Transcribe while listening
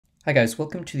Hi guys,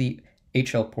 welcome to the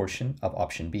HL portion of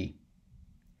option B.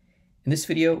 In this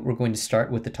video, we're going to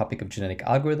start with the topic of genetic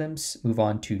algorithms, move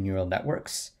on to neural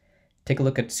networks, take a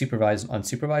look at supervised and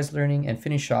unsupervised learning, and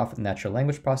finish off with natural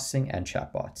language processing and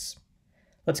chatbots.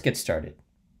 Let's get started.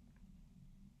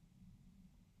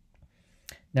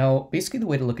 Now, basically the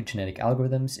way to look at genetic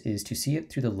algorithms is to see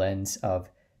it through the lens of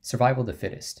survival of the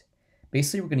fittest.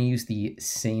 Basically, we're going to use the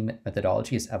same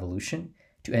methodology as evolution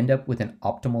to end up with an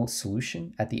optimal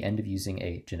solution at the end of using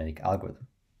a genetic algorithm.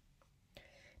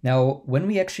 Now, when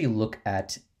we actually look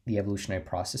at the evolutionary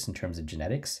process in terms of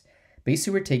genetics,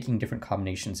 basically we're taking different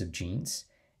combinations of genes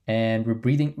and we're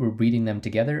breeding them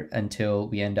together until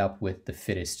we end up with the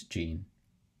fittest gene.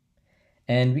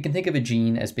 And we can think of a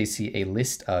gene as basically a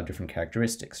list of different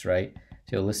characteristics, right?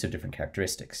 So a list of different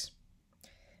characteristics.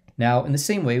 Now, in the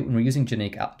same way, when we're using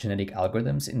genetic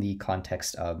algorithms in the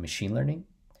context of machine learning,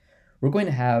 we're going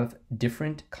to have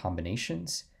different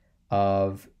combinations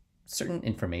of certain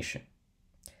information.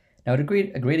 Now, a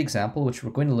great example, which we're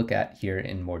going to look at here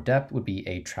in more depth, would be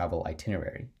a travel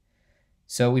itinerary.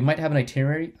 So we might have an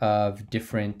itinerary of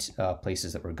different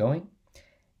places that we're going,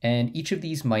 and each of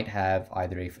these might have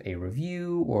either a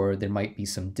review, or there might be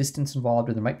some distance involved,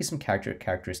 or there might be some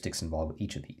characteristics involved with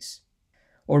each of these.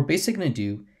 What we're basically going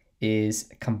to do is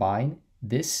combine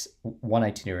this one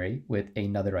itinerary with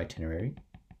another itinerary.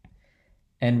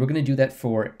 And we're going to do that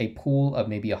for a pool of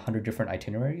maybe 100 different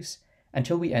itineraries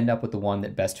until we end up with the one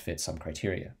that best fits some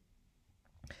criteria.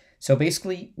 So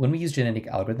basically, when we use genetic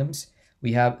algorithms,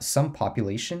 we have some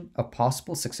population of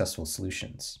possible successful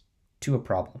solutions to a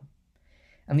problem.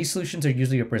 And these solutions are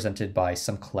usually represented by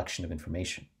some collection of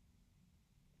information.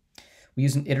 We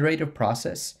use an iterative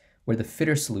process where the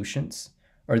fitter solutions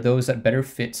are those that better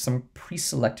fit some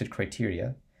pre-selected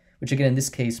criteria, which again in this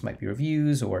case might be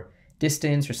reviews or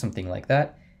distance or something like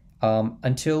that,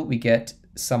 until we get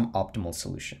some optimal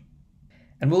solution.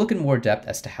 And we'll look in more depth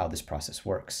as to how this process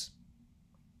works.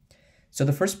 So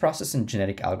the first process in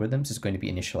genetic algorithms is going to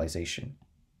be initialization.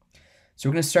 So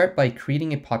we're going to start by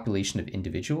creating a population of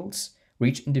individuals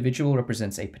where each individual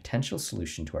represents a potential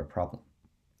solution to our problem.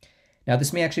 Now,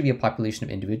 this may actually be a population of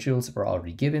individuals that were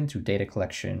already given through data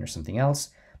collection or something else,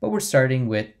 but we're starting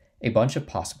with a bunch of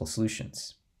possible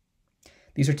solutions.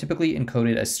 These are typically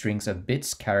encoded as strings of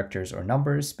bits, characters, or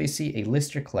numbers, basically a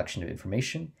list or collection of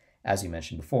information, as we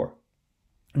mentioned before.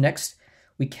 Next,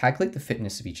 we calculate the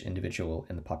fitness of each individual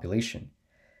in the population.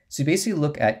 So we basically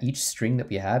look at each string that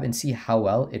we have and see how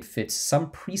well it fits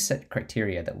some preset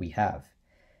criteria that we have.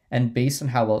 And based on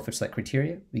how well it fits that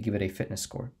criteria, we give it a fitness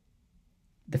score.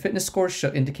 The fitness score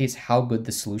indicates how good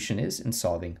the solution is in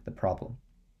solving the problem.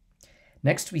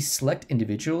 Next, we select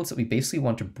individuals that we basically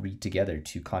want to breed together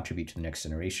to contribute to the next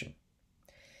generation.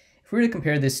 If we were to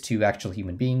compare this to actual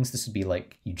human beings, this would be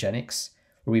like eugenics,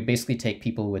 where we basically take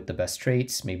people with the best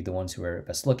traits, maybe the ones who are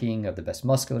best looking, have the best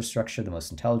muscular structure, the most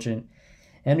intelligent,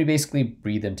 and we basically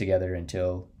breed them together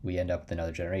until we end up with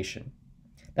another generation.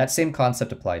 That same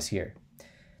concept applies here.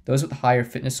 Those with higher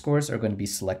fitness scores are going to be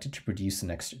selected to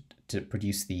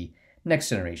produce the next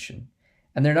generation.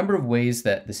 And there are a number of ways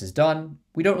that this is done.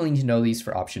 We don't really need to know these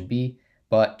for option B,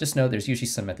 but just know there's usually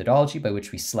some methodology by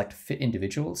which we select fit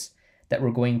individuals that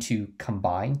we're going to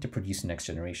combine to produce the next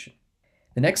generation.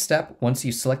 The next step, once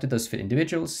you've selected those fit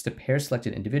individuals, is to pair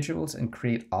selected individuals and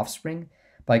create offspring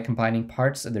by combining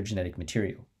parts of their genetic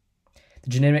material.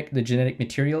 The genetic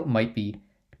material might be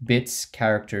bits,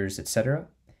 characters, etc.,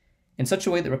 in such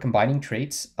a way that we're combining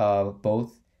traits of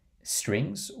both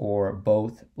strings or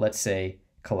both, let's say,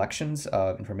 collections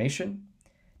of information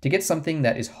to get something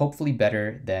that is hopefully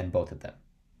better than both of them.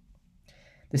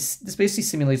 This basically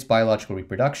simulates biological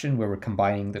reproduction, where we're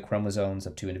combining the chromosomes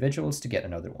of two individuals to get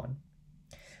another one,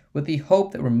 with the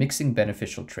hope that we're mixing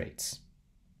beneficial traits.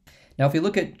 Now, if we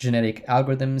look at genetic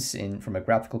algorithms from a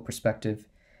graphical perspective,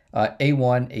 A1,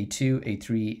 A2,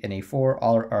 A3, and A4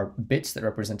 all are bits that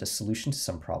represent a solution to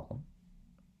some problem.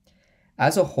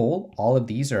 As a whole, all of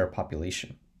these are a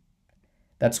population.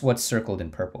 That's what's circled in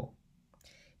purple.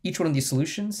 Each one of these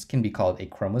solutions can be called a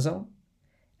chromosome,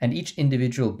 and each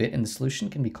individual bit in the solution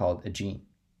can be called a gene.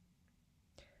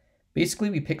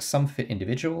 Basically, we pick some fit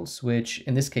individuals, which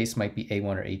in this case might be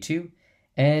A1 or A2,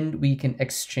 and we can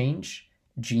exchange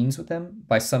genes with them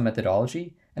by some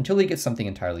methodology until we get something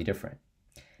entirely different.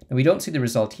 Now, we don't see the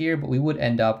result here, but we would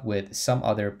end up with some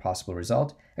other possible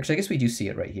result. Actually, I guess we do see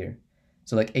it right here.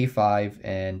 So like A5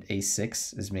 and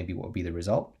A6 is maybe what would be the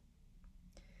result.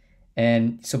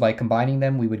 And so by combining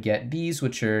them, we would get these,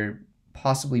 which are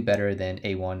possibly better than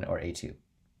A1 or A2. And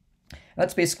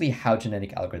that's basically how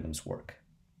genetic algorithms work.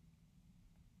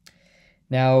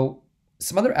 Now,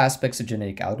 Some other aspects of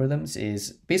genetic algorithms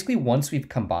is basically once we've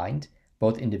combined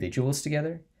both individuals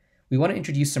together, we want to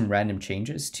introduce some random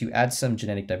changes to add some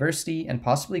genetic diversity and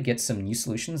possibly get some new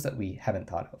solutions that we haven't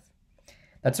thought of.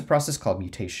 That's a process called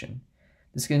mutation.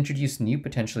 This can introduce new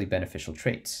potentially beneficial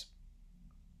traits.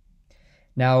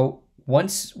 Now,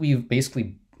 once we've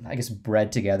basically,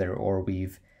 bred together, or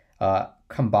we've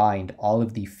combined all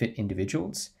of the fit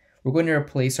individuals, we're going to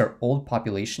replace our old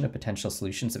population of potential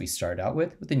solutions that we started out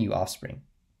with the new offspring.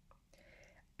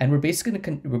 And we're basically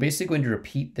going to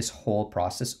repeat this whole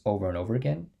process over and over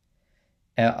again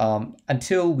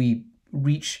until we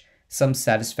reach some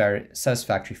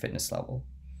satisfactory fitness level,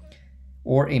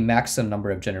 or a maximum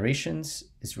number of generations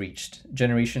is reached.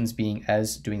 Generations being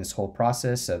as doing this whole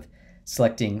process of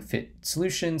selecting fit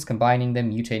solutions, combining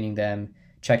them, mutating them,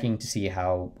 checking to see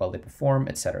how well they perform,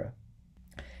 etc.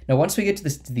 Now, once we get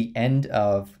to the end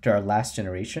of our last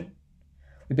generation,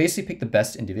 we basically pick the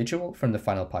best individual from the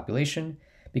final population,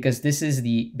 because this is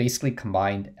the basically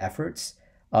combined efforts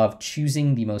of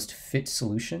choosing the most fit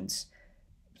solutions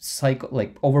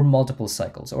over multiple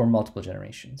cycles or multiple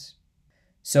generations.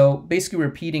 So basically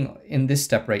repeating in this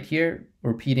step right here,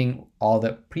 repeating all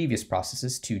the previous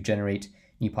processes to generate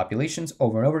new populations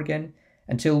over and over again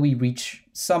until we reach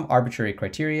some arbitrary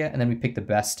criteria, and then we pick the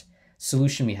best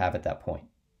solution we have at that point.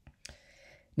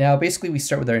 Now, basically we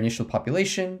start with our initial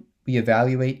population. We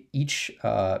evaluate each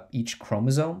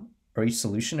chromosome or each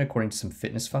solution according to some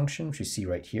fitness function, which you see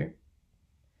right here.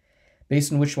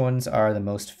 Based on which ones are the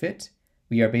most fit,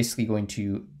 we are basically going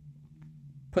to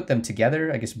put them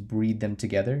together, breed them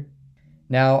together.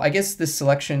 Now, this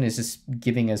selection is just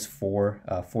giving us four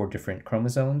different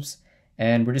chromosomes,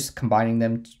 and we're just combining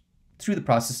them through the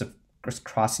process of just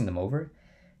crossing them over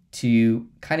to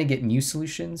kind of get new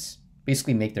solutions,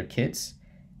 basically make their kids,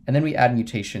 and then we add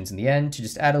mutations in the end to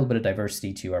just add a little bit of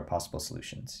diversity to our possible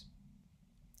solutions.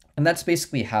 And that's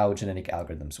basically how genetic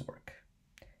algorithms work.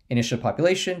 Initial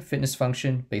population, fitness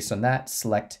function, based on that,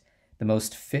 select the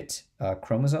most fit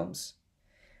chromosomes,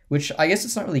 which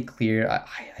it's not really clear.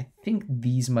 I think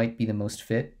these might be the most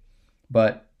fit,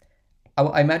 but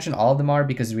I imagine all of them are,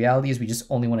 because the reality is we just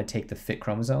only want to take the fit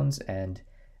chromosomes and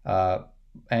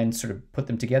sort of put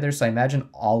them together. So I imagine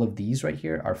all of these right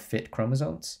here are fit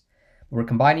chromosomes. We're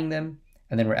combining them,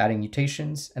 and then we're adding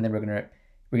mutations, and then we're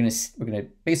gonna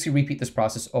basically repeat this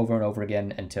process over and over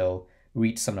again until we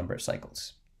reach some number of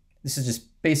cycles. This is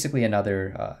just basically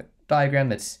another diagram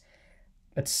that's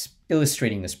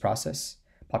illustrating this process.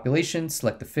 Population,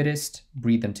 select the fittest,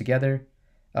 breed them together.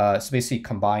 So basically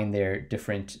combine their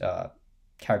different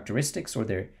characteristics, or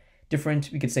their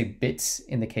different, we could say, bits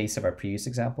in the case of our previous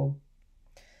example.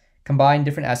 Combine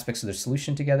different aspects of their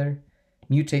solution together,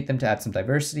 mutate them to add some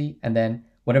diversity, and then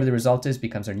whatever the result is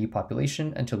becomes our new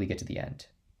population until we get to the end.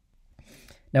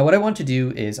 Now, what I want to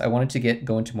do is I wanted to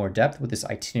go into more depth with this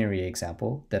itinerary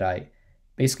example that I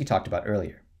basically talked about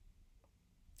earlier.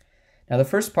 Now, the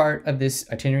first part of this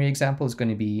itinerary example is going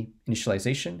to be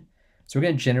initialization. So we're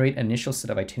going to generate an initial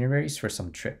set of itineraries for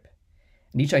some trip.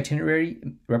 And each itinerary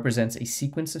represents a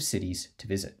sequence of cities to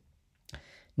visit.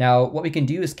 Now, what we can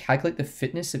do is calculate the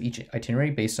fitness of each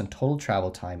itinerary based on total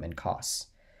travel time and costs.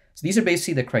 So these are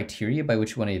basically the criteria by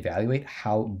which we want to evaluate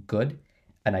how good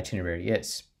an itinerary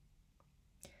is.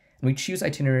 And we choose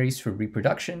itineraries for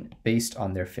reproduction based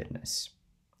on their fitness.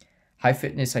 High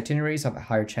fitness itineraries have a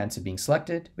higher chance of being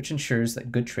selected, which ensures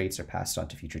that good traits are passed on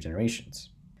to future generations.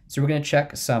 So we're going to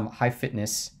check some high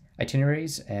fitness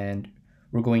itineraries, and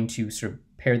we're going to sort of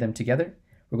pair them together.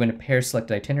 We're going to pair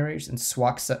selected itineraries and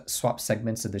swap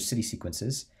segments of their city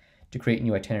sequences to create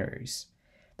new itineraries.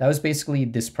 That was basically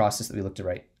this process that we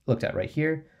looked at right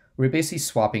here. We're basically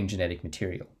swapping genetic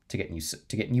material to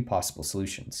get new possible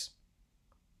solutions.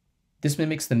 This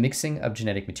mimics the mixing of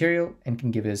genetic material and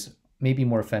can give us maybe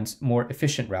more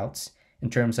efficient routes in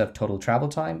terms of total travel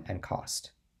time and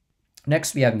cost.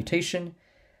 Next, we have mutation.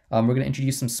 We're going to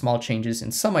introduce some small changes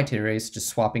in some itineraries, just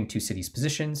swapping two cities'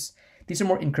 positions. These are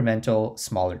more incremental,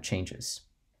 smaller changes.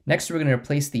 Next, we're going to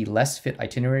replace the less fit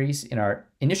itineraries in our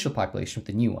initial population with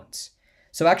the new ones.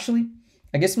 So actually,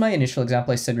 in my initial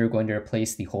example, I said we were going to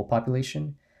replace the whole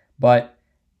population, but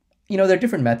there are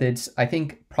different methods. I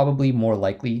think probably more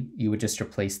likely you would just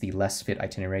replace the less fit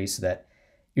itineraries so that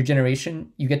your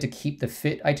generation, you get to keep the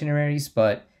fit itineraries,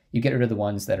 but you get rid of the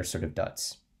ones that are sort of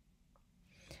duds.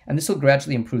 And this will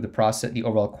gradually improve the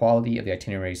overall quality of the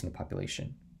itineraries in the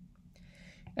population.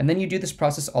 And then you do this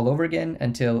process all over again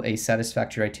until a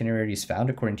satisfactory itinerary is found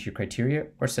according to your criteria,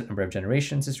 or set number of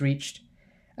generations is reached,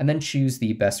 and then choose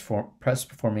the best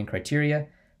performing criteria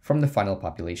from the final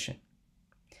population.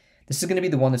 This is going to be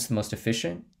the one that's the most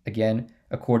efficient. Again,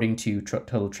 according to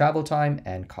total travel time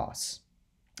and costs.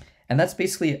 And that's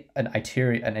basically an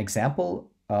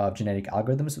example of genetic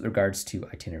algorithms with regards to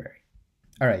itinerary.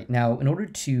 All right, now in order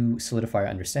to solidify our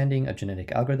understanding of genetic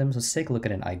algorithms, let's take a look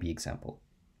at an IB example.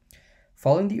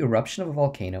 Following the eruption of a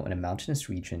volcano in a mountainous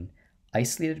region,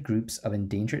 isolated groups of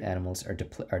endangered animals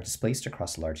are displaced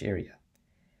across a large area.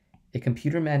 A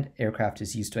computer-manned aircraft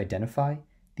is used to identify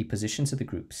the positions of the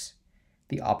groups.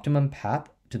 The optimum path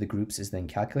to the groups is then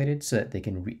calculated so that they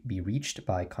can be reached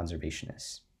by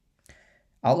conservationists.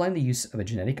 Outline the use of a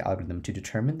genetic algorithm to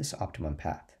determine this optimum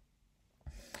path.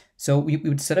 So we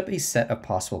would set up a set of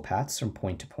possible paths from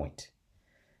point to point.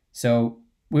 So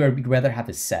we'd rather have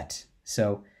a set.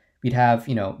 So we'd have,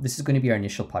 this is going to be our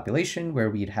initial population where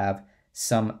we'd have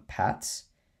some paths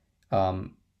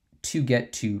to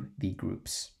get to the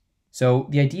groups. So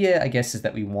the idea, I guess, is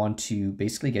that we want to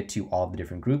basically get to all the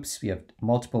different groups. We have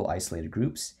multiple isolated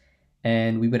groups,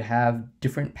 and we would have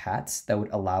different paths that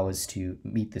would allow us to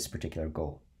meet this particular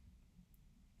goal.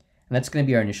 And that's going to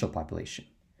be our initial population.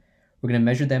 We're going to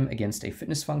measure them against a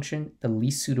fitness function. The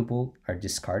least suitable are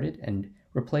discarded and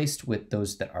replaced with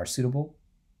those that are suitable.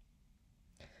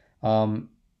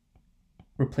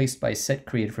 Replaced by a set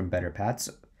created from better paths.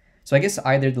 So I guess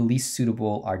either the least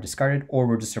suitable are discarded, or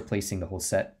we're just replacing the whole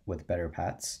set with better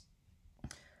paths,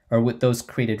 or with those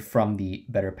created from the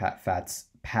better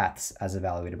paths as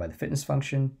evaluated by the fitness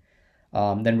function.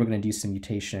 Then we're going to do some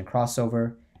mutation and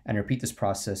crossover and repeat this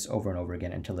process over and over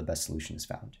again until the best solution is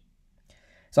found.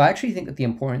 So I actually think that the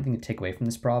important thing to take away from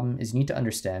this problem is you need to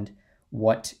understand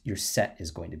what your set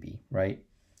is going to be, right?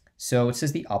 So it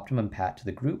says the optimum path to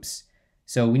the groups.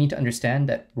 So we need to understand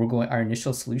that our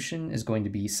initial solution is going to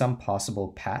be some possible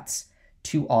paths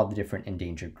to all the different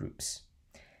endangered groups.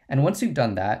 And once we've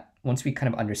done that, once we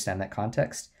kind of understand that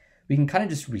context, we can kind of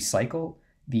just recycle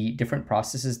the different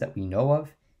processes that we know of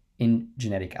in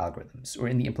genetic algorithms or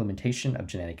in the implementation of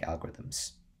genetic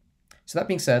algorithms. So that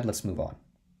being said, let's move on.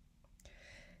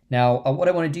 Now, what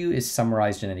I want to do is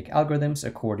summarize genetic algorithms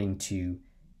according to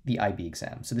the IB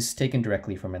exam. So this is taken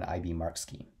directly from an IB mark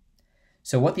scheme.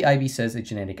 So what the IB says a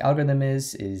genetic algorithm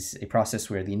is a process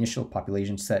where the initial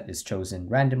population set is chosen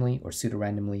randomly or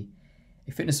pseudo-randomly.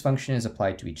 A fitness function is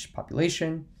applied to each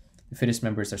population. The fittest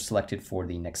members are selected for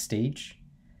the next stage,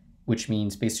 which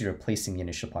means basically replacing the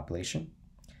initial population.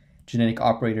 Genetic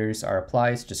operators are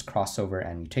applied, just crossover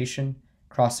and mutation.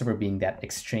 Crossover being that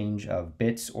exchange of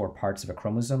bits or parts of a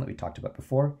chromosome that we talked about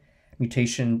before.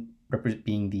 Mutation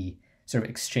being the sort of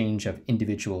exchange of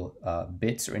individual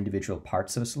bits or individual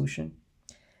parts of a solution.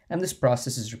 And this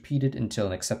process is repeated until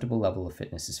an acceptable level of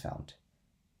fitness is found.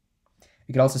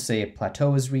 We could also say a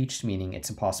plateau is reached, meaning it's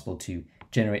impossible to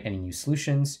generate any new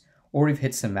solutions, or we've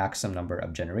hit some maximum number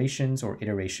of generations or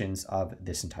iterations of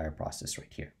this entire process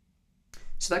right here.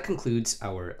 So that concludes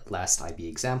our last IB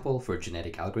example for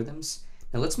genetic algorithms.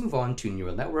 Now let's move on to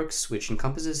neural networks, which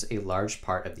encompasses a large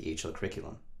part of the HL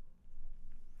curriculum.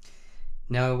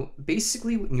 Now,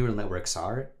 basically what neural networks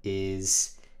are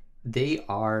is they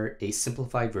are a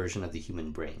simplified version of the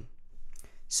human brain.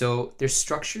 So they're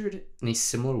structured in a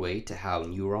similar way to how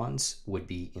neurons would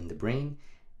be in the brain,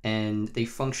 and they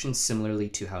function similarly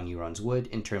to how neurons would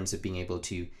in terms of being able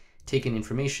to take in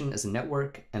information as a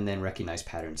network and then recognize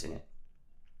patterns in it.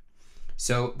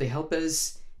 So they help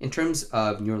us in terms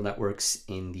of neural networks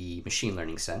in the machine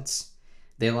learning sense.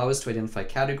 They allow us to identify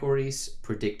categories,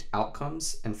 predict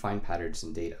outcomes, and find patterns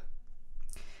in data.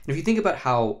 And if you think about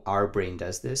how our brain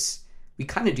does this, we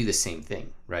kind of do the same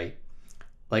thing, right?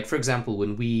 Like, for example,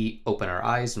 when we open our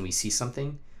eyes and we see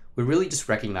something, we're really just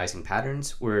recognizing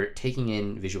patterns. We're taking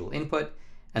in visual input,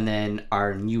 and then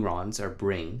our neurons, our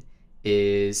brain,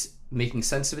 is making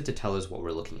sense of it to tell us what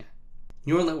we're looking at.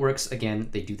 Neural networks, again,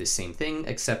 they do the same thing,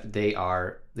 except they're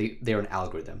an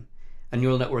algorithm. A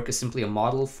neural network is simply a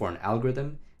model for an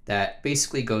algorithm that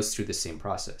basically goes through the same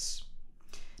process.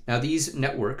 Now, these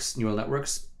neural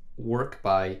networks, work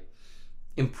by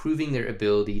improving their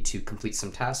ability to complete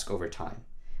some task over time.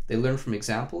 They learn from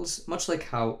examples, much like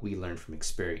how we learn from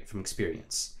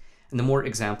experience. And the more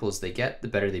examples they get, the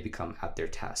better they become at their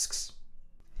tasks.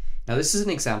 Now, this is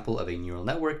an example of a neural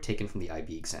network taken from the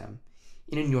IB exam.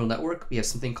 In a neural network, we have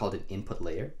something called an input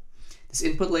layer. This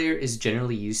input layer is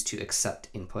generally used to accept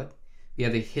input. We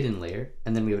have a hidden layer,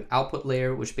 and then we have an output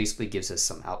layer, which basically gives us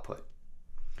some output.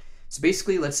 So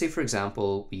basically, let's say, for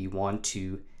example, we want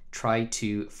to try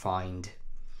to find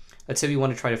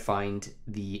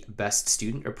the best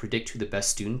student or predict who the best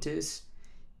student is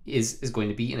going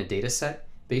to be in a data set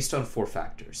based on 4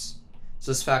 factors.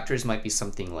 So those factors might be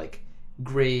something like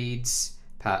grades,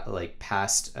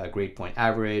 past grade point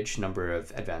average, number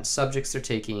of advanced subjects they're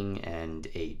taking, and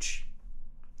age.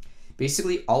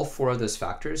 Basically, all 4 of those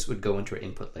factors would go into our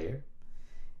input layer.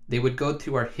 They would go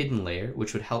through our hidden layer,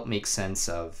 which would help make sense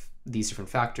of these different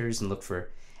factors and look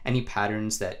for any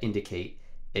patterns that indicate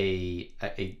a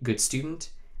good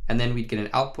student. And then we'd get an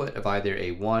output of either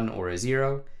a 1 or a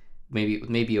 0,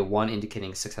 maybe a 1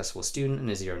 indicating a successful student and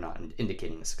a 0 not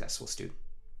indicating a successful student.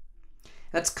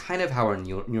 That's kind of how our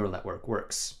neural network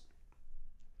works.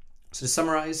 So to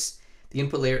summarize, the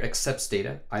input layer accepts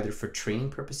data either for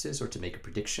training purposes or to make a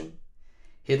prediction.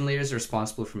 Hidden layers are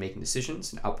responsible for making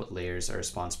decisions, and output layers are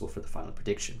responsible for the final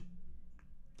prediction.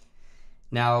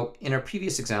 Now, in our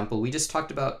previous example, we just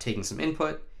talked about taking some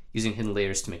input, using hidden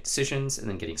layers to make decisions, and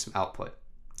then getting some output.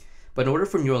 But in order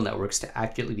for neural networks to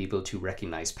accurately be able to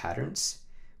recognize patterns,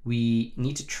 we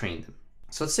need to train them.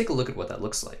 So let's take a look at what that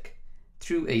looks like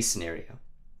through a scenario.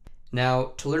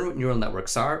 Now, to learn what neural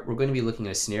networks are, we're going to be looking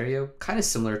at a scenario kind of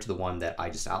similar to the one that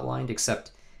I just outlined, except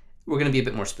we're going to be a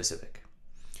bit more specific.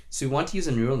 So we want to use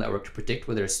a neural network to predict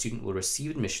whether a student will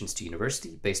receive admissions to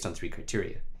university based on 3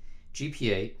 criteria: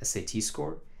 GPA, SAT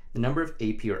score, the number of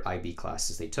AP or IB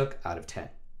classes they took out of 10.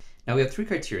 Now we have 3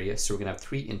 criteria, so we're going to have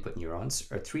 3 input neurons,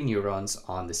 or 3 neurons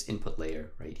on this input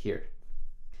layer right here.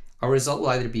 Our result will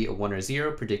either be a 1 or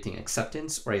 0 predicting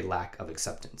acceptance or a lack of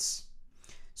acceptance.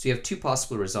 So you have 2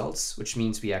 possible results, which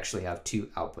means we actually have 2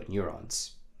 output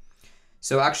neurons.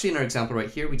 So actually in our example right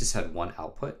here, we just had 1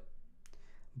 output.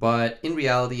 But in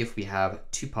reality, if we have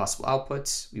 2 possible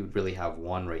outputs, we would really have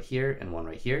 1 right here and 1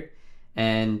 right here.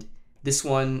 And this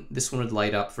one would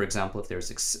light up, for example, if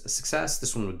there's a success,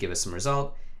 this one would give us some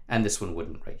result, and this one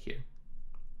wouldn't right here.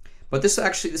 But this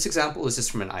example is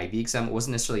just from an IB exam. It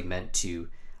wasn't necessarily meant to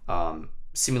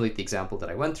simulate the example that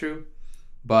I went through,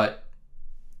 but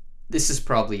this is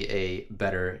probably a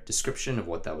better description of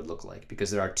what that would look like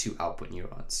because there are 2 output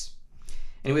neurons.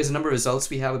 Anyways, the number of results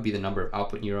we have would be the number of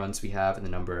output neurons we have, and the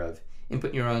number of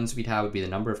input neurons we'd have would be the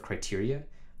number of criteria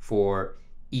for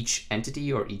each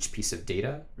entity or each piece of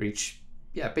data,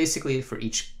 or basically for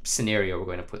each scenario we're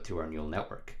going to put through our neural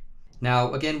network.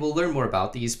 Now, again, we'll learn more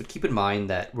about these, but keep in mind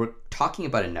that we're talking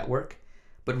about a network,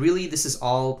 but really this is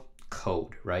all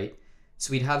code, right? So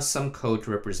we'd have some code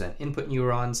to represent input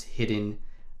neurons, hidden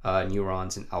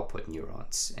neurons, and output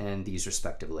neurons, and these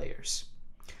respective layers.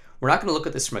 We're not going to look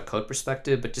at this from a code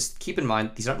perspective, but just keep in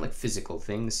mind these aren't like physical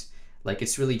things. Like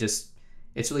it's really just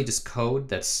code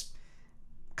that's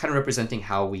kind of representing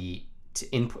how we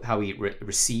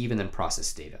receive and then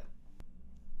process data.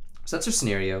 So that's our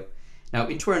scenario. Now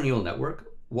into our neural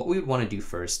network, what we would want to do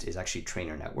first is actually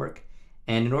train our network.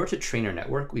 And in order to train our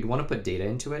network, we'd want to put data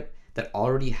into it that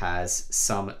already has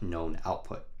some known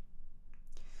output.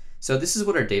 So this is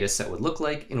what our data set would look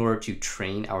like in order to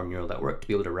train our neural network to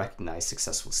be able to recognize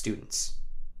successful students.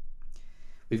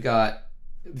 We've got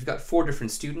 4 different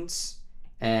students,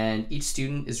 and each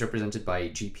student is represented by a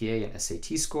GPA and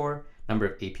SAT score, number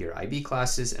of AP or IB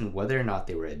classes, and whether or not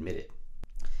they were admitted.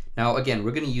 Now again,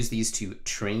 we're going to use these to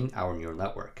train our neural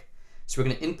network. So we're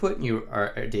going to input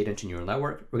our data into neural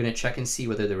network. We're going to check and see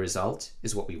whether the result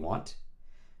is what we want.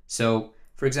 So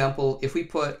for example, if we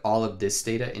put all of this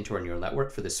data into our neural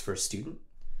network for this first student,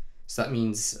 so that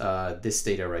means this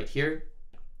data right here,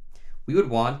 we would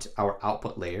want our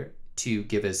output layer to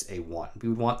give us a 1. We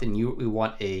would want the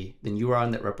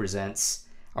neuron that represents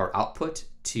our output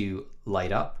to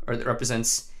light up, or that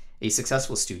represents a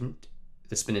successful student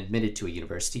that's been admitted to a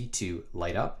university to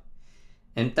light up.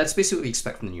 And that's basically what we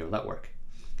expect from the neural network.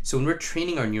 So when we're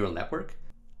training our neural network,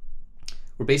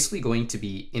 we're basically going to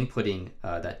be inputting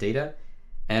that data,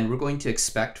 and we're going to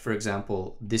expect, for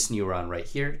example, this neuron right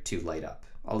here to light up.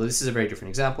 Although this is a very different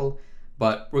example,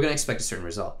 but we're going to expect a certain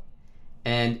result.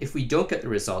 And if we don't get the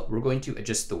result, we're going to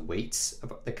adjust the weights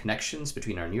of the connections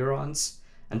between our neurons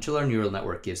until our neural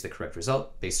network gives the correct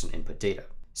result based on input data.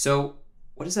 So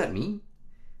what does that mean?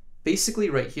 Basically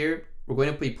right here, we're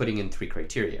going to be putting in 3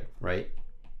 criteria, right?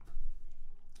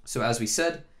 So as we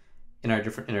said, in our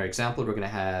example, we're going to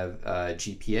have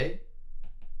GPA,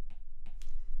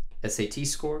 SAT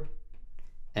score,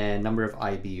 and number of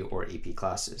IB or AP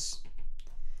classes.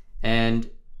 And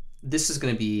this is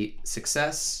going to be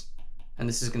success, and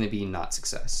this is going to be not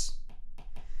success.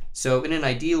 So in an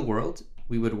ideal world,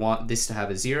 we would want this to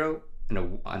have a 0 and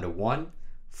a 1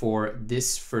 for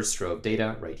this first row of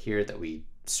data right here that we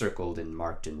circled and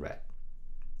marked in red.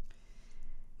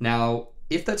 Now,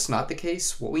 if that's not the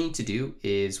case, what we need to do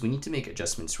is we need to make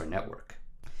adjustments to our network.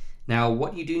 Now,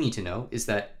 what you do need to know is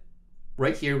that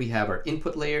right here we have our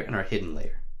input layer and our hidden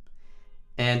layer.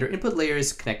 And our input layer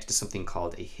is connected to something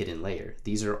called a hidden layer.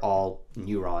 These are all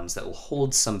neurons that will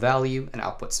hold some value and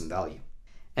output some value.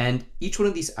 And each one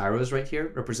of these arrows right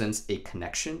here represents a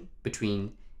connection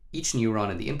between each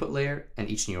neuron in the input layer and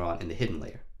each neuron in the hidden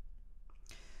layer.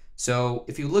 So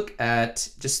if you look at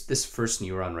just this first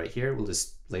neuron right here, we'll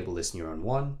just label this neuron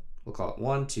 1. We'll call it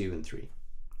 1, 2, and 3.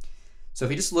 So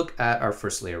if you just look at our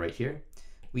first layer right here,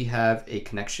 we have a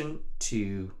connection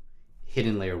to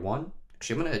hidden layer 1.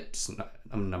 Actually, I'm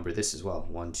gonna number this as well.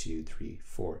 1, 2, 3,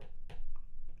 4.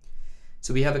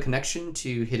 So we have a connection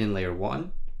to hidden layer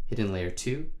 1, hidden layer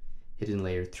 2, hidden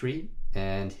layer 3,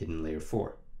 and hidden layer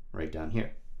 4, right down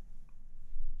here.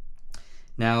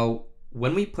 Now,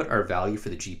 when we put our value for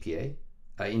the GPA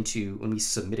when we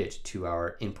submit it to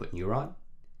our input neuron,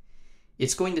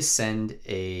 it's going to send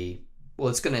a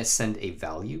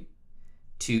value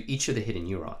to each of the hidden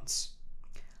neurons.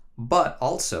 But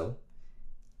also,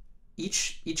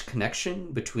 each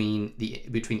connection between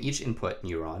each input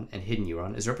neuron and hidden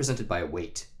neuron is represented by a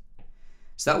weight.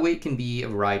 So that weight can be a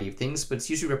variety of things, but it's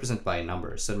usually represented by a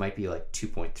number. So it might be like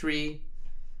 2.3,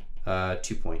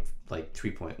 3.1,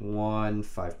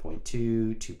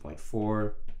 5.2,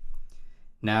 2.4.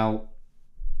 Now,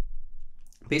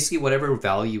 basically whatever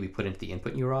value we put into the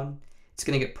input neuron, it's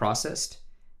going to get processed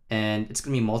and it's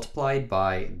going to be multiplied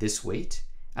by this weight,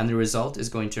 and the result is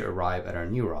going to arrive at our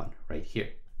neuron right here.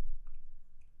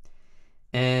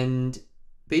 And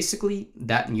basically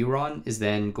that neuron is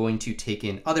then going to take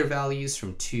in other values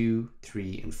from 2,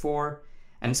 3, and 4,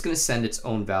 and it's going to send its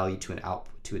own value to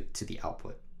to the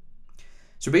output.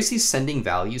 So we're basically sending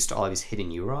values to all of these hidden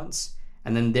neurons,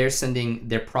 and then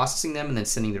they're processing them and then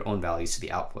sending their own values to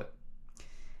the output.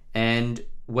 And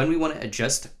when we want to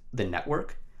adjust the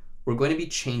network, we're going to be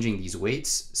changing these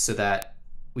weights so that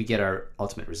we get our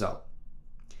ultimate result.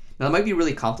 Now that might be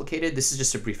really complicated. This is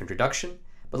just a brief introduction,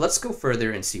 but let's go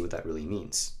further and see what that really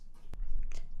means.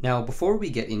 Now, before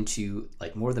we get into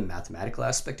more of the mathematical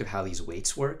aspect of how these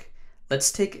weights work,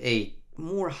 let's take a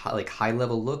more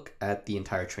high-level look at the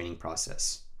entire training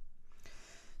process.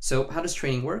 So how does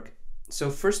training work? So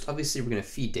first, obviously, we're going to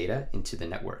feed data into the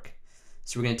network.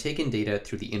 So we're going to take in data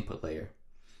through the input layer.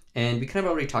 And we kind of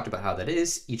already talked about how that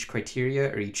is. Each criteria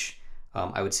or each,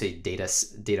 I would say,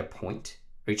 data point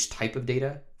or each type of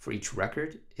data for each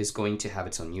record is going to have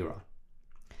its own neuron.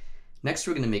 Next,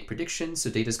 we're going to make predictions. So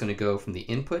data is going to go from the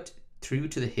input through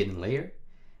to the hidden layer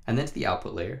and then to the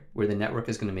output layer where the network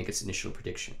is going to make its initial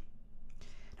prediction.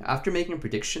 Now, after making a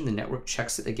prediction, the network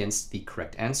checks it against the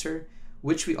correct answer,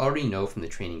 which we already know from the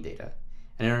training data.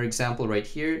 And in our example right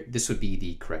here, this would be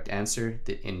the correct answer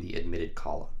in the admitted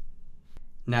column.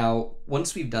 Now,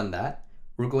 once we've done that,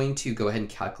 we're going to go ahead and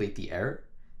calculate the error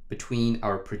between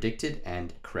our predicted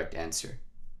and correct answer.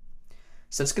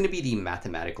 So that's going to be the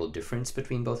mathematical difference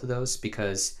between both of those,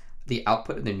 because the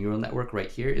output of the neural network right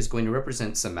here is going to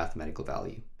represent some mathematical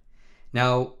value.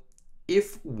 Now,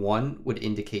 if 1 would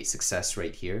indicate success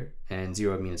right here and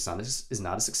 0 means is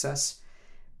not a success,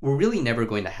 we're really never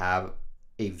going to have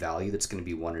a value that's going to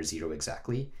be 1 or 0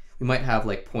 exactly. We might have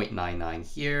like 0.99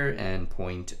 here and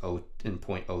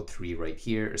 0.03 right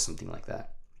here or something like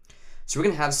that. So we're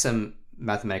going to have some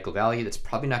mathematical value that's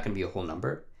probably not going to be a whole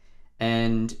number.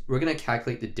 And we're going to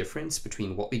calculate the difference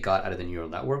between what we got out of the neural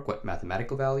network, what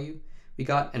mathematical value we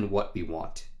got, and what we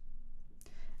want.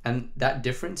 And that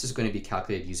difference is going to be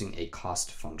calculated using a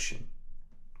cost function.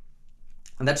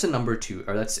 And that's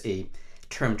that's a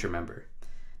term to remember.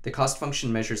 The cost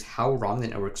function measures how wrong the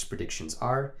network's predictions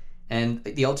are, and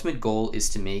the ultimate goal is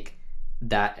to make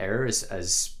that error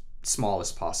as small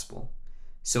as possible.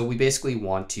 So we basically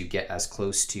want to get as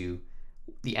close to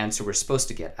the answer we're supposed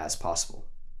to get as possible.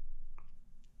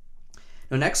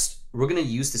 Now next, we're going to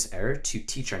use this error to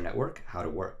teach our network how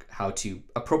to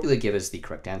appropriately give us the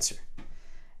correct answer.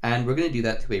 And we're going to do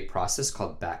that through a process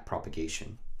called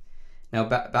backpropagation. Now,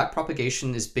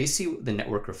 backpropagation is basically the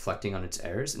network reflecting on its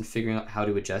errors and figuring out how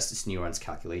to adjust its neurons'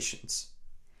 calculations.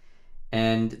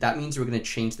 And that means we're going to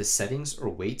change the settings or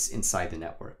weights inside the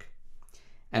network.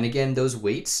 And again, those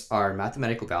weights are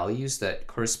mathematical values that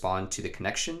correspond to the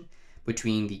connection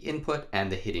between the input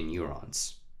and the hidden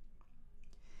neurons.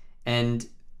 And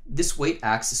this weight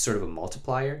acts as sort of a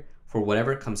multiplier for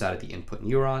whatever comes out of the input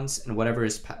neurons and whatever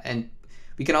is, and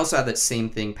we can also have that same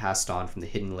thing passed on from the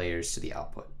hidden layers to the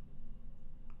output.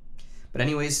 But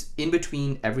anyways, in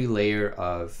between every layer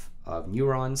of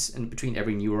neurons, and between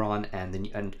every neuron and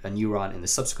a neuron in the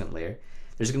subsequent layer,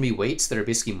 there's going to be weights that are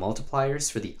basically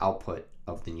multipliers for the output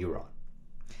of the neuron.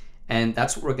 And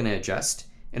that's what we're going to adjust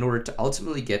in order to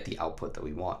ultimately get the output that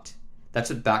we want. That's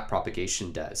what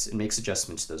backpropagation does. It makes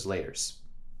adjustments to those layers.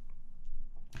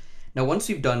 Now, once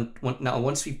we've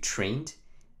trained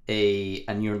a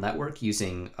neural network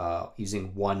using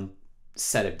one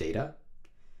set of data,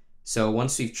 so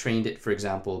once we've trained it, for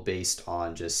example, based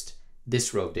on just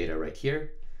this row of data right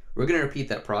here, we're going to repeat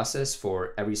that process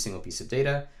for every single piece of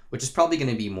data, which is probably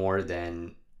going to be more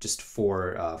than just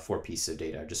four pieces of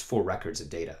data, just 4 records of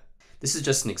data. This is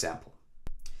just an example.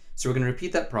 So we're going to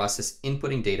repeat that process,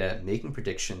 inputting data, making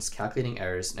predictions, calculating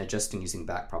errors, and adjusting using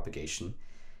backpropagation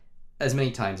as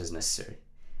many times as necessary.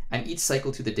 And each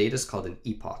cycle through the data is called an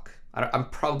epoch. I'm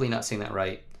probably not saying that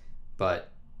right,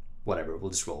 but whatever,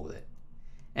 we'll just roll with it.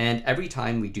 And every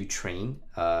time we do train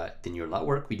the neural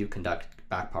network, we do conduct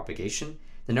backpropagation,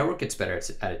 the network gets better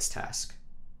at its task.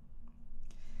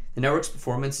 The network's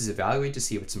performance is evaluated to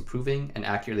see if it's improving and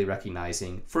accurately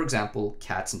recognizing, for example,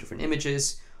 cats in different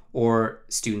images or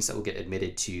students that will get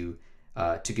admitted to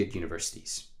good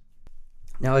universities.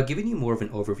 Now, I've given you more of an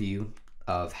overview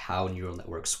of how neural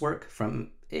networks work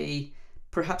from a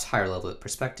perhaps higher level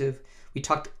perspective. We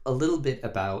talked a little bit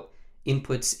about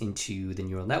inputs into the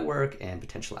neural network and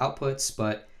potential outputs,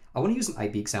 but I want to use an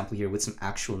IB example here with some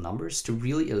actual numbers to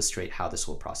really illustrate how this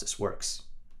whole process works.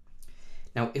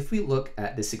 Now, if we look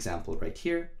at this example right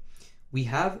here, we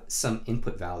have some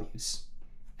input values,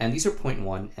 and these are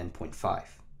 0.1 and 0.5.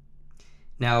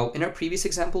 Now, in our previous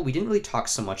example, we didn't really talk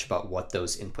so much about what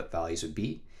those input values would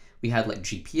be. We had like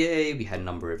GPA, we had a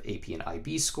number of AP and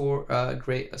IB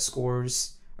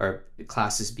scores, or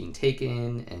classes being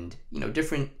taken, and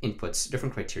different inputs,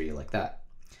 different criteria like that.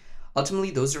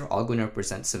 Ultimately, those are all going to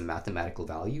represent some mathematical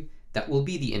value that will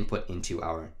be the input into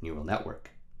our neural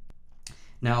network.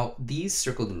 Now, these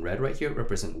circled in red right here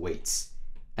represent weights,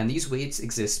 and these weights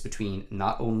exist between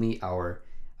not only our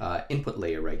input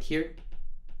layer right here,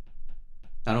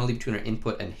 not only between our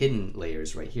input and hidden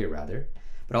layers right here rather,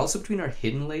 but also between our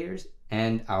hidden layers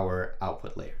and our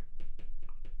output layer.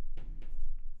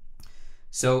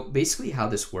 So basically how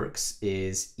this works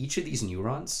is each of these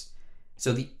neurons,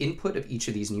 so the input of each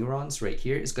of these neurons right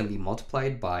here is going to be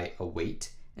multiplied by a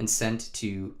weight and sent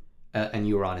to a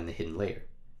neuron in the hidden layer.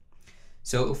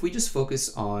 So if we just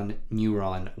focus on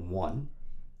neuron 1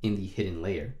 in the hidden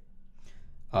layer,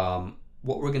 what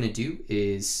we're going to do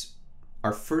is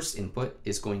our first input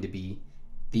is going to be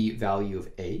the value of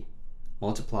A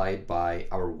multiplied by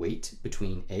our weight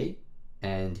between A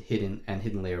and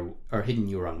hidden layer, or hidden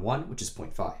neuron 1, which is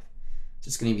 0.5. So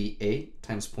it's going to be A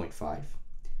times 0.5.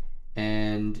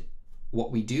 And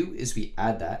what we do is we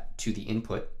add that to the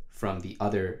input from the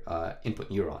other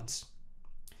input neurons.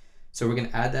 So we're going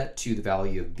to add that to the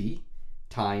value of B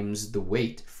times the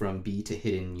weight from B to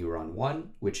hidden neuron 1,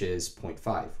 which is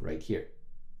 0.5 right here.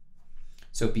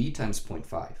 So B times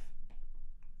 0.5.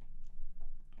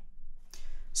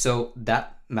 So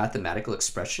that mathematical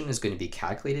expression is going to be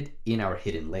calculated in our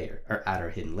hidden layer, or at our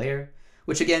hidden layer,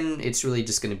 which again, it's really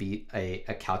just going to be a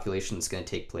calculation that's going to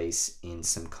take place in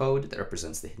some code that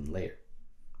represents the hidden layer,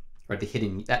 or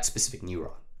that specific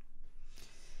neuron.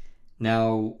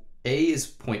 Now, A is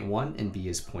 0.1 and B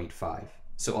is 0.5.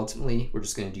 So ultimately, we're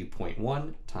just going to do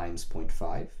 0.1 times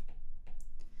 0.5,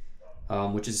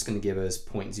 which is going to give us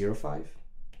 0.05.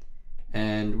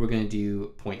 And we're going to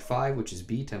do 0.5, which is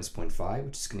B times 0.5,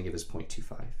 which is going to give us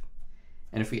 0.25.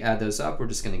 And if we add those up, we're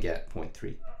just going to get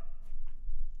 0.3.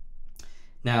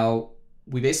 Now,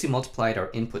 we basically multiplied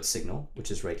our input signal, which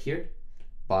is right here,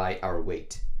 by our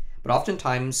weight. But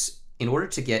oftentimes, in order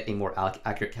to get a more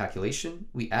accurate calculation,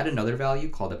 we add another value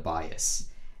called a bias.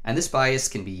 And this bias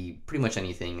can be pretty much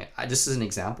anything. Just as an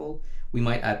example, we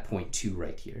might add 0.2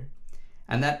 right here.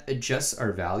 And that adjusts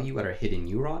our value at our hidden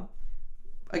neuron.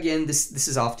 Again, this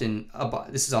is often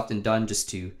done just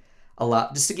to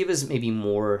give us maybe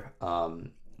more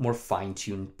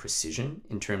fine-tuned precision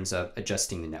in terms of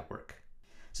adjusting the network.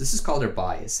 So this is called our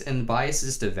bias, and the bias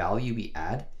is just a value we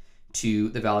add to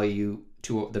the value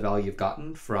you've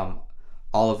gotten from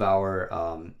all of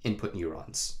our input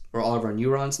neurons, or all of our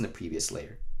neurons in the previous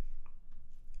layer.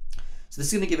 So this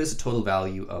is going to give us a total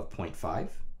value of 0.5.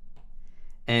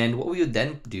 And what we would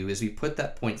then do is we put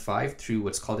that 0.5 through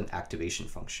what's called an activation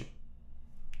function.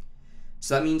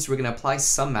 So that means we're going to apply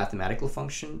some mathematical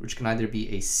function, which can either be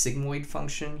a sigmoid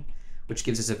function, which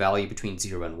gives us a value between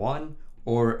 0 and 1,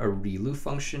 or a ReLU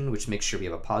function, which makes sure we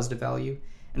have a positive value.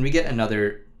 And we get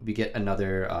another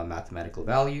mathematical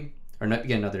value, or we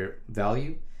get another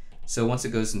value. So once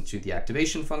it goes into the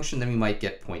activation function, then we might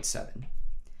get 0.7.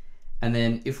 And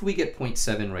then if we get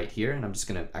 0.7 right here, and I'm just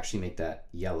going to actually make that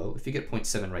yellow, if you get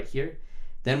 0.7 right here,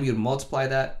 then we would multiply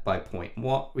that by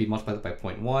 0.1, we multiply that by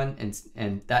 0.1,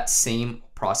 and that same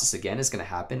process again is going to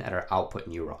happen at our output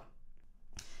neuron.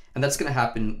 And that's going to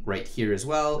happen right here as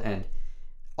well, and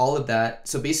all of that,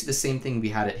 so basically the same thing we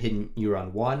had at hidden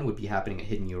neuron 1 would be happening at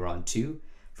hidden neuron 2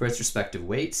 for its respective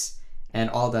weights, and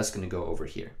all that's going to go over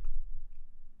here.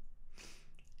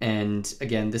 And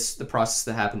again, the process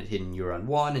that happened at hidden neuron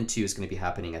 1 and 2 is going to be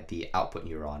happening at the output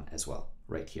neuron as well,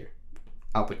 right here.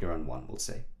 Output neuron 1, we'll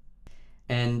say.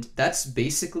 And that's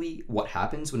basically what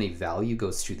happens when a value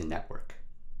goes through the network.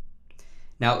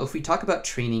 Now, if we talk about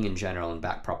training in general and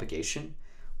backpropagation,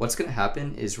 what's going to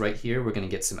happen is right here, we're going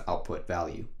to get some output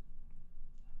value.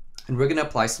 And we're going to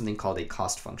apply something called a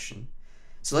cost function.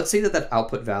 So let's say that that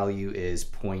output value is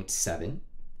 0.7,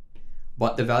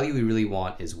 but the value we really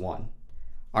want is 1.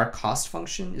 Our cost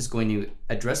function is going to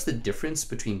address the difference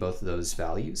between both of those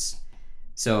values.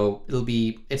 So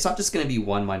it's not just going to be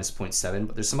 1 minus 0.7,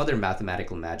 but there's some other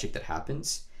mathematical magic that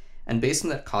happens. And based on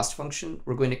that cost function,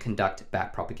 we're going to conduct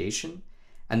backpropagation.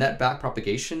 And that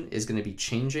backpropagation is going to be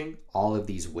changing all of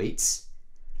these weights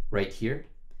right here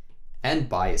and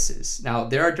biases. Now,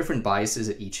 there are different biases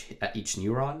at each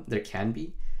neuron. There can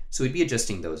be. So we'd be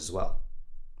adjusting those as well.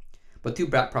 But through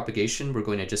backpropagation, we're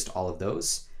going to adjust all of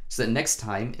those so that next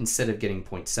time, instead of getting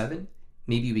 0.7,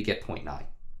 maybe we get 0.9.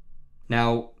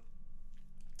 Now,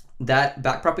 that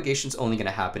backpropagation is only going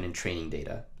to happen in training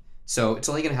data. So it's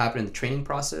only going to happen in the training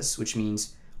process, which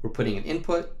means we're putting an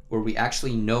input where we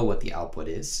actually know what the output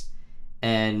is,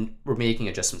 and we're making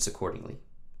adjustments accordingly.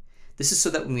 This is so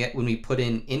that when we put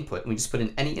in input, when we just put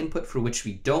in any input for which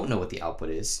we don't know what the output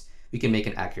is, we can make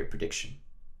an accurate prediction.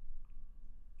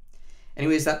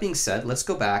 Anyways, that being said, let's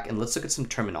go back and let's look at some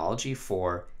terminology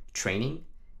for training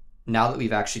now that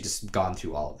we've actually just gone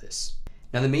through all of this.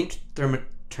 Now, the main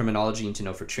terminology you need to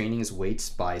know for training is weights,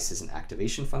 biases, and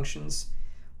activation functions.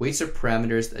 Weights are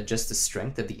parameters that adjust the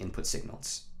strength of the input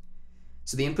signals.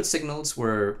 So the input signals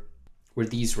were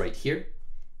these right here,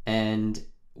 and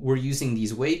we're using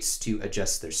these weights to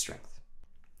adjust their strength.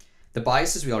 The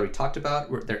biases we already talked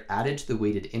about, they're added to the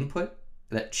weighted input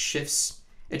that shifts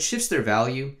their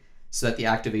value so that the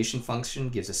activation function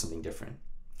gives us something different.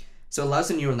 So it allows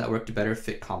the neural network to better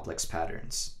fit complex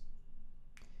patterns.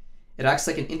 It acts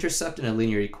like an intercept in a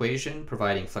linear equation,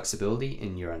 providing flexibility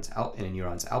in a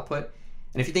neuron's output.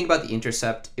 And if you think about the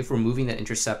intercept, if we're moving that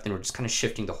intercept, then we're just kind of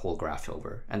shifting the whole graph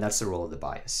over, and that's the role of the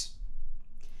bias.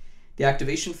 The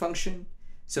activation function,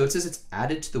 so it says it's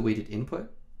added to the weighted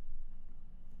input.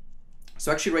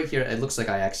 So actually right here, it looks like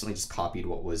I accidentally just copied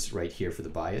what was right here for the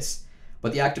bias,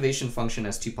 but the activation function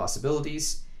has two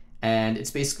possibilities, and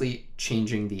it's basically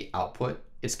changing the output.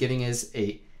 It's giving us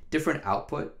a different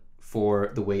output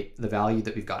for the value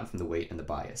that we've gotten from the weight and the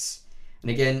bias. And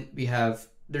again,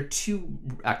 there are two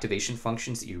activation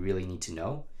functions that you really need to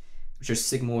know, which are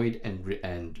sigmoid and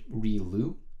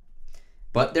ReLU.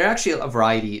 But there are actually a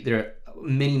variety. There are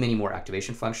many more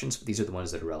activation functions, but these are the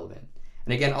ones that are relevant.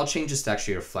 And again, I'll change this to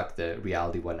actually reflect the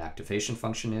reality of what an activation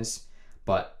function is,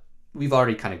 but we've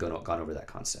already kind of gone over that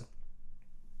concept.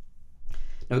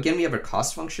 Now again, we have our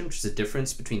cost function, which is the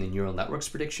difference between the neural network's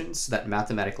predictions, so that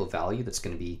mathematical value that's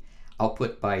going to be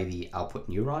output by the output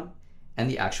neuron, and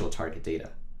the actual target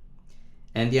data.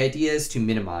 And the idea is to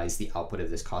minimize the output of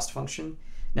this cost function.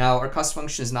 Now, our cost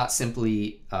function is not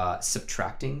simply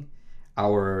subtracting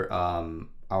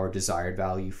our desired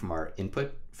value from our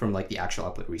input, from like the actual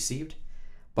output received,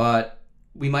 but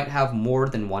we might have more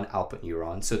than one output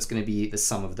neuron, so it's going to be the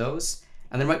sum of those,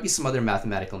 and there might be some other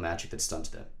mathematical magic that's done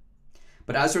to them.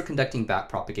 But as we're conducting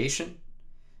backpropagation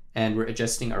and we're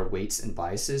adjusting our weights and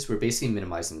biases, we're basically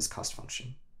minimizing this cost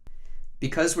function.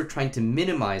 Because we're trying to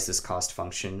minimize this cost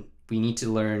function, we need to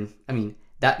learn,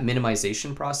 that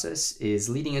minimization process is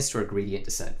leading us to our gradient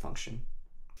descent function.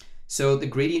 So the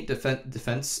gradient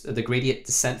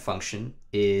descent function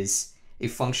is a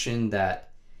function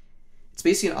that it's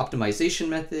basically an optimization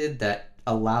method that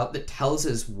tells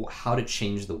us how to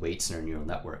change the weights in our neural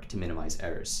network to minimize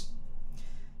errors.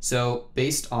 So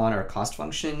based on our cost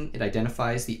function, it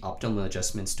identifies the optimal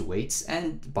adjustments to weights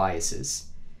and biases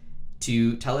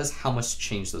to tell us how much to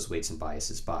change those weights and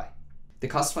biases by. The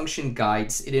cost function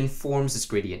it informs this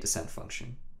gradient descent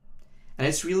function. And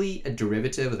it's really a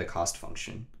derivative of the cost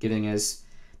function, giving us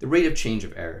the rate of change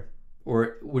of error,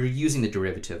 or we're using the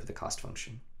derivative of the cost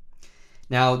function.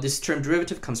 Now, this term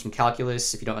derivative comes from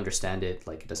calculus. If you don't understand it,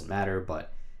 it doesn't matter,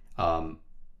 but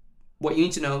what you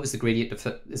need to know is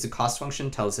the cost function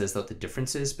tells us that the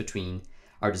differences between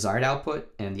our desired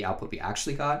output and the output we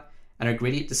actually got, and our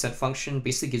gradient descent function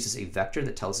basically gives us a vector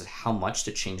that tells us how much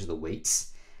to change the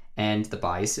weights and the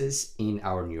biases in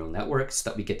our neural network so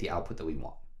that we get the output that we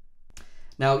want.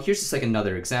 Now, here's just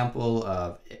another example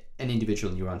of an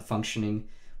individual neuron functioning.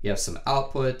 We have some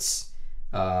outputs.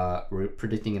 We're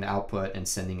predicting an output and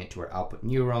sending it to our output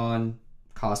neuron,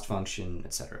 cost function,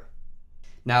 etc.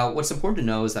 Now, what's important to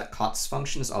know is that cost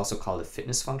function is also called a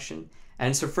fitness function,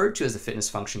 and it's referred to as a fitness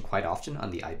function quite often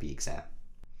on the IB exam.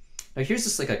 Now, here's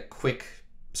just a quick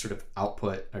sort of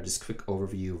output or just quick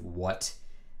overview of what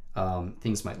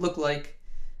things might look like.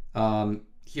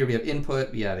 Here we have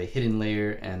input, we have a hidden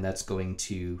layer, and that's going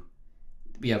to,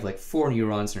 we have like 4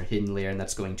 neurons in our hidden layer, and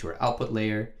that's going to our output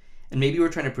layer. And maybe we're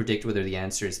trying to predict whether the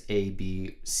answer is A,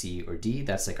 B, C, or D.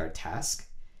 That's like our task.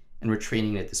 And we're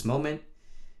training it at this moment.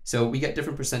 So we get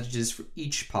different percentages for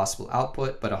each possible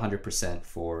output, but 100%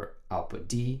 for output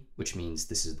D, which means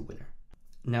this is the winner.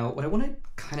 Now, what I want to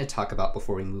kind of talk about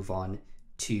before we move on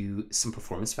to some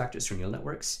performance factors for neural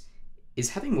networks is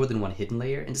having more than one hidden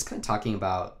layer and just kind of talking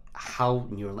about how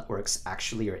neural networks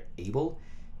actually are able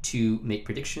to make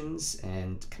predictions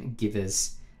and kind of give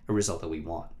us a result that we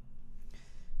want.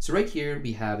 So right here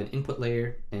we have an input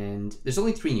layer, and there's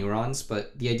only 3 neurons,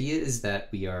 but the idea is that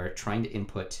we are trying to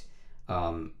input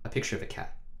a picture of a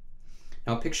cat.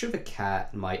 Now, a picture of a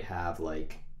cat might have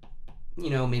like, you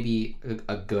know, maybe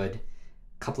a good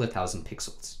couple of thousand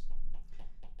pixels.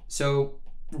 So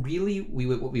really,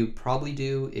 what we would probably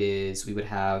do is we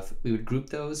would group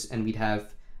those, and we'd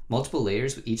have multiple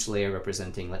layers with each layer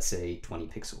representing, let's say, 20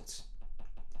 pixels.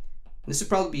 And this would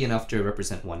probably be enough to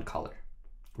represent one color,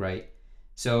 right?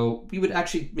 So we would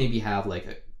actually maybe have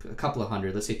like a couple of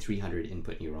hundred, let's say 300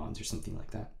 input neurons or something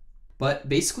like that. But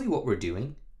basically what we're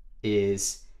doing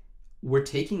is we're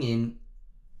taking in,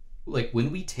 like when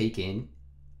we take in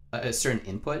a certain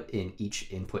input in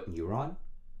each input neuron,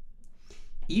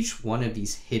 each one of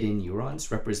these hidden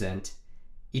neurons represent,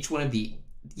 each one of these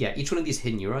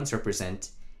hidden neurons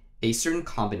represent a certain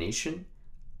combination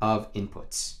of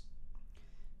inputs.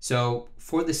 So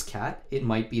for this cat, it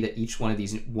might be that each one of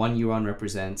these, one neuron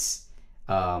represents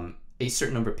a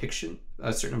certain number of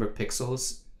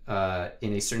pixels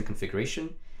in a certain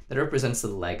configuration that represents the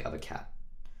leg of a cat.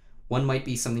 One might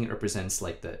be something that represents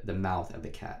like the mouth of the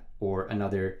cat or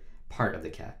another part of the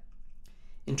cat.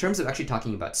 In terms of actually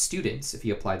talking about students, if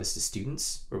you apply this to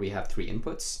students where we have 3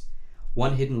 inputs,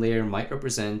 one hidden layer might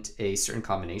represent a certain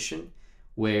combination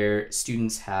where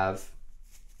students have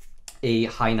a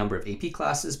high number of AP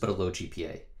classes but a low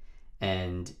GPA,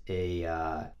 and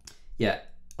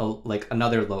like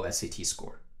another low SAT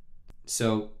score.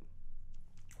 So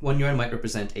one neuron might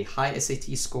represent a high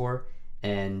SAT score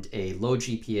and a low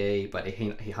GPA but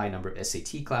a high number of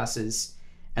SAT classes,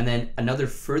 and then another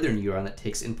further neuron that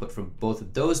takes input from both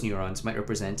of those neurons might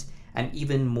represent an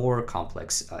even more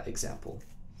complex example.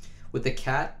 With the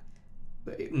cat,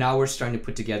 now we're starting to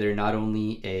put together not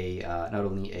only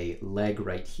a leg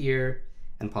right here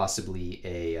and possibly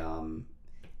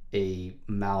a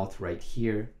mouth right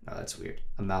here. Oh, that's weird.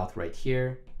 A mouth right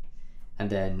here, and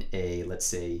then let's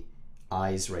say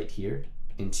eyes right here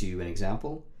into an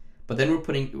example. But then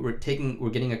we're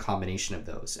getting a combination of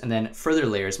those, and then further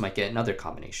layers might get another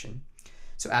combination.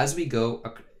 So as we go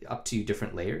up to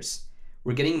different layers,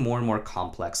 we're getting more and more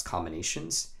complex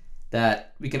combinations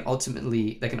that can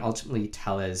ultimately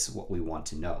tell us what we want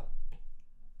to know.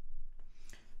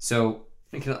 So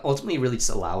it can ultimately really just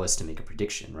allow us to make a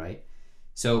prediction, right?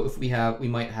 So if we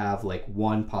might have like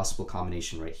one possible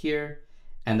combination right here,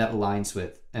 and that aligns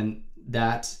with, and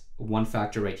that one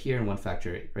factor right here and one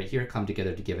factor right here come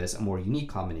together to give us a more unique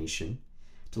combination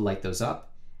to light those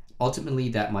up. Ultimately,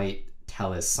 that might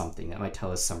tell us something, that might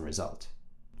tell us some result.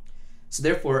 So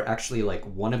therefore, actually, like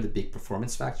one of the big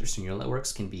performance factors to neural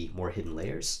networks can be more hidden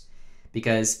layers,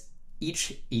 because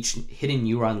each hidden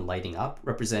neuron lighting up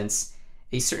represents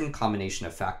a certain combination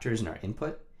of factors in our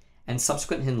input, and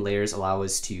subsequent hidden layers allow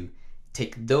us to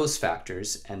take those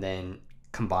factors and then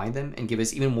combine them and give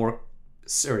us even more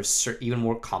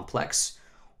complex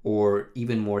or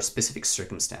even more specific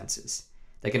circumstances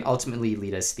that can ultimately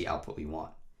lead us to the output we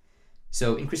want.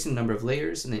 So increasing the number of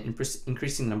layers and then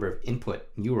increasing the number of input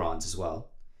neurons as well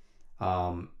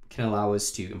can allow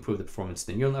us to improve the performance of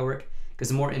the neural network, because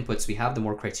the more inputs we have, the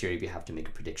more criteria we have to make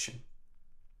a prediction.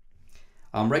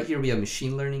 Right here we have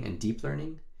machine learning and deep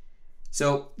learning.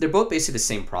 So they're both basically the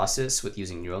same process with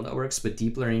using neural networks, but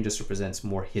deep learning just represents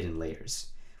more hidden layers,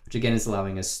 which again is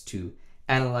allowing us to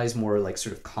analyze more like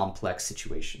sort of complex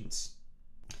situations.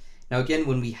 Now again,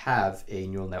 when we have a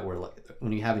neural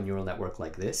network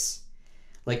like this,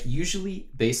 like usually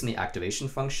based on the activation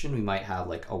function, we might have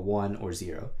like a 1 or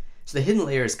 0. So the hidden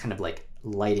layer is kind of like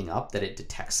lighting up that it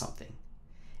detects something.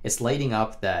 It's lighting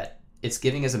up that it's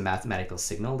giving us a mathematical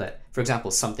signal that, for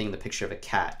example, something in the picture of a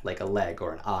cat, like a leg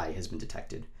or an eye, has been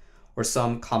detected, or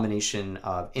some combination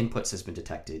of inputs has been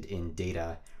detected in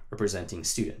data representing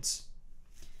students.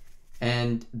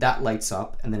 And that lights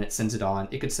up, and then it sends it on.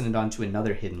 It could send it on to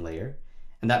another hidden layer,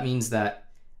 and that means that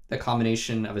the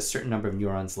combination of a certain number of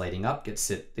neurons lighting up gets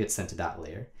sent to that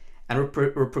layer. And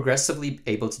we're progressively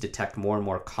able to detect more and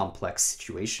more complex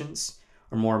situations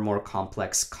or more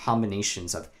complex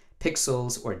combinations of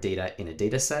pixels or data in a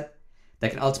data set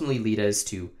that can ultimately lead us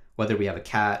to whether we have a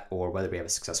cat or whether we have a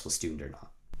successful student or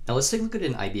not. Now let's take a look at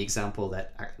an IB example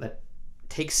that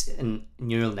takes a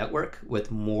neural network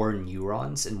with more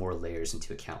neurons and more layers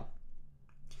into account.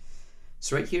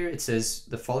 So right here it says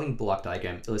the following block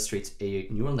diagram illustrates a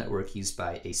neural network used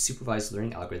by a supervised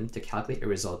learning algorithm to calculate a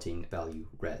resulting value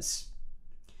res.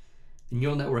 The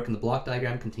neural network in the block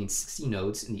diagram contains 60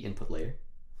 nodes in the input layer,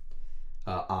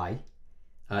 I,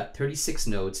 36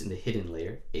 nodes in the hidden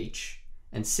layer, H,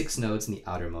 and 6 nodes in the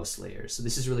outermost layer. So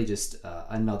this is really just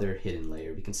another hidden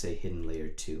layer. We can say hidden layer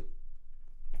 2.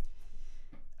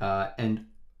 And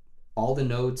all the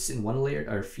nodes in one layer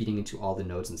are feeding into all the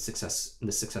nodes in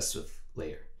the successive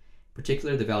layer. In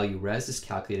particular, the value res is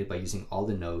calculated by using all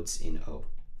the nodes in O.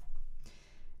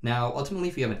 Now, ultimately,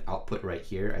 if we have an output right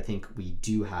here, I think we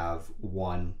do have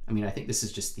one. I mean, I think this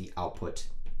is just the output.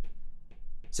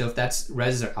 So if that's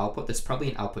res is our output, that's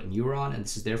probably an output neuron, and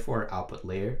this is therefore our output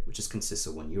layer, which just consists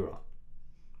of one neuron.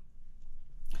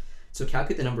 So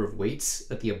calculate the number of weights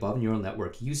that the above neural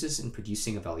network uses in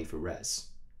producing a value for res.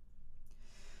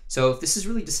 So if this is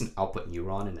really just an output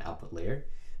neuron and an output layer,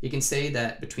 you can say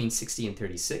that between 60 and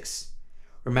 36,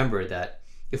 remember that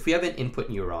if we have an input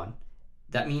neuron,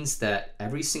 that means that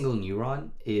every single neuron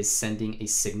is sending a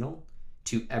signal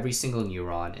to every single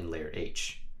neuron in layer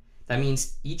H. That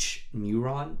means each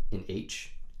neuron in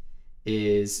H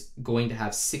is going to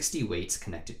have 60 weights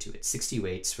connected to it, 60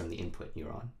 weights from the input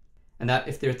neuron. And that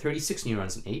if there are 36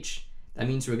 neurons in H, that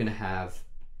means we're going to have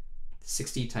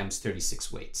 60 times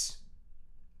 36 weights.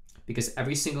 Because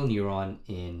every single neuron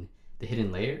in the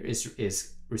hidden layer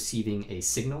is receiving a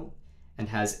signal and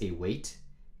has a weight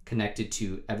connected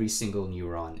to every single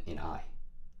neuron in I.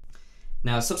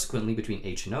 Now, subsequently, between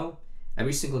H and O,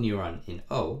 every single neuron in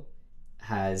O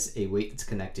has a weight that's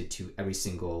connected to every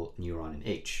single neuron in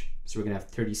H. So we're going to have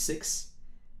 36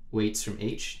 weights from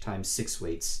H times 6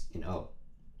 weights in O.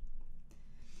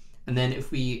 And then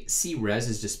if we see res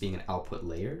as just being an output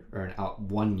layer, or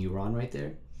one neuron right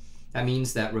there, that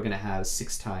means that we're going to have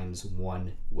 6 times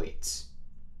 1 weights.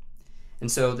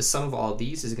 And so the sum of all of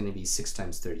these is going to be 6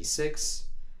 times 36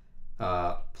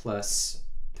 plus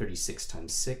 36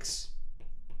 times 6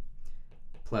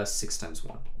 plus 6 times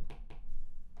 1.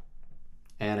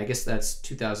 And I guess that's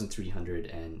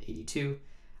 2,382.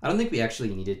 I don't think we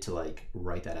actually needed to like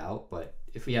write that out, but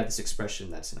if we have this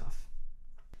expression, that's enough.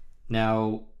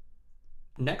 Now,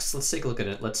 next, let's take a look at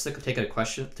it. Let's take a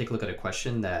look at a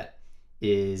question that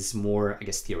is more, I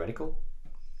guess, theoretical.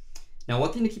 Now,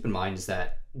 one thing to keep in mind is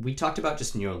that we talked about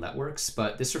just neural networks,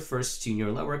 but this refers to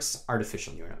neural networks,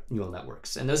 artificial neural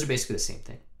networks, and those are basically the same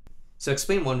thing. So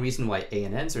explain one reason why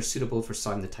ANNs are suitable for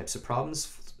solving the types of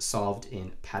problems solved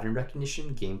in pattern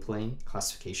recognition, gameplay,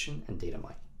 classification, and data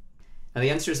mining. Now,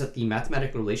 the answer is that the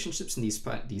mathematical relationships in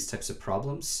these types of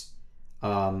problems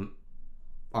are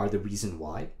the reason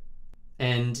why.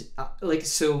 And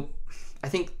so I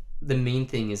think the main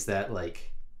thing is that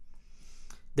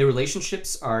the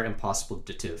relationships are impossible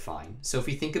to define. So if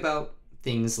we think about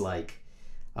things like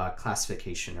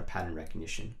classification or pattern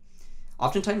recognition,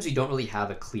 oftentimes we don't really have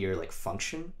a clear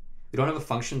function. We don't have a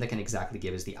function that can exactly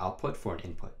give us the output for an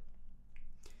input.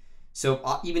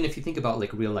 So even if you think about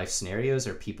real life scenarios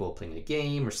or people playing a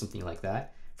game or something like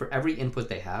that, for every input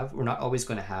they have, we're not always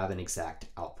going to have an exact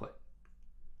output.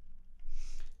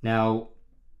 Now,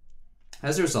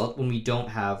 as a result, when we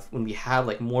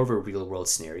have more of a real world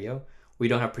scenario, we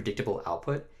don't have predictable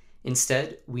output.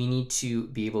 Instead, we need to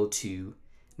be able to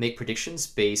make predictions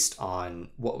based on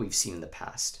what we've seen in the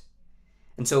past.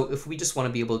 And so if we just want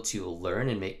to be able to learn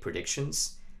and make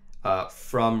predictions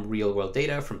from real world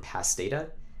data, from past data,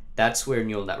 that's where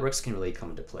neural networks can really come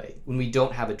into play. When we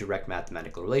don't have a direct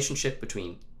mathematical relationship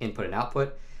between input and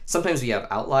output, sometimes we have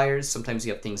outliers, sometimes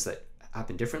we have things that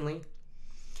happen differently,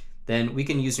 then we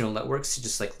can use neural networks to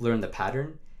just learn the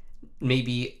pattern,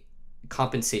 maybe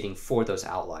compensating for those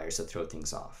outliers that throw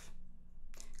things off,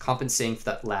 compensating for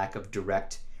that lack of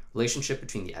direct relationship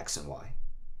between the X and Y.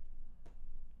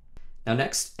 Now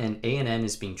next, an ANN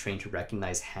is being trained to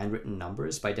recognize handwritten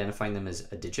numbers by identifying them as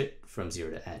a digit from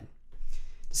 0 to n.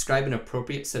 Describe an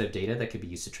appropriate set of data that could be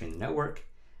used to train the network.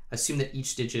 Assume that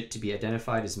each digit to be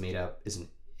identified is made up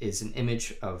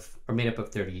of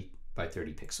 30 by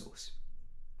 30 pixels.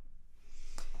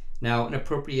 Now, an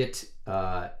appropriate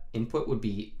input would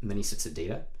be many sets of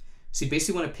data. So you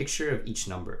basically want a picture of each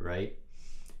number, right?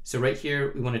 So right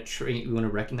here, we want to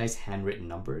recognize handwritten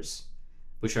numbers,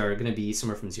 which are going to be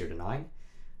somewhere from 0 to 9.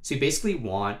 So you basically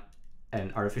want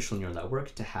an artificial neural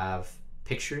network to have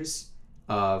pictures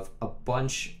of a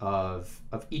bunch of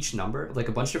each number, like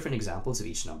a bunch of different examples of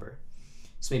each number.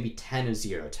 So maybe 10 of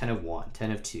 0, 10 of 1,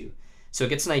 10 of 2. So it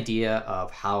gets an idea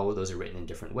of how those are written in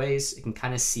different ways. It can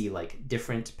kind of see like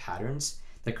different patterns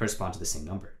that correspond to the same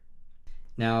number.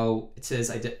 Now it says,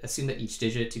 assume that each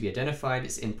digit to be identified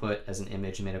is input as an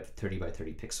image made up of 30 by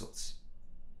 30 pixels.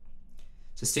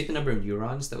 So state the number of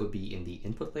neurons that would be in the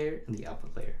input layer and the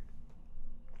output layer.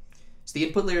 So the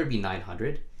input layer would be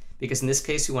 900, because in this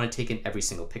case we want to take in every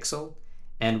single pixel,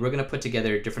 and we're going to put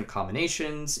together different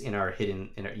combinations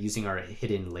using our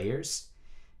hidden layers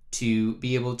to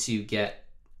be able to get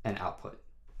an output.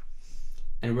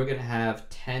 And we're going to have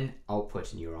 10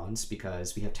 output neurons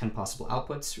because we have 10 possible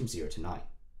outputs from 0 to 9.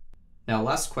 Now,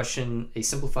 last question, a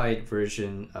simplified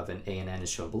version of an A and N is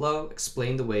shown below.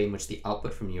 Explain the way in which the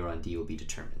output from neuron D will be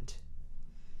determined.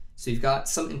 So you've got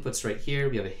some inputs right here,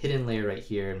 we have a hidden layer right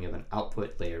here, and we have an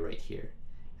output layer right here.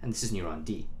 And this is neuron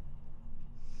D.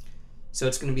 So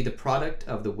it's going to be the product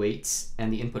of the weights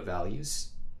and the input values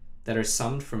that are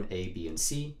summed from A, B, and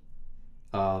C.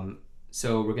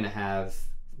 So we're going to have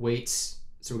weights,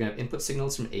 so we're going to have input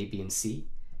signals from A, B, and C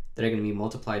that are going to be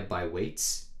multiplied by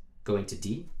weights going to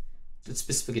D. So it's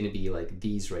specifically going to be like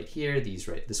these right here,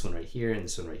 this one right here, and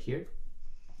this one right here.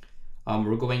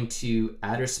 We're going to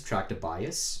add or subtract a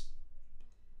bias,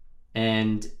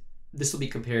 and this will be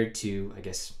compared to, I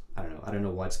guess, I don't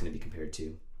know what it's going to be compared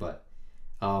to, but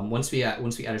once we add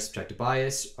or subtract a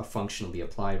bias, a function will be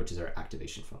applied, which is our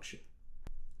activation function.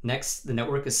 Next, the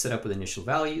network is set up with initial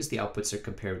values. The outputs are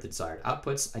compared with the desired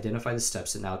outputs. Identify the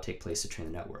steps that now take place to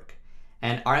train the network.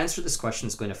 And our answer to this question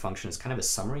is going to function as kind of a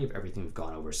summary of everything we've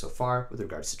gone over so far with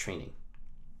regards to training.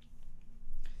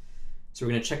 So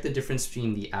we're going to check the difference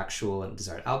between the actual and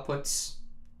desired outputs,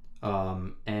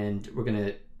 and we're going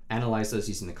to analyze those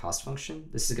using the cost function.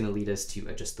 This is going to lead us to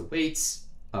adjust the weights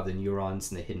of the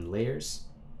neurons in the hidden layers.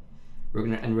 We're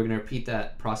going to repeat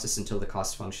that process until the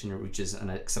cost function reaches an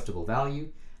acceptable value,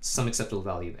 some acceptable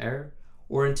value of error,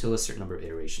 or until a certain number of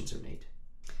iterations are made.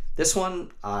 This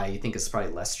one I think is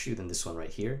probably less true than this one right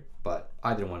here, but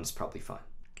either one is probably fine.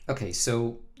 Okay,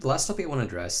 so the last topic I want to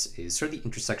address is sort of the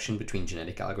intersection between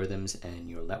genetic algorithms and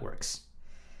neural networks.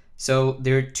 So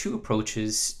there are two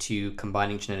approaches to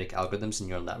combining genetic algorithms and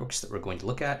neural networks that we're going to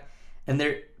look at, and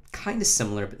they're kind of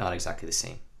similar but not exactly the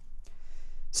same.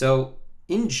 So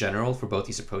in general, for both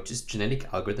these approaches, genetic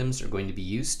algorithms are going to be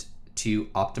used to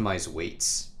optimize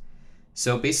weights.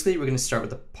 So basically we're going to start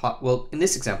with in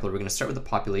this example, we're going to start with a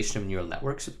population of neural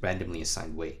networks with randomly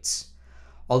assigned weights.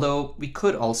 Although we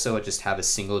could also just have a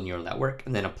single neural network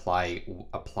and then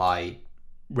apply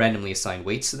randomly assigned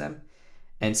weights to them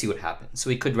and see what happens. So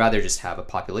we could rather just have a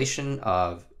population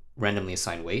of randomly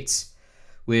assigned weights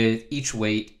with each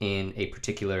weight in a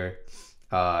particular,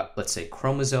 let's say,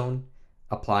 chromosome,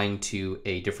 applying to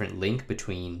a different link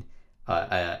between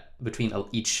a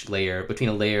layer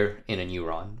in a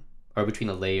neuron, or between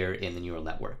a layer in the neural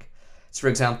network. So for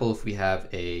example, if we have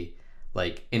a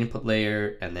input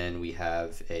layer and then we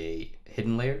have a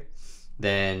hidden layer,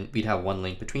 then we'd have one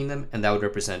link between them, and that would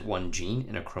represent one gene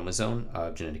in a chromosome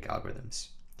of genetic algorithms.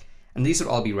 And these would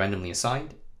all be randomly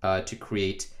assigned to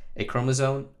create a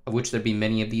chromosome, of which there'd be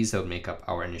many of these that would make up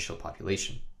our initial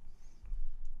population.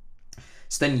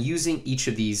 So then using each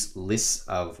of these lists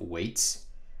of weights,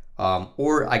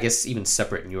 or I guess even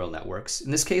separate neural networks. In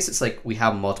this case, it's like we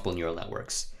have multiple neural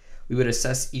networks. We would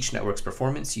assess each network's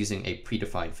performance using a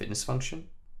predefined fitness function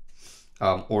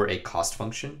or a cost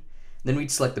function. Then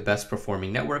we'd select the best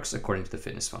performing networks according to the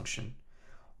fitness function.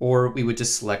 Or we would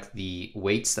just select the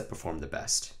weights that perform the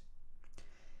best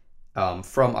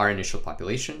from our initial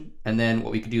population. And then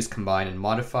what we could do is combine and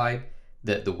modify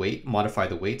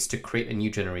the weights to create a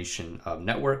new generation of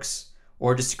networks,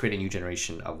 or just to create a new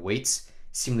generation of weights,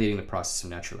 simulating the process of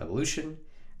natural evolution.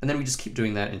 And then we just keep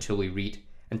doing that until we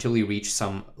reach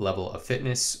some level of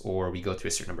fitness, or we go through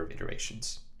a certain number of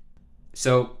iterations.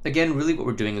 So again, really what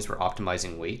we're doing is we're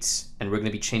optimizing weights, and we're going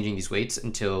to be changing these weights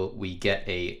until we get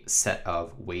a set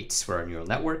of weights for our neural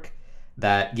network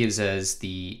that gives us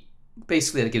the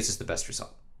best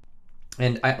result.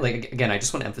 And I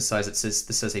just want to emphasize that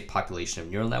this is a population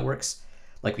of neural networks,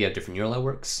 like we have different neural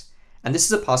networks. And this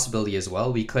is a possibility as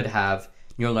well. We could have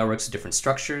neural networks of different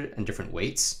structure and different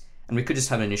weights, and we could just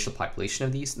have an initial population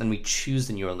of these, and then we choose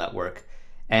the neural network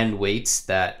and weights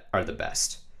that are the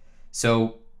best.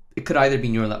 So it could either be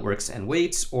neural networks and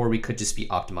weights, or we could just be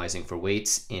optimizing for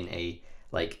weights in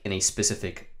a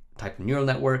specific type of neural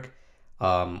network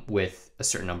with a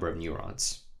certain number of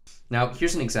neurons. Now,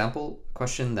 here's an example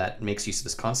question that makes use of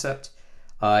this concept.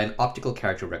 In optical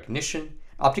character recognition,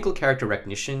 Optical character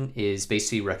recognition is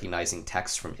basically recognizing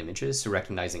text from images, so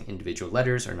recognizing individual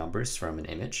letters or numbers from an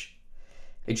image.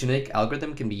 A genetic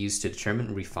algorithm can be used to determine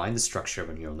and refine the structure of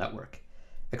a neural network.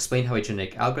 Explain how a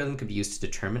genetic algorithm can be used to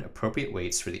determine appropriate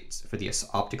weights for the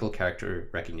optical character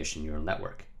recognition neural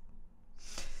network.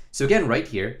 So again, right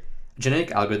here, a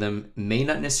genetic algorithm may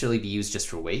not necessarily be used just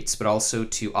for weights, but also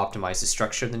to optimize the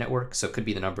structure of the network. So it could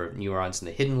be the number of neurons in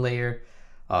the hidden layer,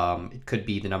 it could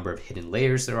be the number of hidden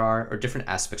layers there are, or different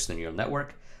aspects of the neural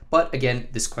network. But again,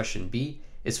 this question B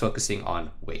is focusing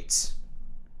on weights.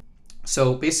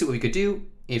 So basically what we could do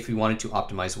if we wanted to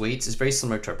optimize weights is very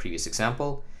similar to our previous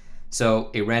example. So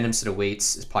a random set of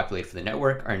weights is populated for the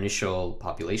network, our initial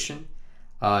population.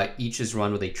 Each is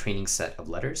run with a training set of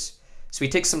letters. So we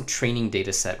take some training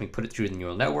data set, we put it through the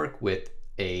neural network with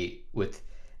a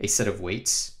set of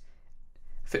weights.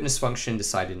 Fitness function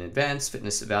decided in advance,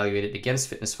 fitness evaluated against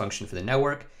fitness function for the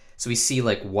network. So we see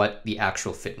like what the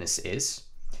actual fitness is.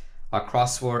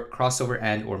 Crossover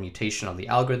and or mutation on the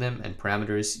algorithm and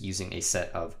parameters using a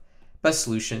set of best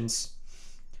solutions.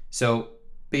 So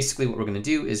basically what we're going to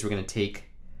do is we're going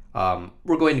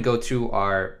to go through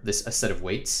a set of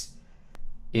weights,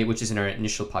 which is in our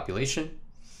initial population.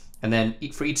 And then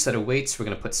for each set of weights, we're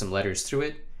going to put some letters through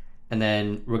it. And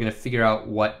then we're going to figure out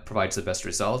what provides the best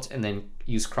result and then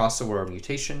use crossover or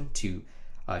mutation to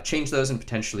change those and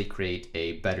potentially create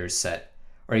a better set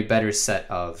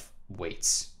of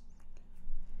weights.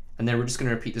 And then we're just going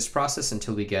to repeat this process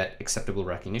until we get acceptable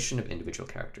recognition of individual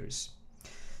characters.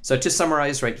 So to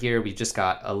summarize right here, we've just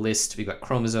got a list, we've got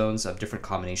chromosomes of different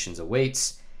combinations of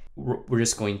weights. We're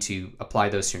just going to apply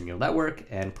those to your neural network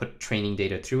and put training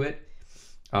data through it.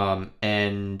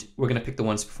 And we're going to pick the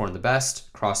ones that perform the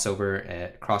best, cross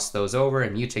those over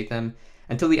and mutate them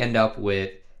until we end up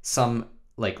with some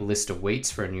like list of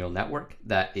weights for a neural network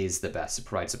that is the best, it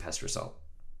provides the best result.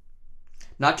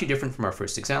 Not too different from our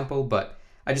first example, but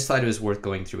I just thought it was worth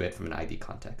going through it from an IB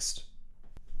context.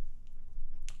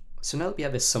 So now that we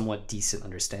have a somewhat decent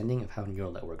understanding of how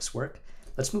neural networks work,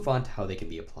 let's move on to how they can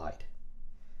be applied.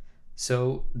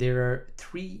 So there are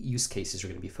 3 use cases we're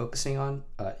going to be focusing on: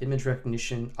 image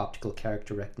recognition, optical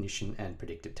character recognition, and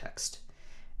predictive text.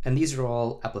 And these are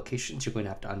all applications you're going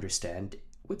to have to understand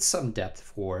with some depth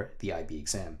for the IB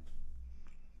exam.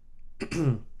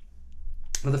 Well,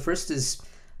 the first is,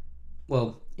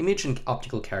 well, image and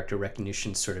optical character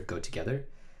recognition sort of go together,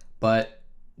 but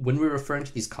when we're referring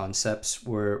to these concepts,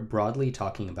 we're broadly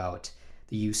talking about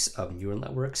the use of neural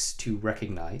networks to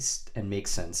recognize and make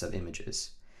sense of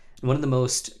images. And one of the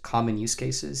most common use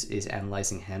cases is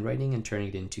analyzing handwriting and turning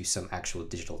it into some actual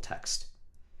digital text.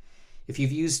 If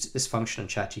you've used this function on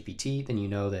ChatGPT, then you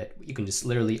know that you can just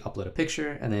literally upload a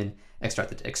picture and then extract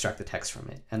the text from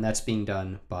it. And that's being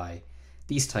done by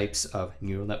these types of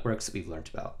neural networks that we've learned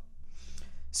about.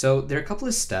 So there are a couple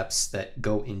of steps that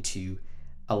go into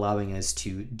allowing us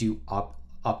to do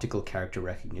optical character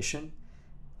recognition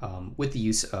with the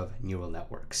use of neural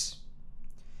networks.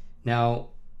 Now,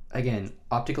 again,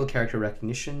 optical character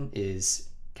recognition is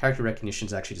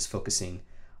actually just focusing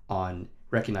on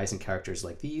recognizing characters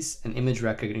like these, and image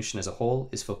recognition as a whole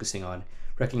is focusing on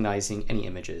recognizing any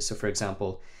images. So for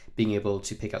example, being able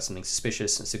to pick out something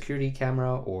suspicious in a security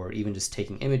camera, or even just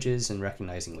taking images and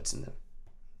recognizing what's in them.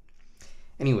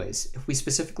 Anyways, if we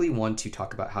specifically want to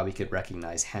talk about how we could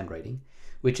recognize handwriting,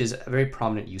 which is a very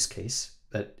prominent use case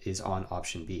that is on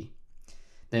option B,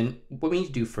 then what we need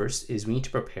to do first is we need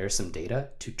to prepare some data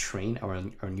to train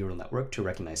our neural network to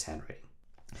recognize handwriting.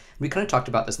 We kind of talked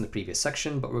about this in the previous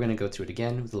section, but we're going to go through it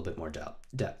again with a little bit more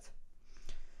depth.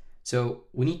 So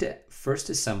we need to first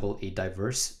assemble a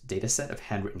diverse data set of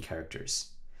handwritten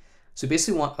characters. So we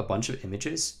basically want a bunch of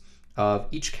images of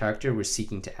each character we're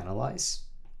seeking to analyze.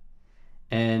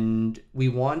 And we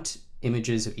want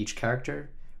images of each character,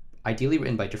 ideally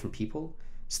written by different people,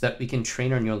 so that we can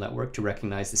train our neural network to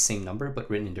recognize the same number but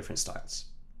written in different styles.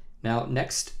 Now,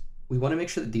 next, we want to make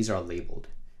sure that these are labeled.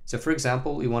 So for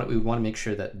example, we want to make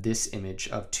sure that this image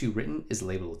of 2 written is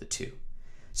labeled with a 2.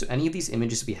 So any of these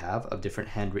images we have of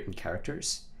different handwritten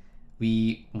characters,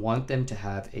 we want them to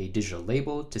have a digital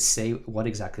label to say what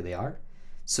exactly they are,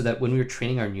 so that when we're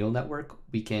training our neural network,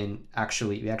 we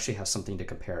actually have something to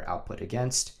compare output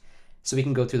against, so we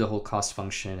can go through the whole cost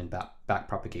function and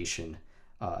backpropagation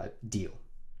deal.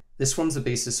 This forms the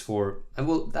basis for,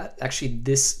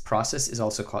 this process is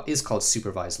also called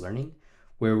supervised learning,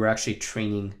 where we're actually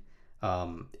training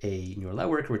a neural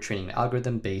network, we're training an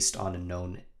algorithm based on a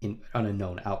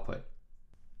known output.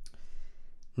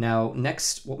 Now,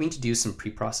 next, what we need to do is some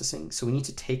pre-processing. So we need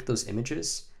to take those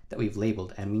images that we've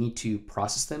labeled and we need to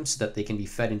process them so that they can be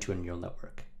fed into a neural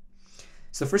network.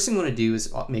 So the first thing we want to do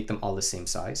is make them all the same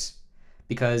size,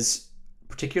 because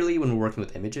particularly when we're working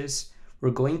with images,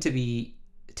 we're going to be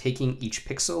taking each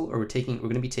pixel, or we're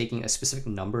going to be taking a specific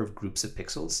number of groups of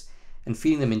pixels and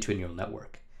feeding them into a neural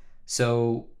network.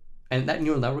 So, and that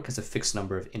neural network has a fixed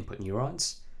number of input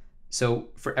neurons. So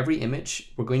for every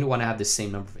image, we're going to want to have the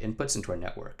same number of inputs into our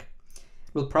network.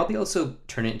 We'll probably also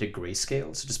turn it into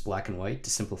grayscale, so just black and white, to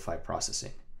simplify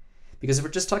processing. Because if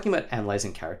we're just talking about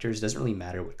analyzing characters, it doesn't really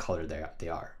matter what color they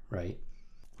are, right?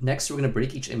 Next, we're going to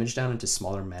break each image down into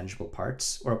smaller manageable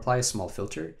parts, or apply a small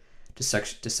filter to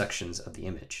sections of the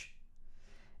image.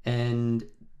 And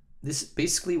this is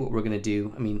basically what we're going to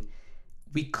do. I mean,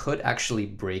 we could actually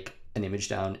break an image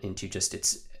down into just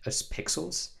its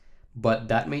pixels, but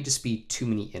that may just be too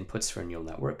many inputs for a neural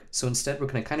network. So instead, we're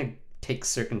going to kind of take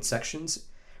certain sections.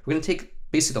 We're going to take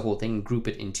basically the whole thing and group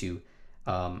it into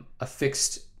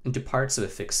into parts of a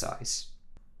fixed size.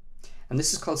 And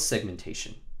this is called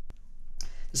segmentation.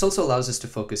 This also allows us to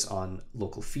focus on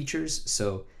local features,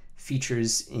 so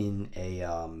features in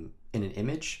an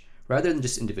image, rather than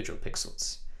just individual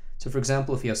pixels. So for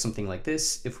example, if you have something like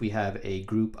this, if we have a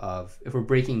group of, if we're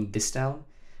breaking this down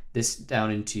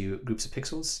into groups of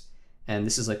pixels, and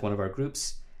this is like one of our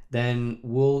groups, then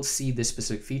we'll see this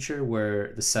specific feature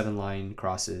where the 7 line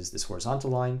crosses this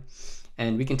horizontal line,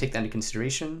 and we can take that into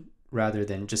consideration rather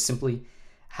than just simply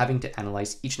having to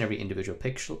analyze each and every individual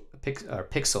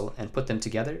pixel and put them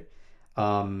together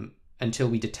until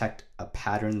we detect a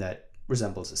pattern that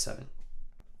resembles a 7.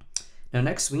 Now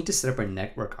next, we need to set up our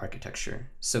network architecture.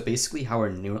 So basically how our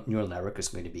neural network is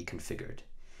going to be configured.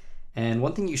 And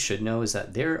one thing you should know is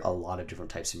that there are a lot of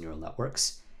different types of neural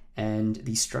networks, and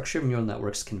the structure of neural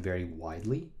networks can vary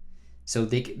widely. So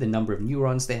the number of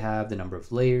neurons they have, the number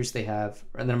of layers they have,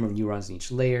 or the number of neurons in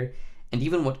each layer, and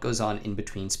even what goes on in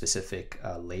between specific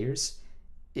layers,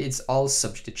 it's all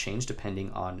subject to change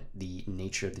depending on the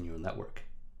nature of the neural network.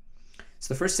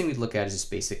 So the first thing we'd look at is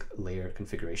just basic layer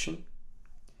configuration.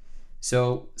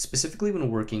 So specifically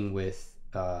when working with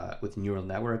neural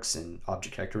networks and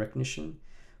object character recognition,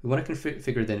 we want to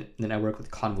configure the network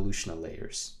with convolutional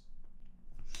layers.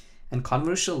 And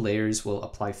convolutional layers will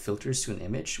apply filters to an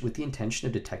image with the intention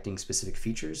of detecting specific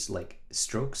features like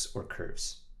strokes or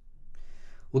curves.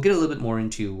 We'll get a little bit more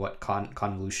into what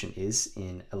convolution is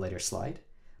in a later slide,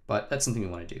 but that's something we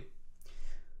want to do.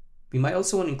 We might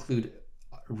also want to include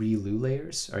ReLU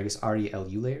layers, or I guess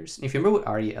ReLU layers. And if you remember what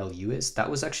ReLU is, that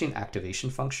was actually an activation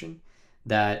function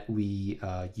that we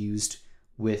used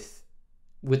with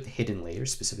hidden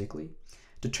layers specifically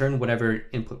to turn whatever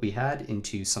input we had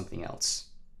into something else.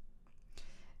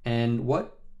 And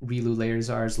what ReLU layers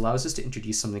are is allows us to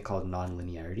introduce something called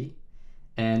nonlinearity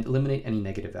and eliminate any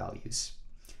negative values.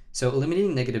 So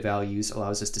eliminating negative values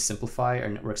allows us to simplify our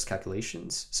network's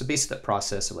calculations. So basically that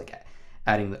process of like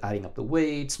adding up the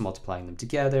weights, multiplying them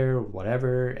together, or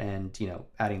whatever, and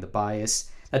adding the bias.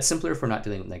 That's simpler if we're not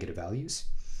dealing with negative values.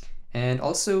 And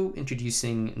also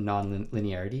introducing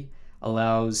nonlinearity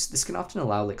this can often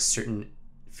allow like certain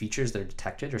features that are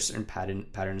detected or certain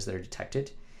patterns that are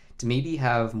detected to maybe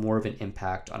have more of an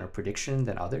impact on our prediction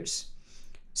than others.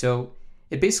 So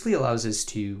it basically allows us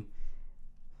to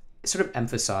sort of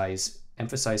emphasize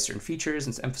certain features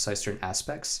and emphasize certain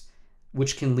aspects,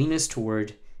 which can lean us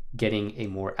toward getting a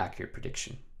more accurate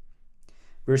prediction.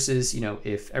 Versus,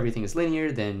 if everything is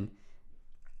linear, then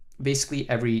basically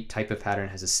every type of pattern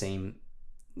has the same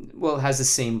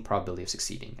probability of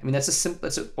succeeding. I mean, that's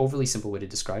an overly simple way to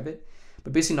describe it,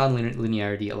 but basically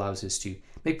nonlinearity allows us to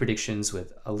make predictions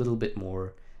with a little bit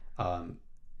more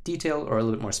detail or a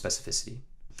little bit more specificity.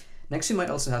 Next, we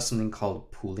might also have something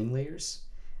called pooling layers,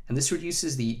 and this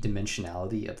reduces the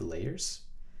dimensionality of the layers.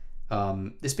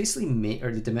 This basically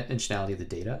or the dimensionality of the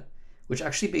data, which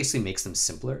actually basically makes them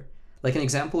simpler. Like an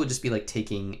example would just be like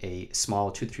taking a small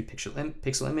 2 to 3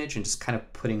 pixel image and just kind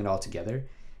of putting it all together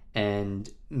and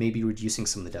maybe reducing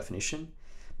some of the definition.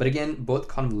 But again, both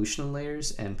convolutional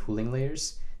layers and pooling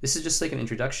layers, this is just like an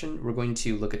introduction. We're going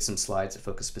to look at some slides that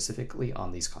focus specifically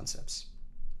on these concepts.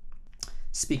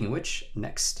 Speaking of which,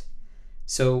 next.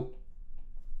 So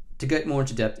to get more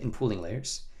into depth in pooling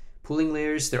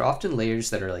layers, they're often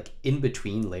layers that are like in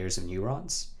between layers of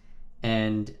neurons,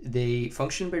 and they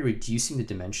function by reducing the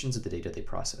dimensions of the data they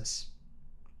process.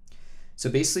 So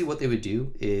basically what they would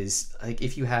do is, like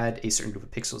if you had a certain group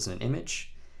of pixels in an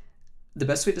image, the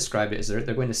best way to describe it is they're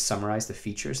going to summarize the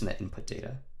features in that input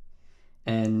data.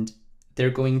 And they're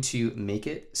going to make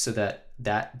it so that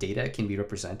that data can be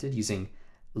represented using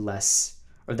less,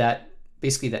 or that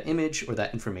basically that image or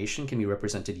that information can be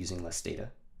represented using less data.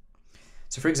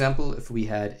 So for example, if we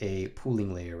had a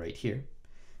pooling layer right here,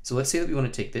 so let's say that we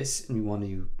want to take this and we want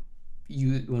to,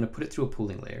 you want to put it through a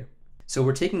pooling layer. So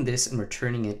we're taking this and we're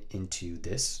turning it into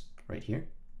this right here.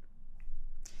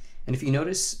 And if you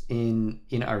notice in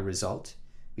our result,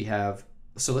 we have,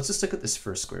 so let's just look at this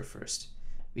first square first.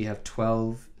 We have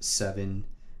 12, 7,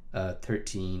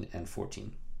 13, and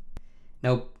 14.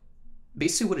 Now,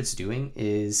 basically what it's doing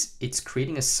is it's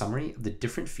creating a summary of the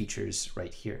different features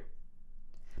right here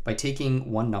by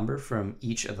taking one number from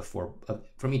each of the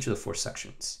four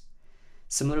sections.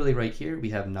 Similarly, right here, we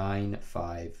have 9,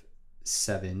 5,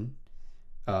 7,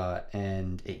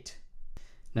 and 8.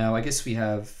 Now, I guess we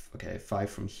have, okay, 5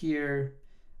 from here.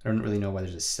 I don't really know why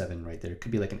there's a 7 right there. It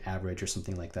could be like an average or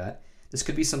something like that. This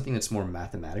could be something that's more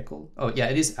mathematical. Oh, yeah,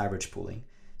 it is average pooling.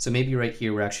 So maybe right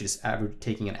here, we're actually just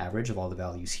taking an average of all the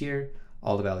values here,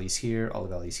 all the values here, all the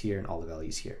values here, and all the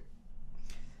values here.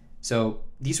 So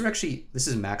these were actually, this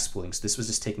is max pooling. So this was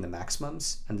just taking the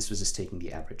maximums, and this was just taking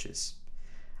the averages.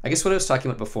 I guess what I was talking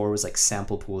about before was like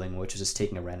sample pooling, which is just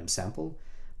taking a random sample,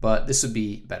 but this would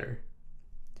be better.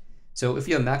 So if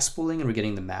you have max pooling and we're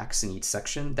getting the max in each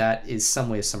section, that is some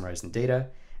way of summarizing data,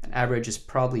 and average is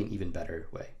probably an even better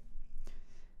way.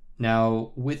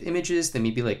 Now with images, they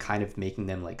may be like kind of making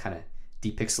them like kind of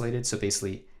depixelated, so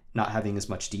basically not having as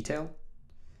much detail.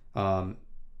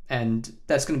 And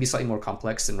that's going to be slightly more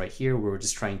complex than right here, where we're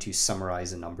just trying to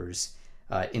summarize the numbers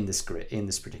in this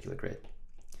particular grid.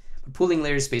 But pooling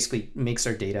layers basically makes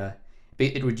our data,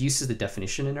 it reduces the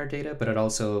definition in our data, but it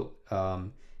also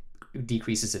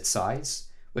decreases its size,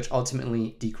 which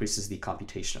ultimately decreases the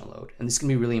computational load. And this can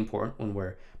be really important when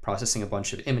we're processing a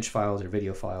bunch of image files or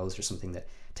video files or something that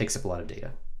takes up a lot of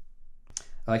data.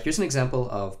 Here's an example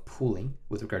of pooling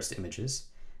with regards to images.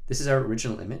 This is our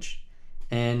original image.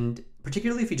 And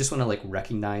particularly if you just want to like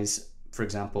recognize, for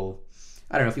example,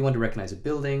 I don't know, if you want to recognize a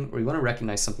building or you want to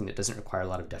recognize something that doesn't require a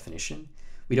lot of definition,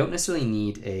 we don't necessarily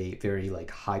need a very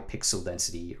like high pixel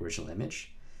density original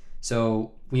image.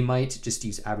 So we might just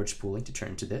use average pooling to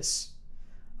turn to this.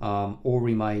 Or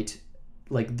we might,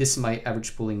 like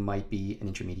average pooling might be an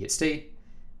intermediate state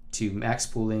to max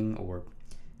pooling, or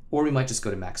we might just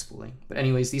go to max pooling. But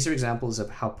anyways, these are examples of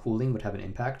how pooling would have an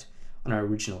impact on our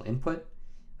original input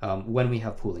when we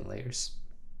have pooling layers.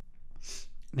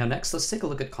 Now next, let's take a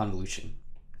look at convolution.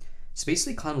 So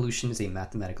basically convolution is a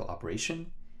mathematical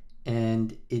operation,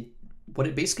 and what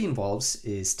it basically involves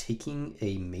is taking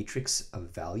a matrix of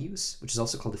values, which is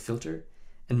also called a filter,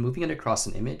 and moving it across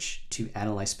an image to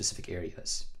analyze specific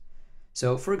areas.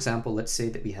 So for example, let's say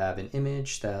that we have an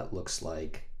image that looks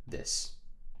like this,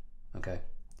 okay?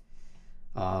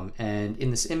 And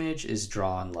in this image is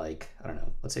drawn like, I don't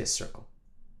know, let's say a circle.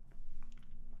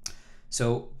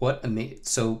 So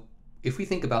if we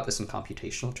think about this in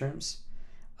computational terms,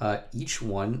 each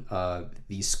one of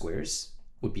these squares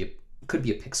could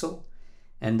be a pixel,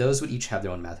 and those would each have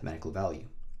their own mathematical value.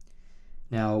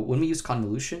 Now, when we use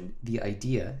convolution, the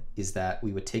idea is that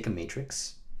we would take a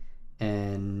matrix,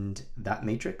 and that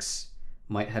matrix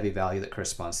might have a value that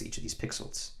corresponds to each of these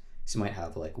pixels. So you might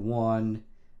have like 1,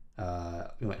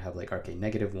 we might have like, okay,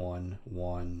 -1,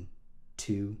 1,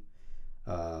 2,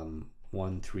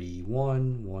 1, 3,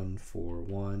 1, 1, 4,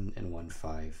 1, and 1,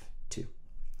 5, 2.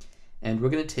 And we're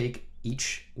going to take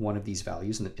each one of these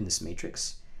values in this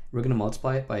matrix. We're going to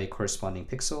multiply it by a corresponding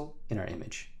pixel in our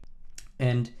image.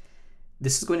 And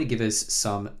this is going to give us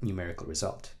some numerical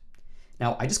result.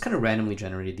 Now, I just kind of randomly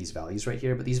generated these values right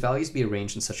here, but these values be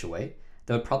arranged in such a way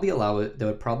that would probably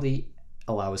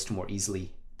allow us to more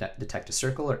easily detect a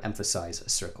circle or emphasize a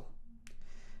circle.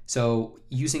 So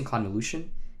using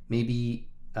convolution, maybe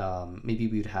we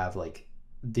would have like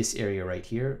this area right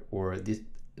here, or this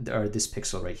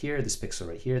pixel right here, this pixel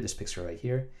right here, this pixel right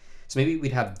here. So maybe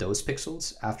we'd have those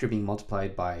pixels after being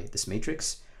multiplied by this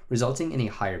matrix, resulting in a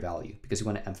higher value because we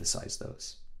want to emphasize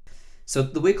those. So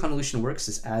the way convolution works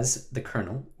is as the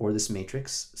kernel, or this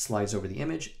matrix, slides over the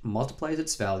image, multiplies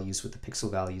its values with the pixel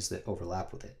values that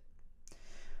overlap with it.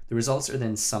 The results are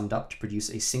then summed up to produce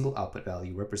a single output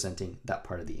value representing that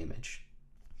part of the image.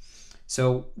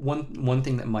 So one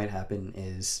thing that might happen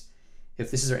is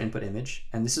if this is our input image,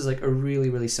 and this is like a really,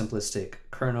 really simplistic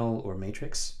kernel or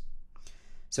matrix.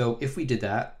 So if we did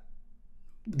that,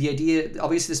 the idea,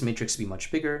 obviously this matrix would be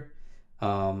much bigger,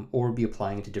 or be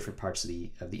applying it to different parts of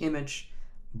the image.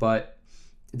 But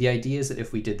the idea is that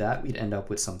if we did that, we'd end up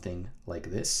with something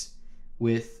like this,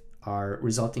 with our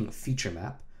resulting feature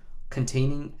map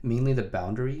containing mainly the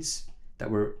boundaries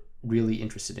that we're really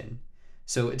interested in.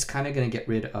 So it's kind of going to get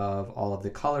rid of all of the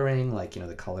coloring, like,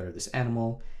 the color of this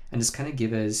animal, and just kind of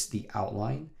give us the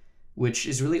outline, which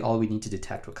is really all we need to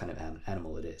detect what kind of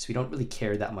animal it is. We don't really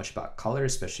care that much about color,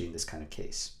 especially in this kind of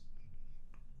case.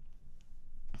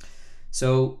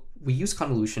 So we use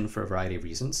convolution for a variety of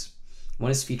reasons.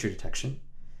 One is feature detection.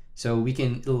 So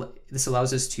this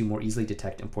allows us to more easily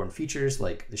detect important features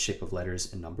like the shape of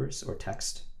letters and numbers or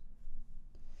text.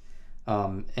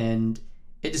 And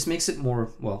it just makes it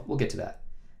more, well, we'll get to that.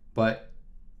 But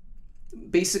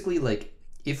basically, like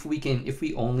if we can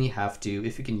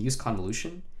use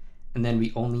convolution and then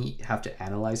we only have to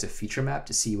analyze a feature map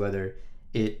to see whether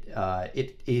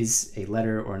it is a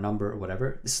letter or a number or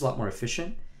whatever, this is a lot more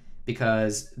efficient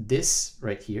because this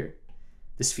right here,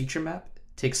 this feature map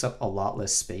takes up a lot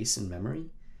less space in memory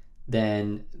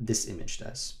than this image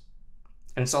does.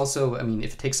 And it's also, I mean,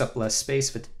 if it takes up less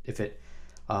space, if it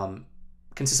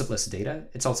consists of less data,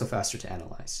 it's also faster to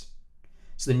analyze.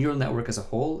 So the neural network as a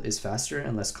whole is faster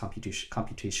and less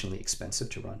computationally expensive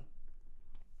to run.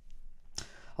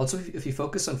 Also, if you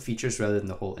focus on features rather than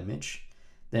the whole image,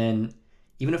 then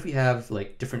even if we have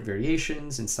like different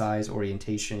variations in size,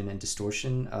 orientation, and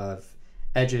distortion of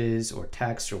edges or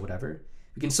text or whatever,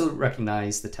 we can still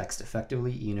recognize the text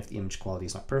effectively, even if the image quality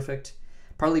is not perfect,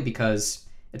 partly because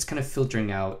it's kind of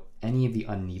filtering out any of the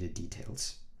unneeded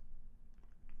details.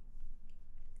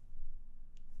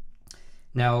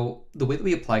 Now, the way that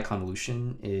we apply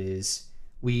convolution is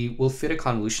we will fit a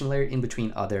convolution layer in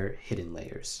between other hidden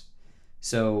layers.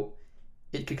 So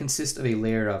it could consist of a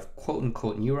layer of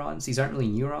quote-unquote neurons. These aren't really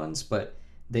neurons, but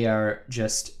they are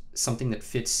just something that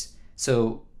fits.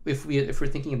 So if we're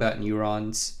thinking about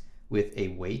neurons with a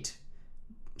weight,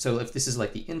 so if this is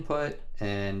like the input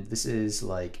and this is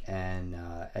like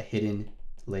a hidden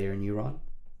layer neuron,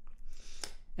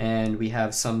 and we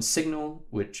have some signal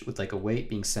with like a weight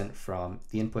being sent from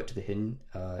the input to the hidden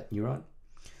neuron,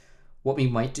 what we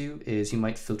might do is you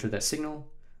might filter that signal,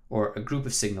 or a group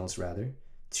of signals rather,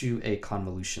 to a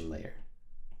convolution layer.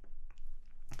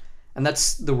 And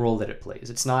that's the role that it plays.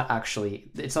 It's not going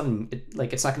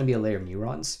to be a layer of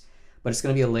neurons, but it's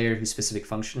going to be a layer whose specific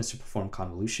function is to perform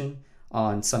convolution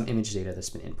on some image data that's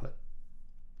been input.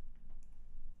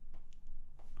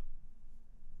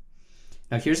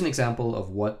 Now here's an example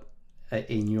of what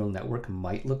a neural network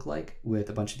might look like with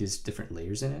a bunch of these different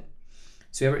layers in it.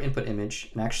 So we have our input image,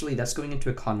 and actually that's going into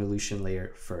a convolution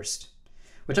layer first,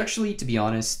 which actually, to be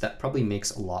honest, that probably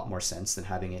makes a lot more sense than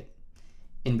having it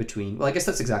in between. Well, I guess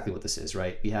that's exactly what this is,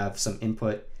 right? We have some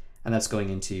input, and that's going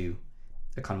into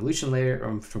a convolution layer,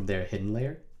 or from there, a hidden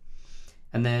layer.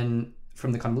 And then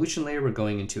from the convolution layer, we're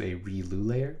going into a ReLU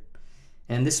layer.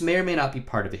 And this may or may not be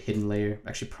part of a hidden layer.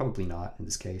 Actually, probably not in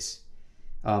this case.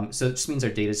 So it just means our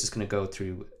data is just going to go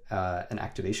through an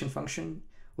activation function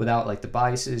without like the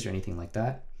biases or anything like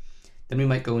that. Then we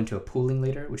might go into a pooling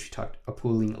layer, which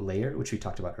we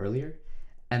talked about earlier.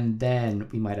 And then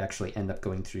we might actually end up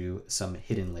going through some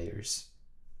hidden layers.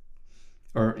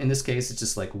 Or in this case, it's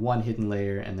just like one hidden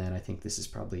layer, and then I think this is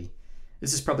probably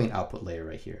an output layer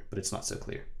right here, but it's not so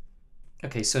clear.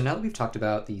 Okay, so now that we've talked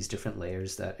about these different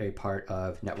layers that are a part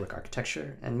of network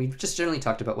architecture, and we've just generally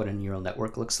talked about what a neural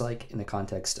network looks like in the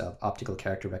context of optical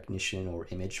character recognition or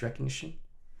image recognition,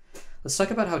 let's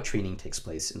talk about how training takes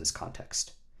place in this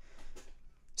context.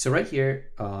 So right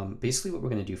here, basically what we're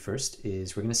going to do first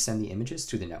is we're going to send the images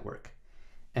through the network.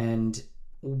 And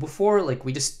before, like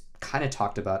we just kind of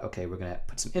talked about, okay, we're going to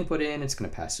put some input in, it's going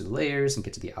to pass through the layers and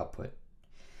get to the output.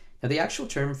 Now the actual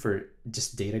term for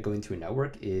just data going through a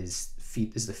network is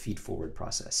the feed-forward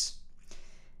process.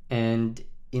 And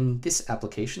in this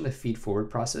application, the feed-forward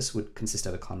process would consist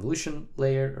of a convolution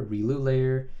layer, a ReLU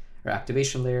layer, or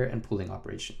activation layer, and pooling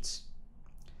operations.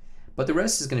 But the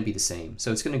rest is going to be the same.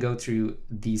 So it's going to go through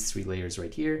these three layers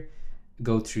right here,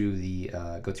 go through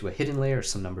a hidden layer or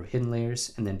some number of hidden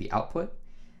layers, and then the output.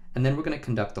 And then we're going to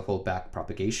conduct the whole back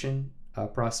propagation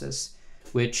process,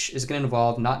 which is going to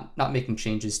involve not making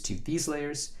changes to these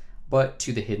layers, but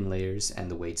to the hidden layers and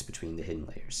the weights between the hidden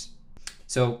layers.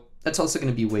 So that's also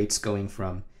going to be weights going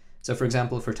from, so for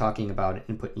example, if we're talking about an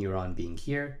input neuron being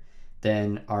here,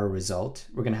 then our result,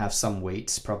 we're going to have some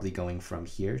weights probably going from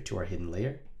here to our hidden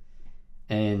layer.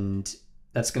 And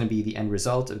that's going to be the end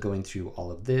result of going through all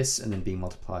of this and then being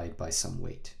multiplied by some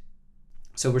weight.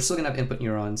 So we're still going to have input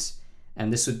neurons,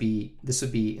 and this would be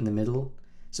in the middle.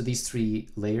 So these three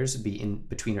layers would be in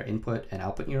between our input and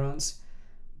output neurons,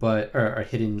 or our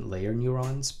hidden layer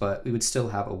neurons, but we would still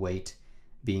have a weight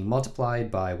being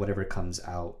multiplied by whatever comes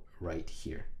out right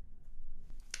here.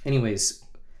 Anyways,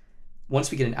 once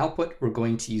we get an output, we're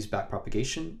going to use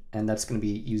backpropagation, and that's going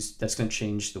to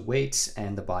change the weights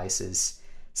and the biases,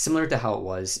 similar to how it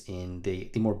was in the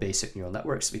more basic neural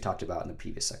networks we talked about in the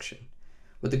previous section,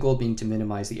 with the goal being to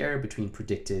minimize the error between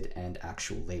predicted and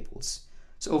actual labels.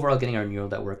 So overall, getting our neural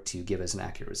network to give us an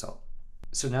accurate result.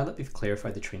 So now that we've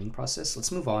clarified the training process,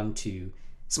 let's move on to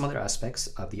some other aspects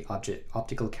of the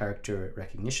optical character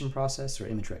recognition process or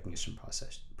image recognition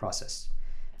process.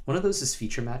 One of those is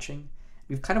feature matching.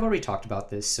 We've kind of already talked about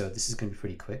this, so this is going to be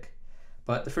pretty quick.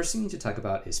 But the first thing we need to talk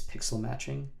about is pixel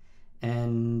matching.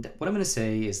 And what I'm going to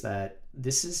say is that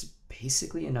this is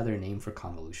basically another name for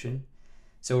convolution.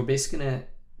 So we're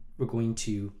going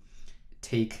to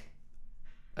take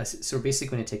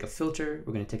a filter,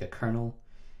 we're going to take a kernel,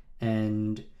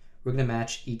 and we're going to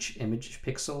match each image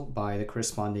pixel by the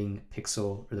corresponding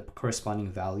pixel or the corresponding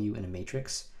value in a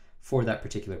matrix for that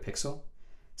particular pixel,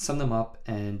 sum them up,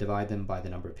 and divide them by the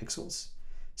number of pixels.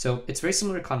 So it's very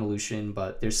similar to convolution,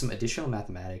 but there's some additional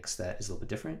mathematics that is a little bit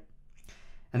different.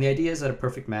 And the idea is that a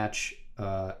perfect match,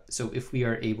 so if we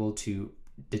are able to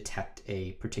detect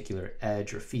a particular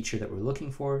edge or feature that we're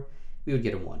looking for, we would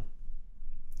get a 1.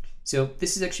 So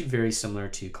this is actually very similar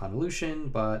to convolution,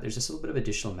 but there's just a little bit of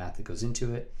additional math that goes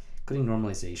into it, including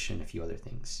normalization and a few other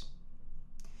things.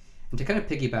 And to kind of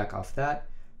piggyback off that,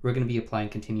 we're going to be applying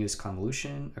continuous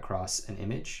convolution across an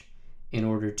image in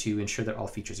order to ensure that all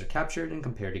features are captured and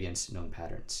compared against known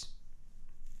patterns.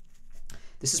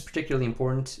 This is particularly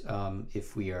important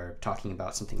if we are talking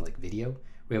about something like video.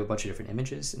 We have a bunch of different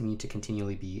images and we need to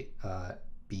continually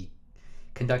be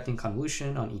conducting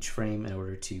convolution on each frame in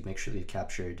order to make sure we've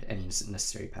captured any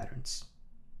necessary patterns.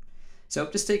 So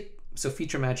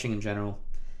feature matching in general.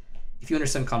 If you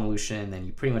understand convolution, then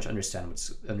you pretty much understand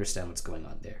what's going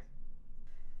on there.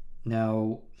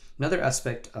 Now, another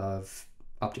aspect of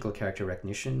optical character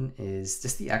recognition is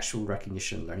just the actual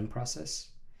recognition learning process.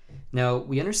 Now,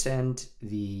 we understand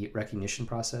the recognition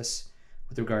process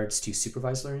with regards to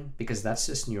supervised learning because that's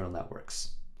just neural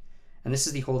networks. And this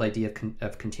is the whole idea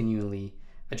of continually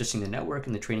adjusting the network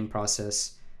and the training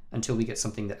process until we get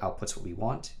something that outputs what we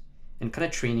want, and kind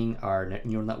of training our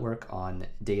neural network on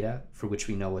data for which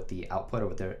we know what the output or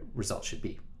what the result should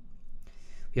be.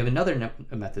 We have another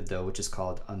method though, which is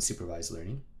called unsupervised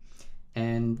learning.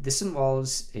 And this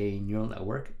involves a neural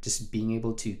network just being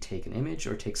able to take an image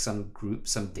or take some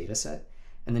data set,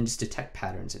 and then just detect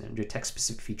patterns in it, detect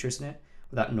specific features in it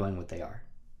without knowing what they are.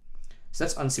 So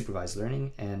that's unsupervised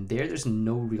learning, and there's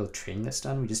no real training that's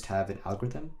done. We just have an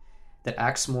algorithm that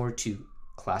acts more to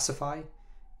classify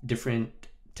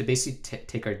to basically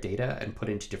take our data and put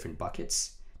it into different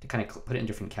buckets, to kind of put it in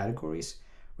different categories,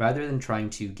 rather than trying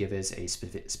to give us a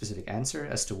specific answer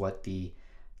as to what the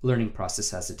learning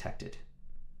process has detected.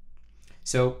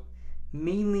 So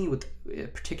mainly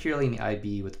particularly in the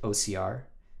IB with OCR,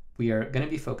 we are going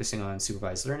to be focusing on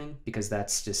supervised learning because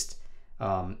that's just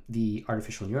the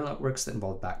artificial neural networks that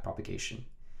involve backpropagation.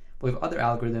 But we have other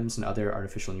algorithms and other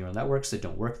artificial neural networks that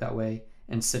don't work that way,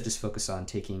 and instead just focus on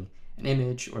taking an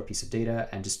image or a piece of data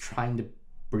and just trying to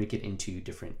break it into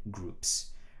different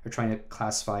groups, or trying to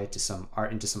classify it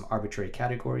into some arbitrary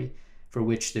category for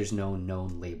which there's no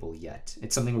known label yet.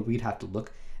 It's something where we'd have to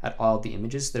look at all the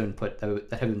images that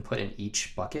have been put in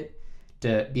each bucket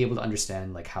to be able to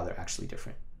understand like how they're actually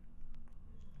different.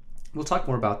 We'll talk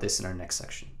more about this in our next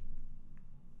section.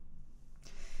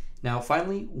 Now,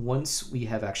 finally, once we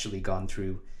have actually gone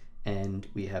through and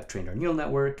we have trained our neural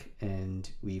network and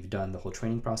we've done the whole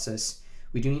training process,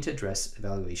 we do need to address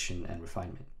evaluation and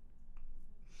refinement.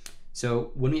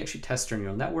 So when we actually test our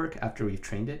neural network after we've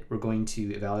trained it, we're going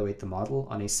to evaluate the model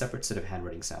on a separate set of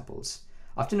handwriting samples,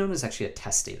 often known as actually a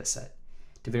test data set,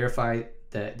 to verify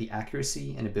the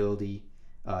accuracy and ability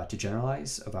to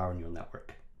generalize of our neural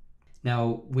network.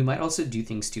 Now, we might also do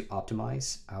things to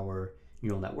optimize our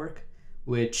neural network,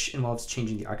 which involves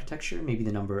changing the architecture, maybe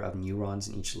the number of neurons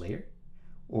in each layer,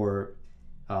 or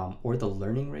the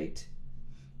learning rate.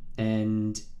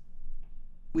 And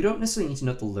we don't necessarily need to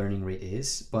know what the learning rate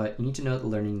is, but you need to know that the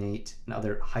learning rate and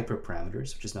other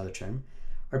hyperparameters, which is another term,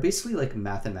 are basically like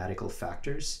mathematical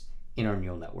factors in our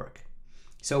neural network.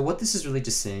 So what this is really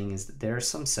just saying is that there are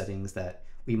some settings that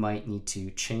we might need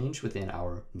to change within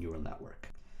our neural network.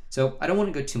 So I don't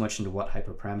want to go too much into what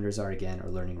hyperparameters are again, or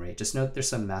learning rate. Just note there's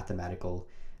some mathematical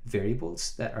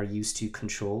variables that are used to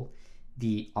control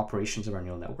the operations of our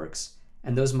neural networks,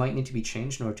 and those might need to be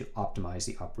changed in order to optimize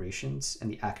the operations and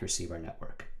the accuracy of our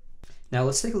network. Now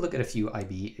let's take a look at a few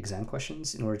IB exam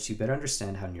questions in order to better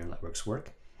understand how neural networks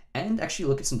work and actually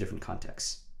look at some different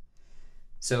contexts.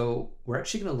 So we're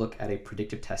actually going to look at a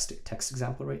predictive text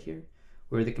example right here,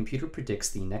 where the computer predicts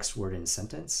the next word in a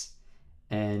sentence,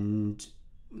 and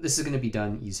this is going to be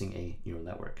done using a neural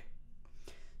network.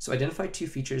 So identify two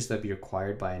features that would be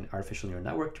required by an artificial neural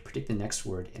network to predict the next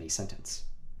word in a sentence.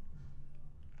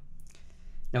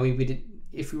 Now,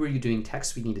 if we were doing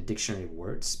text, we need a dictionary of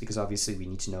words because obviously we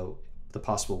need to know the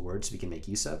possible words we can make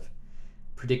use of.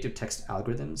 predictive text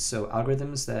algorithms, so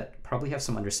algorithms that probably have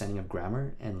some understanding of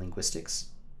grammar and linguistics.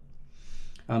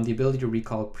 The ability to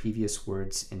recall previous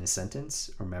words in a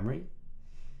sentence or memory.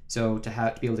 So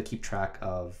to be able to keep track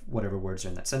of whatever words are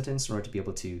in that sentence in order to be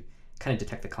able to kind of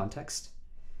detect the context.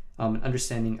 An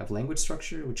understanding of language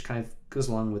structure, which kind of goes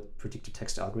along with predictive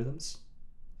text algorithms.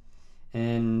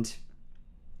 And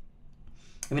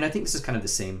I mean, I think this is kind of the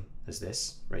same as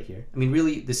this right here. I mean,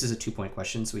 really, this is a 2-point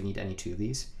question, so we need any 2 of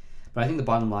these. But I think the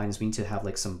bottom line is we need to have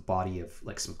like some body of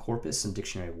like some corpus, some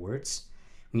dictionary of words.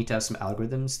 We need to have some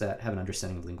algorithms that have an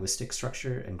understanding of linguistic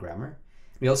structure and grammar.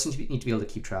 We also need to be able to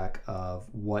keep track of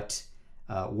what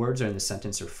words are in the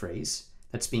sentence or phrase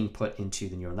that's being put into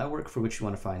the neural network for which we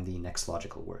want to find the next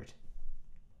logical word.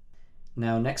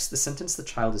 Now next, the sentence the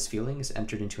child is feeling is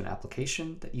entered into an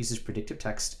application that uses predictive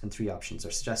text and 3 options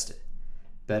are suggested.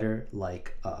 Better,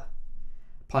 like,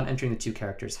 Upon entering the 2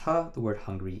 characters the word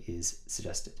hungry is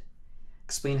suggested.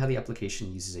 Explain how the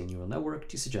application uses a neural network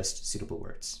to suggest suitable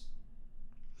words.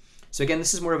 So again,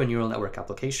 this is more of a neural network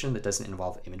application that doesn't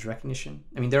involve image recognition.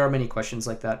 I mean, there are many questions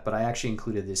like that, but I actually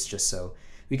included this just so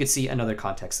we could see another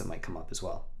context that might come up as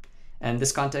well. And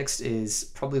this context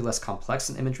is probably less complex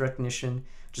than image recognition,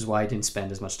 which is why I didn't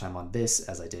spend as much time on this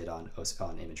as I did on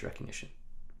image recognition.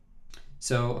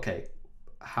 So, okay,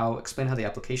 explain how the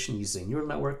application uses a neural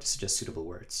network to suggest suitable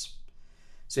words.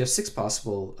 So we have 6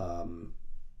 possible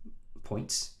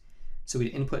points. So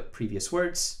we'd input previous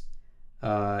words,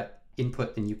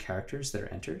 input the new characters that are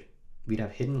entered. We'd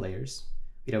have hidden layers.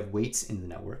 We'd have weights in the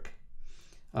network.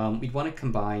 We'd want to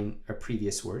combine our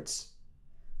previous words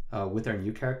with our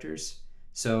new characters.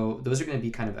 So those are going to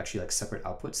be kind of actually like separate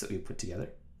outputs that we put together.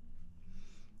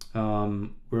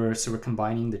 We're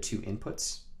combining the 2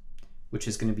 inputs, which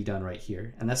is going to be done right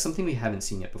here. And that's something we haven't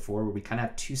seen yet before, where we kind of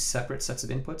have 2 separate sets of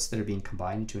inputs that are being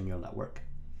combined into a neural network.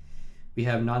 We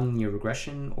have nonlinear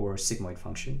regression or sigmoid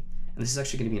function. And this is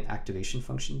actually going to be an activation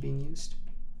function being used.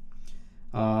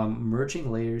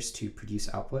 Merging layers to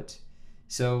produce output.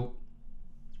 So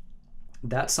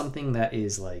that's something that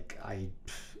is like, I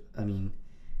mean,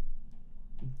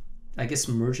 I guess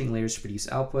merging layers to produce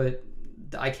output,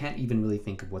 I can't even really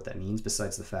think of what that means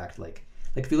besides the fact like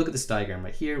if you look at this diagram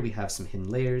right here, we have some hidden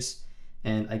layers,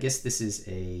 and I guess this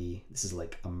is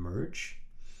like a merge.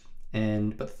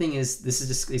 But the thing is, this is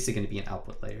just basically going to be an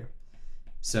output layer.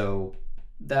 So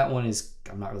that one is,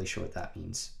 I'm not really sure what that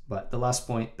means. But the last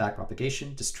point,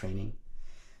 backpropagation, just training.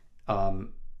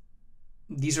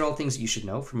 These are all things that you should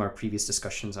know from our previous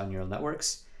discussions on neural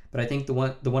networks. But I think the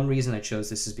one reason I chose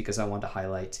this is because I want to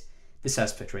highlight this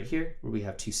aspect right here, where we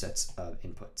have 2 sets of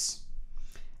inputs.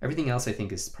 Everything else I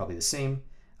think is probably the same.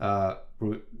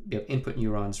 We have input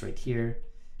neurons right here.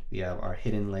 We have our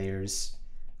hidden layers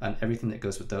and everything that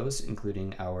goes with those,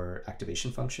 including our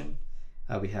activation function.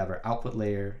 We have our output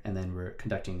layer, and then we're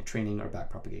conducting training or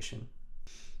backpropagation.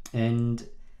 And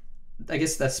I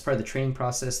guess that's part of the training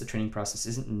process. The training process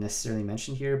isn't necessarily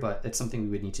mentioned here, but it's something we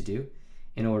would need to do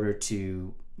in order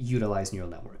to utilize neural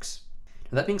networks.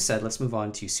 Now, that being said, let's move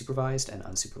on to supervised and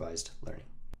unsupervised learning.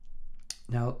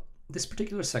 Now, this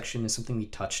particular section is something we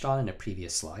touched on in a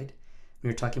previous slide. We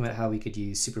were talking about how we could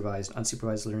use supervised and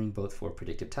unsupervised learning both for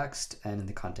predictive text and in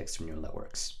the context of neural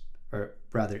networks, or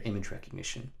rather image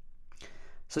recognition.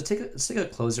 So let's take a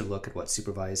closer look at what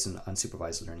supervised and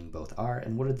unsupervised learning both are,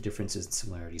 and what are the differences and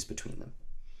similarities between them.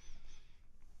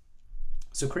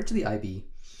 So according to the IB,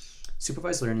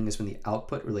 supervised learning is when the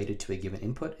output related to a given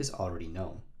input is already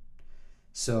known.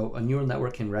 So a neural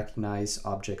network can recognize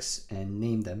objects and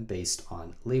name them based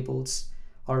on labels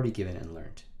already given and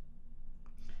learned.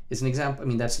 It's an example,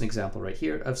 that's an example right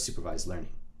here of supervised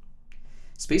learning.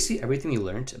 It's basically everything we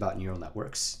learned about neural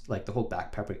networks, like the whole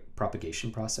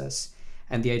backpropagation process,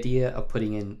 and the idea of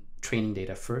putting in training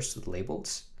data first with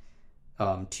labels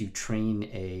to train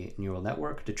a neural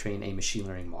network, to train a machine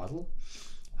learning model,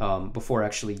 before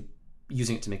actually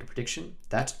using it to make a prediction.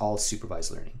 That's all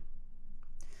supervised learning.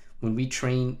 When we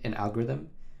train an algorithm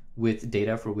with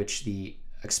data for which the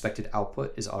expected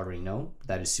output is already known,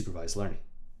 that is supervised learning.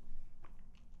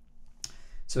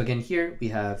 So again, here we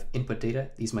have input data.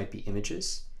 These might be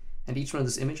images, and each one of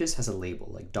those images has a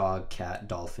label like dog, cat,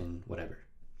 dolphin, whatever.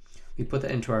 We put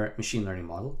that into our machine learning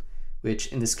model, which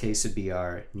in this case would be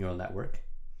our neural network,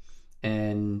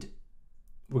 and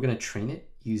we're going to train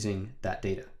it using that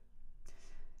data.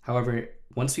 However,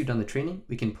 once we've done the training,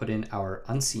 we can put in our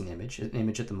unseen image, an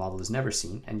image that the model has never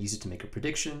seen, and use it to make a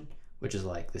prediction, which is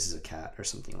like, this is a cat or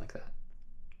something like that.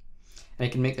 And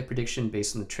it can make the prediction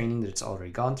based on the training that it's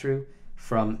already gone through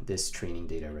from this training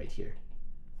data right here.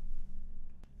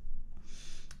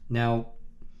 Now,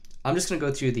 I'm just going to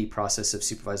go through the process of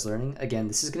supervised learning. Again,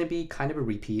 this is going to be kind of a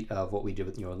repeat of what we did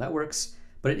with neural networks,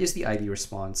 but it is the ID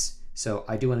response, so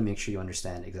I do want to make sure you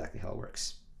understand exactly how it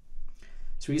works.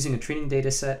 So we're using a training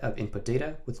data set of input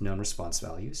data with known response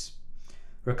values.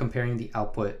 We're comparing the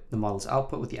model's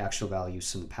output with the actual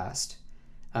values from the past,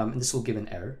 and this will give an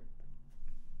error.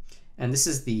 And this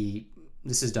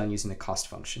is done using the cost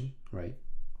function, right?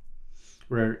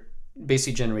 We're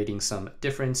basically generating some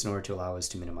difference in order to allow us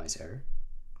to minimize error.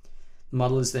 The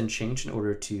model is then changed in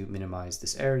order to minimize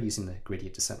this error using the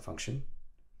gradient descent function.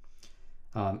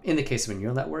 In the case of a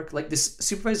neural network, like this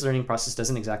supervised learning process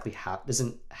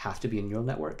doesn't have to be a neural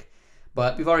network,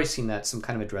 but we've already seen that, so I'm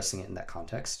kind of addressing it in that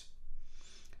context.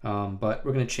 But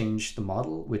we're going to change the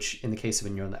model, which in the case of a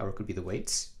neural network would be the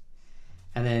weights.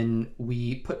 And then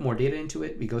we put more data into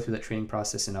it. We go through that training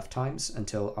process enough times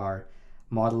until our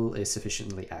model is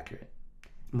sufficiently accurate.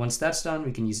 And once that's done,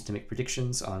 we can use it to make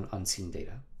predictions on unseen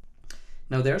data.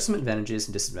 Now, there are some advantages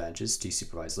and disadvantages to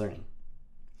supervised learning.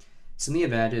 Some of the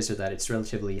advantages are that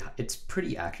it's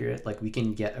pretty accurate, like we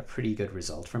can get a pretty good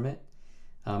result from it.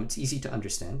 It's easy to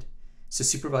understand. So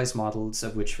supervised models,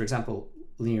 of which, for example,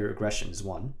 linear regression is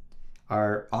one,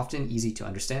 are often easy to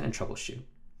understand and troubleshoot.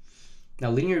 Now,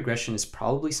 linear regression is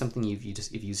probably something you've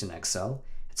used in Excel.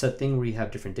 It's a thing where you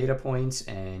have different data points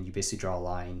and you basically draw a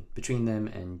line between them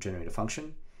and generate a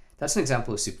function. That's an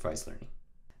example of supervised learning.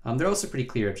 There are also pretty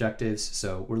clear objectives.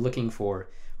 So we're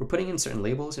putting in certain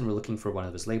labels and we're looking for one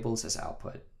of those labels as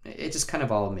output. It just kind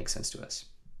of all makes sense to us.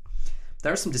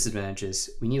 There are some disadvantages.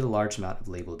 We need a large amount of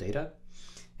label data.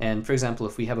 And for example,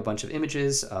 if we have a bunch of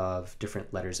images of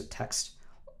different letters of text,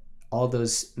 all of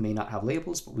those may not have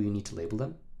labels, but we need to label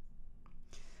them.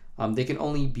 They can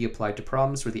only be applied to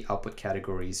problems where the output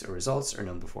categories or results are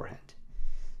known beforehand.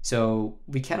 So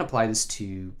we can apply this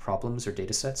to problems or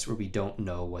data sets where we don't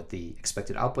know what the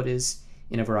expected output is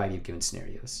in a variety of given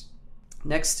scenarios.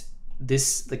 Next, the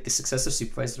success of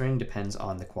supervised learning depends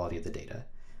on the quality of the data.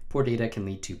 Poor data can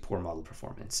lead to poor model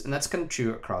performance, and that's kind of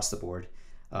true across the board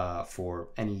for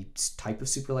any type of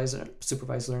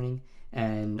supervised learning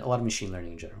and a lot of machine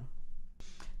learning in general.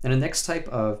 Then the next type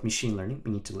of machine learning we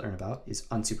need to learn about is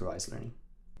unsupervised learning.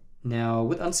 Now,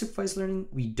 with unsupervised learning,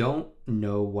 we don't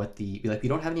know we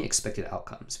don't have any expected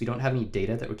outcomes. We don't have any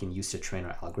data that we can use to train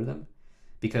our algorithm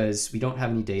because we don't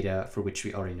have any data for which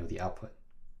we already know the output.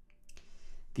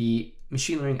 The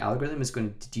machine learning algorithm is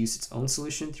going to deduce its own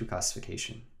solution through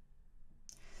classification.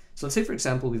 So let's say, for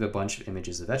example, we have a bunch of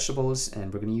images of vegetables,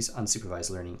 and we're going to use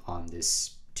unsupervised learning on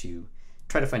this to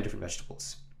try to find different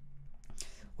vegetables.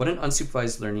 What an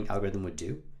unsupervised learning algorithm would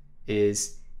do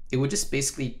is it would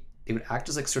act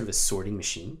as like sort of a sorting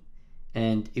machine,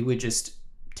 and it would just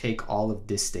take all of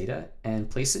this data and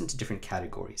place it into different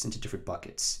categories, into different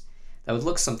buckets. That would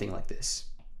look something like this.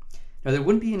 Now, there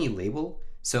wouldn't be any label,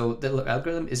 so the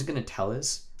algorithm isn't going to tell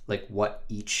us like what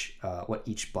each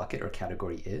bucket or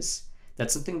category is.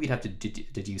 That's something we'd have to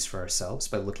deduce for ourselves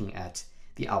by looking at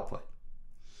the output.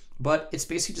 But it's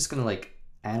basically just going to like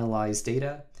analyze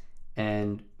data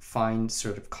and find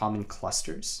sort of common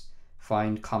clusters,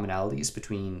 find commonalities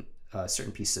between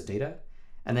certain pieces of data,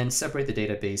 and then separate the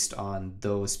data based on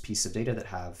those pieces of data that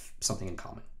have something in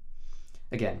common.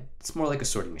 Again, it's more like a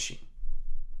sorting machine.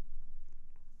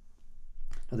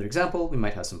 Another example, we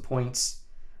might have some points,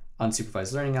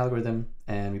 unsupervised learning algorithm,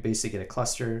 and we basically get a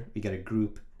cluster, we get a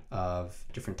group of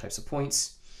different types of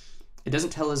points. It doesn't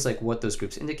tell us like what those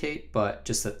groups indicate, but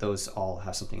just that those all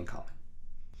have something in common.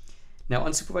 Now,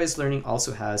 unsupervised learning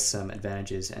also has some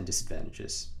advantages and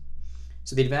disadvantages.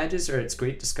 So the advantages are it's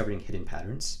great at discovering hidden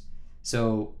patterns.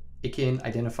 So it can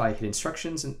identify hidden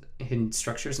structures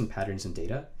and patterns in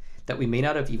data that we may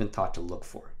not have even thought to look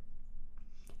for.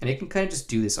 And it can kind of just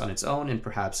do this on its own and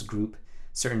perhaps group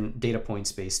certain data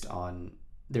points based on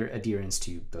their adherence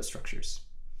to those structures.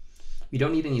 We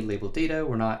don't need any labeled data.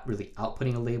 We're not really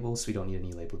outputting a label, so we don't need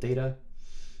any labeled data.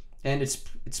 And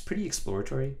it's pretty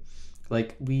exploratory.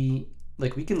 We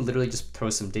can literally just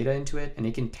throw some data into it and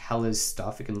it can tell us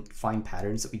stuff. It can find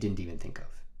patterns that we didn't even think of.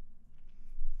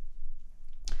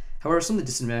 However, some of the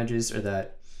disadvantages are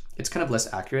that it's kind of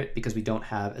less accurate because we don't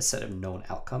have a set of known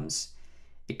outcomes.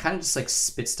 It kind of just like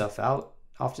spits stuff out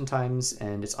oftentimes,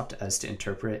 and it's up to us to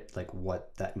interpret like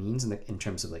what that means in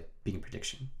terms of like being a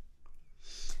prediction.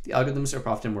 The algorithms are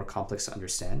often more complex to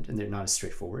understand, and they're not as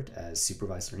straightforward as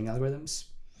supervised learning algorithms.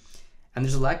 And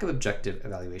there's a lack of objective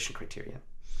evaluation criteria.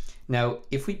 Now,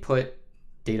 if we put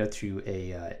data through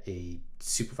a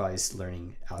supervised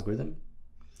learning algorithm,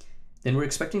 then we're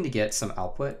expecting to get some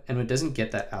output, and when it doesn't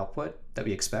get that output that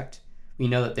we expect, we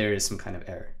know that there is some kind of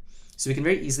error. So we can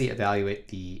very easily evaluate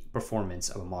the performance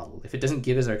of a model. If it doesn't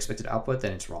give us our expected output,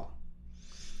 then it's wrong.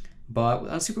 But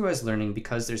with unsupervised learning,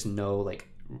 because there's no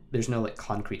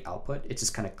concrete output, it's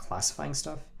just kind of classifying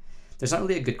stuff, there's not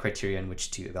really a good criteria in which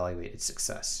to evaluate its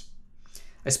success.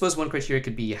 I suppose one criteria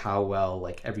could be how well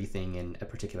everything in a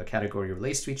particular category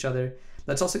relates to each other.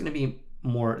 That's also going to be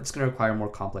it's going to require more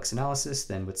complex analysis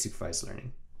than with supervised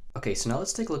learning. Okay, so now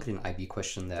let's take a look at an IB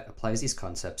question that applies these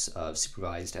concepts of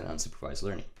supervised and unsupervised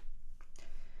learning.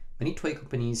 Many toy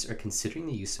companies are considering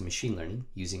the use of machine learning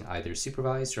using either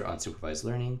supervised or unsupervised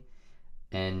learning,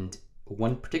 and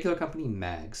one particular company,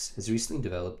 Mags, has recently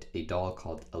developed a doll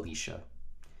called Alicia.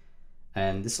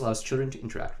 And this allows children to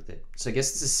interact with it. So I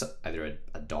guess this is either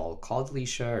a doll called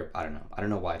Alicia, or I don't know. I don't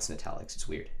know why it's in italics. It's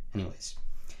weird. Anyways,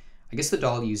 I guess the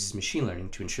doll uses machine learning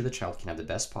to ensure the child can have the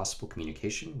best possible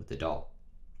communication with the doll.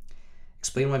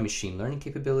 Explain why machine learning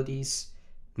capabilities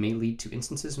may lead to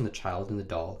instances when the child and the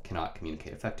doll cannot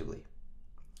communicate effectively.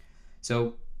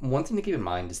 So one thing to keep in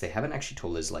mind is they haven't actually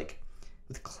told us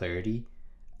with clarity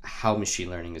how machine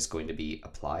learning is going to be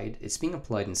applied. It's being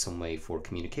applied in some way for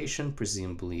communication,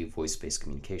 presumably voice-based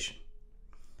communication.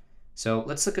 So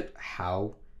let's look at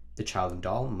how the child and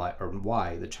doll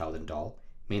why the child and doll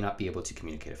may not be able to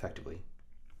communicate effectively.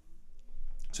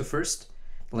 So first,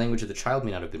 the language of the child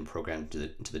may not have been programmed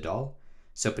into the doll.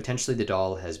 So potentially the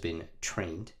doll has been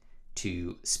trained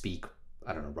to speak,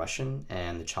 Russian,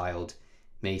 and the child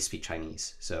may speak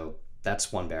Chinese. So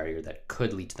that's one barrier that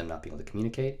could lead to them not being able to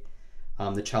communicate.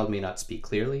 The child may not speak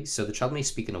clearly, so the child may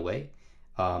speak in a way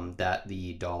that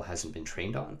the doll hasn't been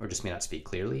trained on, or just may not speak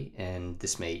clearly, and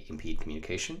this may impede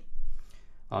communication.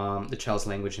 The child's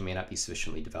language may not be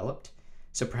sufficiently developed,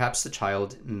 so perhaps the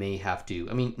child may have to,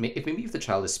 if the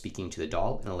child is speaking to the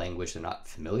doll in a language they're not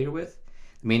familiar with,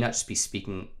 they may not just be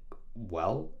speaking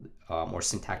well or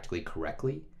syntactically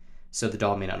correctly, so the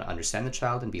doll may not understand the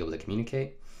child and be able to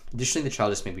communicate. Additionally, the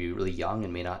child just may be really young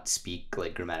and may not speak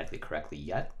grammatically correctly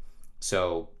yet.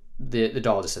 So the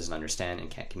doll just doesn't understand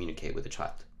and can't communicate with the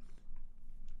child.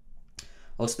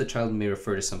 Also, the child may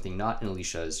refer to something not in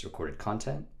Alicia's recorded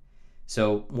content.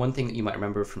 So one thing that you might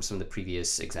remember from some of the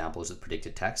previous examples with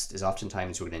predicted text is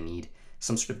oftentimes we're going to need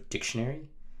some sort of dictionary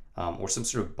or some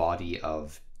sort of body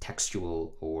of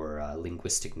textual or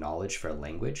linguistic knowledge for a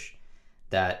language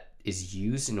that is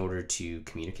used in order to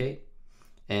communicate.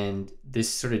 And this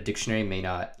sort of dictionary may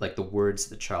not, the words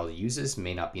the child uses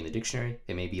may not be in the dictionary.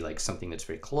 They may be something that's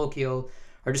very colloquial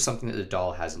or just something that the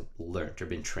doll hasn't learned or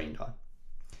been trained on.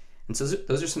 And so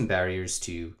those are some barriers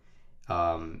to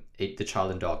the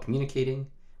child and doll communicating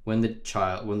when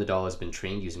the doll has been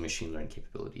trained using machine learning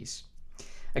capabilities.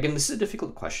 Again, this is a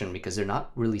difficult question because they're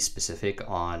not really specific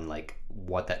on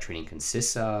what that training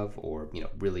consists of, or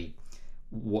really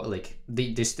what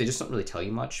they just don't really tell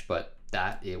you much, but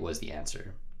it was the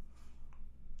answer.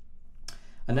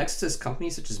 Next says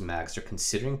companies such as Mags are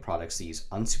considering products that use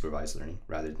unsupervised learning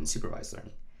rather than supervised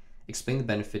learning. Explain the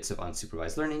benefits of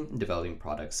unsupervised learning in developing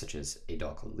products such as a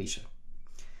doll called Alicia.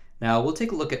 Now we'll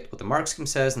take a look at what the mark scheme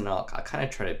says, and I'll kind of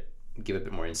try to give a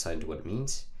bit more insight into what it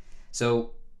means.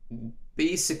 So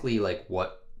basically,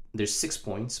 there's 6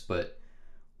 points, but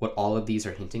what all of these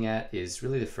are hinting at is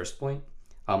really the first point.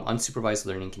 Unsupervised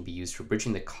learning can be used for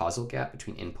bridging the causal gap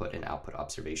between input and output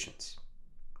observations.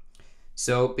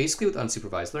 So basically with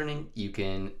unsupervised learning, you're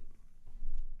going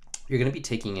to be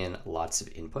taking in lots of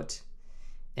input,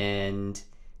 and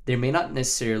there may not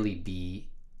necessarily be,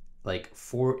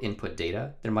 for input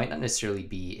data, there might not necessarily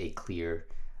be a clear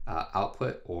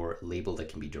output or label that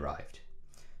can be derived.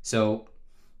 So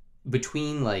let's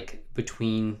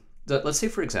say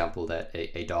for example that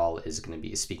a doll is going to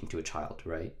be speaking to a child,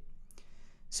 right?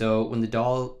 So when the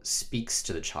doll speaks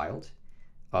to the child,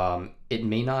 it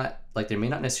may not there may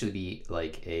not necessarily be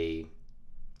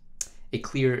a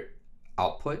clear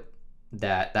output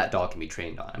that doll can be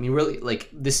trained on. Really,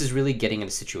 this is really getting in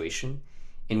a situation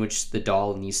in which the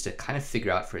doll needs to kind of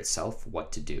figure out for itself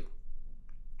what to do.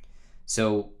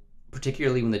 So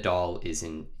particularly when the doll is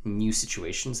in new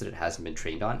situations that it hasn't been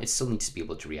trained on, it still needs to be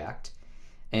able to react.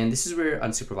 And this is where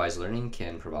unsupervised learning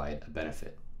can provide a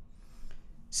benefit.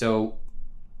 So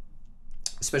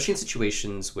especially in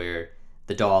situations where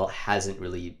the doll the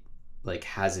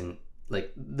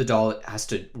doll has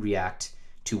to react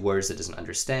to words it doesn't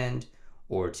understand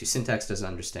or to syntax doesn't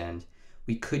understand,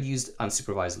 we could use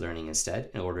unsupervised learning instead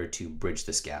in order to bridge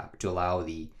this gap, to allow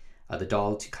the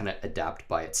doll to kind of adapt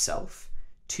by itself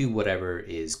to whatever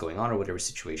is going on or whatever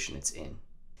situation it's in.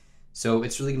 So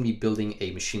it's really going to be building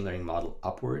a machine learning model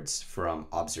upwards from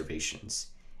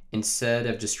observations, instead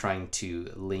of just trying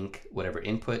to link whatever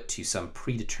input to some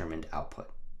predetermined output.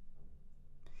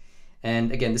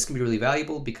 And again, this can be really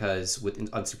valuable because with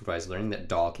unsupervised learning, that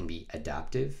DAL can be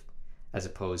adaptive as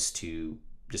opposed to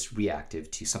just reactive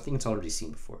to something it's already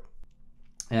seen before.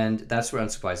 And that's where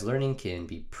unsupervised learning can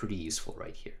be pretty useful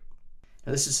right here.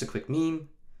 Now this is just a quick meme.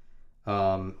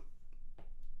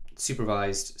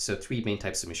 Supervised, so 3 main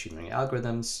types of machine learning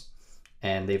algorithms,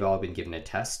 and they've all been given a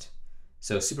test.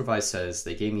 So supervised says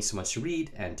they gave me so much to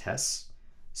read and tests.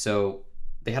 So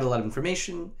they had a lot of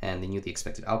information and they knew the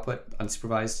expected output.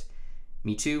 Unsupervised,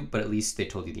 me too, but at least they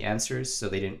told you the answers. So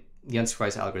the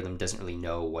unsupervised algorithm doesn't really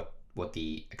know what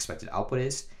the expected output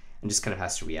is and just kind of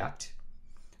has to react.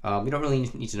 We don't really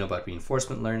need to know about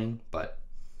reinforcement learning, but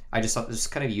I just thought this was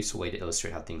kind of a useful way to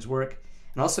illustrate how things work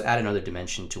and also add another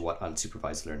dimension to what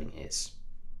unsupervised learning is.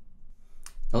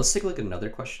 Now let's take a look at another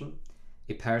question.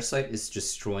 A parasite is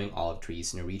destroying olive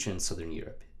trees in a region in southern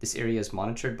Europe. This area is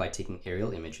monitored by taking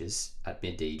aerial images at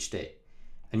midday each day.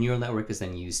 A neural network is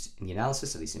then used in the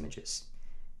analysis of these images.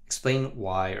 Explain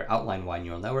why or outline why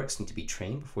neural networks need to be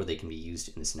trained before they can be used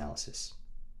in this analysis.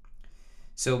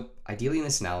 So ideally in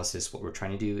this analysis, what we're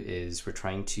trying to do is we're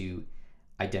trying to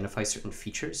identify certain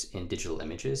features in digital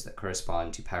images that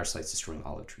correspond to parasites destroying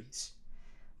olive trees.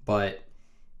 But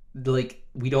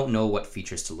we don't know what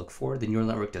features to look for. The neural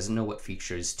network doesn't know what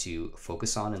features to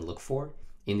focus on and look for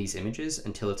in these images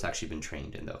until it's actually been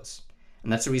trained in those.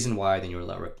 And that's the reason why the neural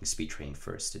network needs to be trained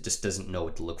first. It just doesn't know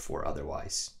what to look for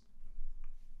otherwise.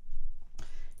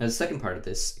 Now the second part of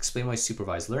this, explain why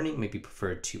supervised learning may be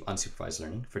preferred to unsupervised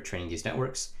learning for training these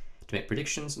networks to make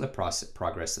predictions on the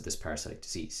progress of this parasitic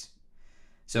disease.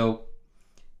 So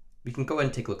we can go ahead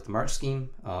and take a look at the mark scheme.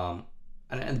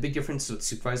 And the big difference with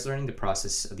supervised learning, the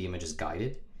process of the image is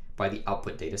guided by the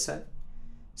output data set.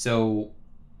 So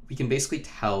we can basically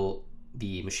tell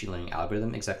the machine learning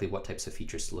algorithm exactly what types of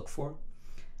features to look for.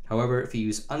 However, if you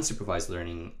use unsupervised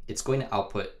learning, it's going to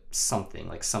output something,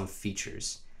 like some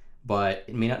features, but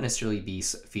it may not necessarily be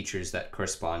features that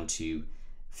correspond to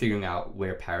figuring out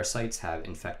where parasites have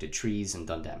infected trees and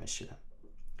done damage to them.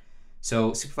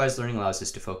 So supervised learning allows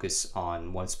us to focus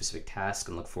on one specific task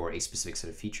and look for a specific set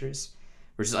of features,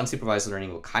 versus unsupervised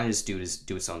learning will kind of just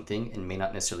do its own thing and may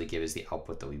not necessarily give us the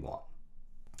output that we want.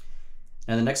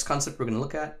 Now the next concept we're going to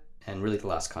look at, and really the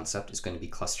last concept, is going to be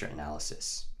cluster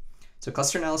analysis. So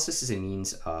cluster analysis is a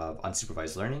means of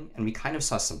unsupervised learning, and we kind of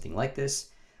saw something like this,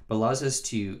 but allows us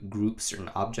to group certain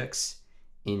objects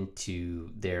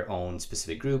into their own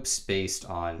specific groups based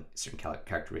on certain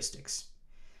characteristics.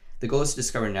 The goal is to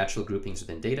discover natural groupings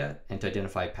within data and to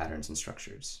identify patterns and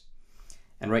structures.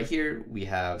 And right here we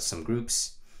have some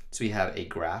groups. So we have a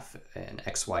graph, an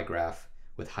XY graph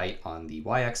with height on the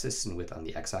y-axis and width on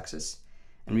the x-axis.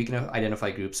 And we can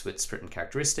identify groups with certain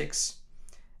characteristics.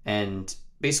 And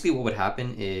basically what would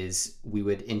happen is we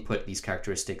would input these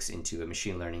characteristics into a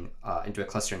machine learning, into a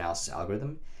cluster analysis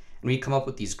algorithm. And we come up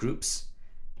with these groups.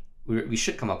 We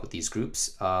should come up with these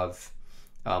groups of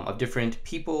different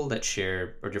people that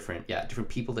share, or different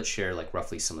people that share like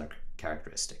roughly similar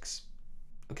characteristics.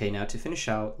 Okay, now to finish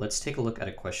out, let's take a look at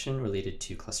a question related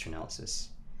to cluster analysis.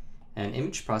 An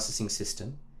image processing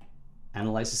system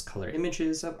analyzes color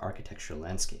images of architectural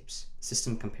landscapes. The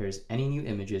system compares any new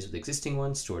images with existing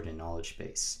ones stored in a knowledge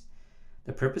base.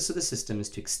 The purpose of the system is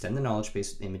to extend the knowledge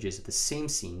base with images of the same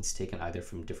scenes taken either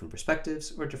from different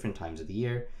perspectives or different times of the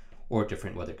year or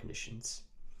different weather conditions.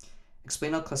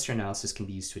 Explain how cluster analysis can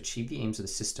be used to achieve the aims of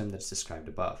the system that's described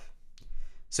above.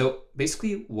 So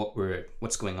basically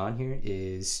what's going on here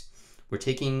is we're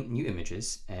taking new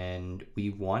images and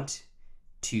we want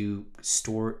to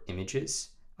store images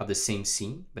of the same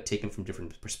scene, but taken from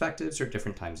different perspectives or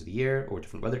different times of the year or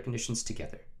different weather conditions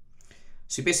together.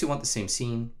 So you basically want the same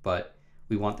scene, but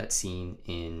we want that scene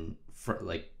in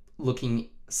like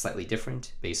looking slightly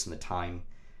different based on the time,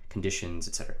 conditions,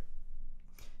 etc.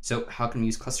 So how can we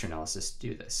use cluster analysis to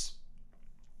do this?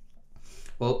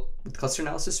 Well, with cluster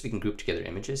analysis, we can group together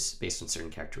images based on certain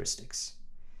characteristics.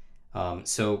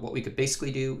 So what we could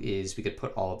basically do is we could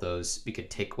put all of those, we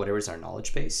could take whatever is our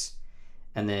knowledge base,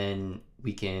 and then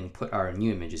we can put our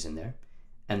new images in there.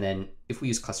 And then if we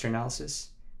use cluster analysis,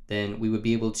 then we would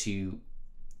be able to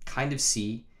kind of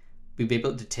see, we'd be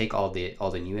able to take all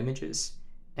the new images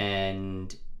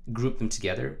and group them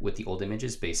together with the old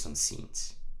images based on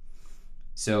scenes.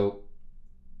 So,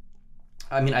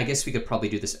 I mean, I guess we could probably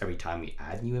do this every time we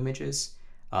add new images,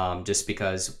 just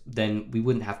because then we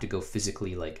wouldn't have to go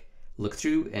physically like look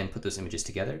through and put those images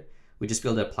together. We'd just be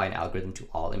able to apply an algorithm to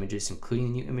all images, including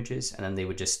the new images, and then they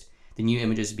would just, the new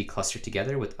images would be clustered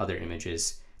together with other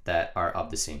images that are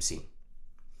of the same scene.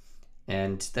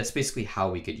 And that's basically how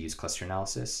we could use cluster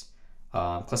analysis.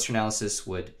 Cluster analysis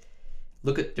would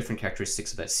look at different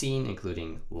characteristics of that scene,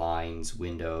 including lines,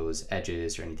 windows,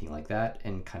 edges, or anything like that,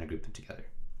 and kind of group them together.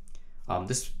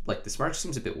 This mark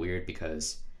seems a bit weird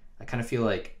because I kind of feel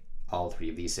like all three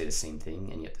of these say the same thing,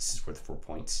 and yet this is worth 4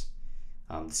 points.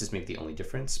 This is maybe the only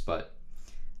difference, but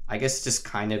I guess it's just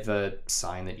kind of a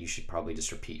sign that you should probably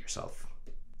just repeat yourself.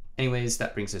 Anyways,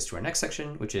 that brings us to our next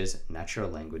section, which is natural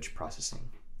language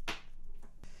processing.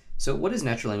 So what is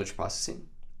natural language processing?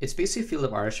 It's basically a field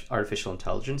of artificial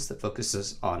intelligence that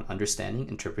focuses on understanding,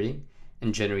 interpreting,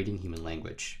 and generating human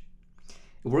language.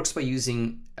 It works by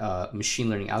using machine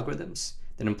learning algorithms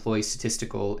that employ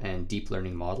statistical and deep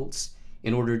learning models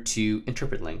in order to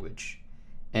interpret language.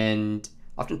 And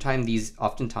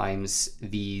oftentimes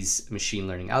these machine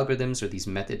learning algorithms, or these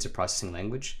methods of processing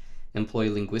language, employ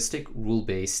linguistic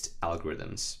rule-based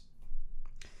algorithms.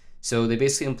 So they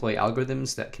basically employ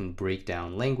algorithms that can break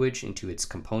down language into its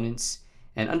components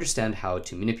and understand how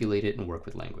to manipulate it and work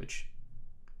with language.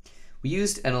 We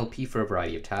used NLP for a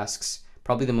variety of tasks.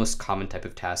 Probably the most common type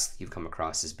of task you've come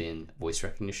across has been voice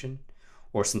recognition,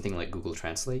 or something like Google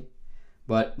Translate.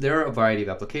 But there are a variety of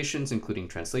applications, including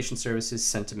translation services,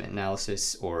 sentiment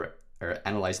analysis, or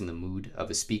analyzing the mood of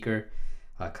a speaker,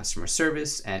 customer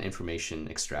service, and information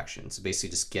extraction. So basically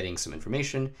just getting some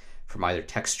information from either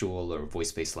textual or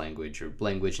voice-based language, or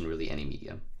language in really any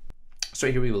medium. So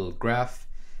right here we have a little graph,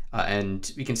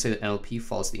 and we can say that NLP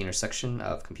falls the intersection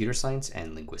of computer science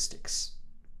and linguistics.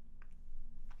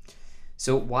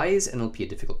 So why is NLP a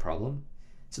difficult problem?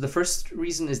 So the first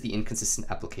reason is the inconsistent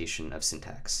application of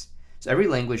syntax. So every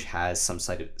language has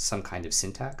some kind of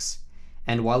syntax,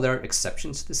 and while there are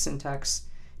exceptions to the syntax,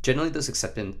 generally those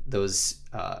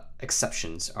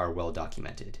exceptions are well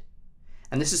documented.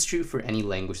 And this is true for any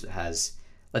language that has,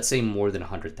 let's say, more than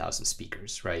 100,000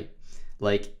 speakers, right?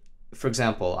 Like, for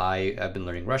example, I've been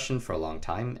learning Russian for a long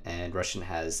time, and Russian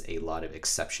has a lot of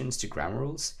exceptions to grammar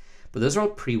rules, but those are all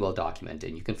pretty well documented,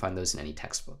 and you can find those in any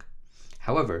textbook.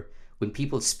 However, when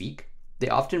people speak, they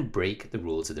often break the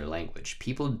rules of their language.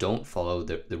 People don't follow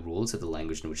the rules of the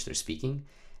language in which they're speaking,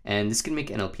 and this can make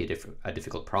NLP a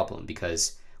difficult problem,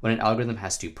 because when an algorithm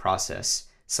has to process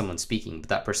someone speaking, but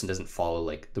that person doesn't follow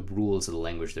like the rules of the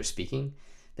language they're speaking,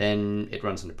 then it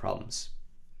runs into problems.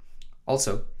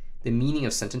 Also, the meaning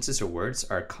of sentences or words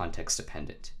are context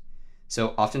dependent. So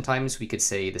oftentimes we could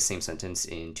say the same sentence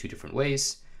in 2 different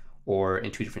ways, or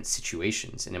in 2 different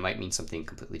situations, and it might mean something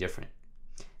completely different.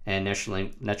 And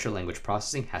natural language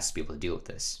processing has to be able to deal with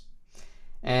this.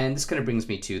 And this kind of brings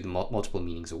me to the multiple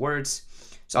meanings of words.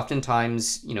 So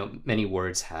oftentimes, many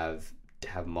words have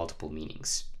multiple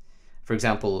meanings. For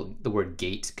example, the word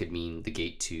gate could mean the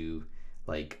gate to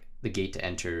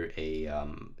enter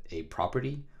a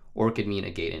property, or it could mean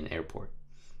a gate in an airport.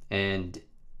 And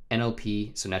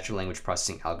NLP, so natural language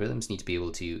processing algorithms, need to be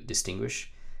able to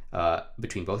distinguish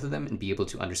between both of them and be able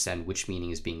to understand which meaning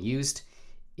is being used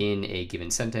in a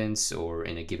given sentence or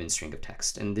in a given string of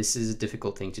text. And this is a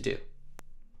difficult thing to do.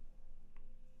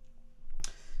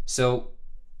 So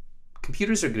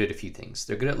computers are good at a few things.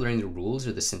 They're good at learning the rules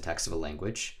or the syntax of a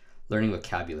language, learning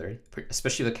vocabulary,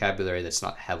 especially vocabulary that's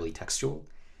not heavily textual,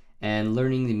 and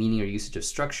learning the meaning or usage of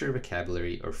structure,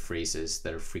 vocabulary, or phrases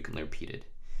that are frequently repeated.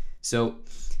 So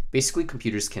basically,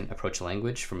 computers can approach a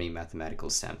language from a mathematical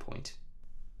standpoint.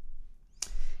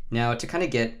 Now, to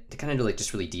take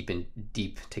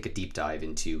a deep dive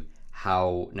into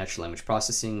how natural language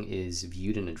processing is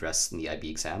viewed and addressed in the IB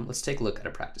exam, let's take a look at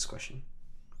a practice question.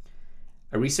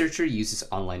 A researcher uses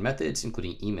online methods,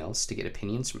 including emails, to get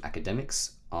opinions from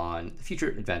academics on the future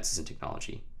advances in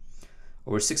technology.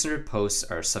 Over 600 posts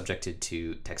are subjected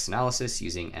to text analysis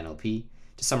using NLP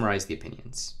to summarize the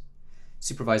opinions.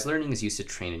 Supervised learning is used to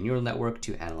train a neural network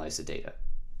to analyze the data.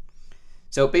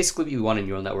 So basically, we want a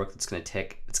neural network that's going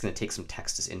to take some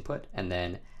text as input and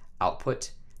then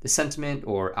output the sentiment,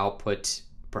 or output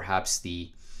perhaps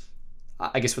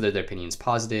whether their opinion is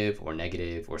positive or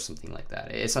negative or something like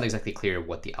that. It's not exactly clear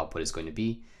what the output is going to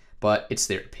be, but it's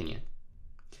their opinion.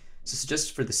 So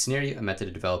suggest for the scenario a method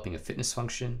of developing a fitness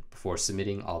function before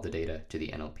submitting all the data to the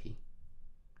NLP.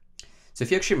 So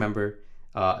if you actually remember,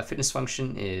 a fitness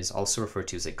function is also referred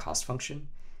to as a cost function,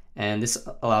 and this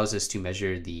allows us to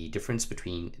measure the difference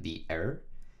between the error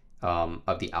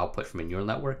of the output from a neural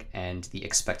network and the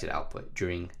expected output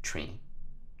during training.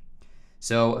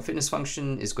 So a fitness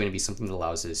function is going to be something that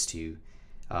allows us to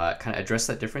kind of address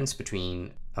that difference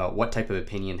between what type of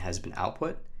opinion has been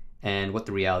output and what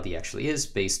the reality actually is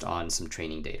based on some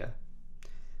training data.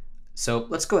 So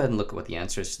let's go ahead and look at what the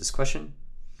answer is to this question.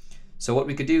 So what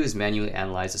we could do is manually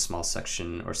analyze a small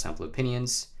section or sample of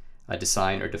opinions,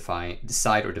 decide or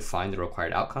define the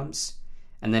required outcomes,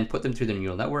 and then put them through the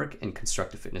neural network and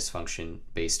construct a fitness function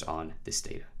based on this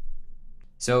data.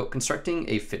 So constructing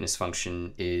a fitness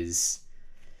function is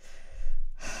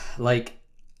like,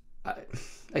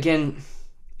 again,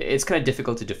 it's kind of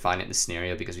difficult to define it in this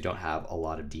scenario because we don't have a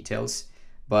lot of details,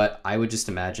 but I would just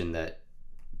imagine that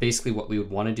basically what we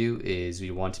would want to do is we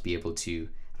want to be able to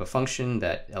have a function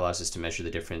that allows us to measure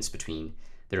the difference between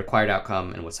the required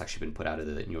outcome and what's actually been put out of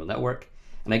the neural network.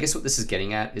 And I guess what this is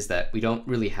getting at is that we don't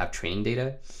really have training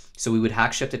data, so we would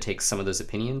actually have to take some of those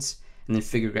opinions and then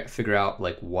figure out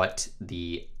like what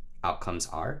the outcomes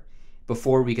are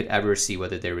before we could ever see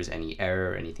whether there was any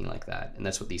error or anything like that. And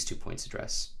that's what these 2 points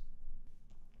address.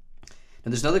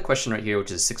 Now there's another question right here,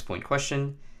 which is a 6-point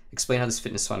question. Explain how this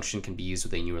fitness function can be used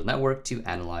with a neural network to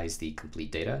analyze the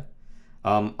complete data.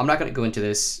 I'm not going to go into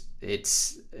this.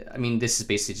 This is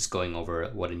basically just going over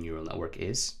what a neural network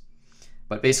is.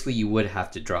 But basically you would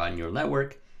have to draw a neural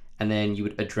network and then you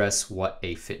would address what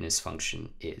a fitness function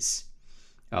is.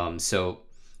 So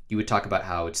you would talk about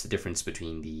how it's the difference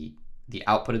between the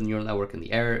output of the neural network and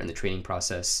the error in the training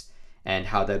process, and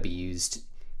how that'd be used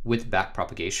with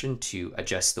backpropagation to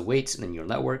adjust the weights in the neural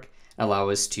network and allow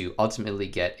us to ultimately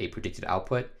get a predicted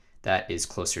output that is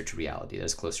closer to reality, that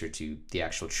is closer to the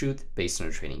actual truth based on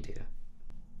our training data.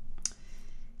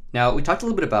 Now, we talked a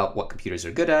little bit about what computers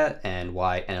are good at and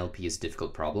why NLP is a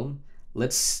difficult problem.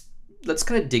 Let's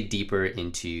kind of dig deeper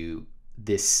into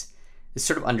this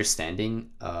sort of understanding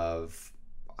of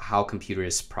how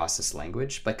computers process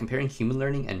language by comparing human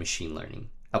learning and machine learning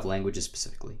of languages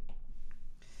specifically.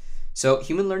 So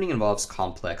human learning involves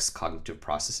complex cognitive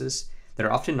processes that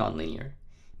are often nonlinear,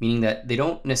 meaning that they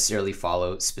don't necessarily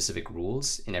follow specific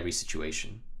rules in every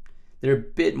situation. They're a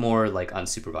bit more like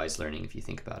unsupervised learning if you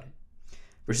think about it.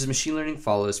 Versus machine learning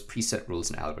follows preset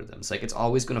rules and algorithms. Like it's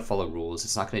always going to follow rules.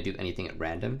 It's not going to do anything at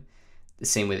random, the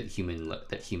same way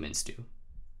that humans do.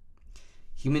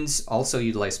 Humans also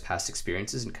utilize past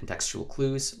experiences and contextual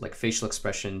clues like facial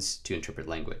expressions to interpret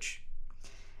language.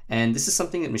 And this is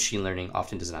something that machine learning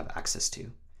often doesn't have access to.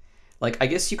 Like, I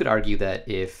guess you could argue that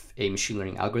if a machine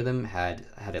learning algorithm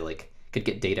could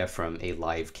get data from a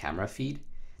live camera feed,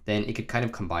 then it could kind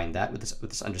of combine that with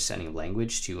this understanding of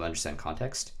language to understand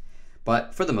context.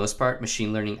 But for the most part,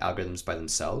 machine learning algorithms by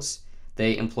themselves,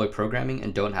 they employ programming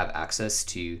and don't have access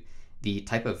to the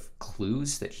type of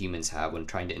clues that humans have when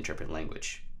trying to interpret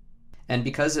language. And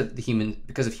because of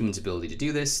humans' ability to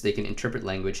do this, they can interpret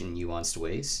language in nuanced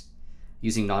ways,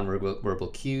 using non-verbal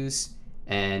cues,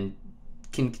 and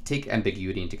can take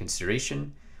ambiguity into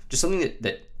consideration, which is something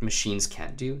that machines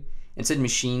can't do. Instead,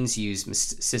 machines use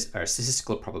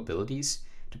statistical probabilities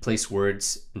to place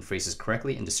words and phrases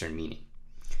correctly and discern meaning.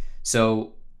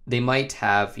 So they might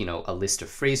have, a list of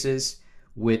phrases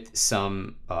with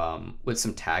some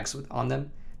tags on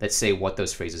them that say what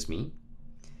those phrases mean.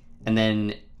 And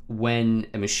then when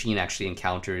a machine actually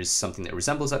encounters something that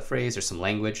resembles that phrase or some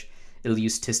language, it'll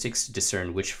use statistics to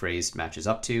discern which phrase matches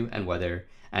up to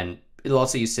and it'll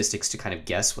also use statistics to kind of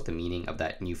guess what the meaning of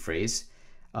that new phrase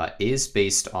is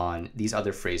based on these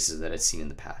other phrases that it's seen in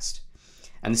the past.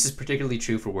 And this is particularly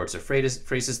true for words or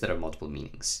phrases that have multiple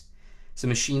meanings. So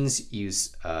machines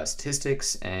use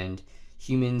statistics and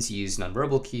humans use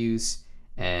nonverbal cues,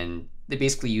 and they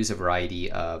basically use a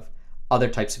variety of other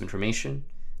types of information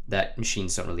that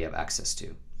machines don't really have access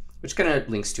to, which kind of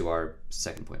links to our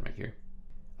second point right here.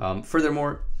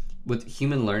 Furthermore, with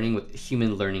human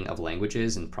learning of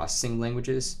languages and processing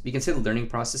languages, we can say the learning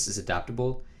process is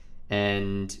adaptable,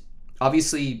 and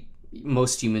obviously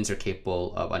most humans are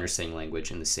capable of understanding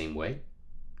language in the same way.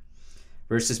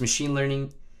 Versus machine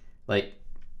learning,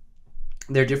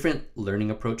 there are different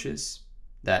learning approaches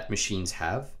that machines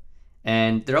have,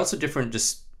 and there are also different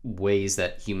just ways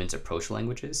that humans approach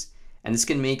languages, and this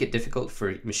can make it difficult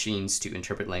for machines to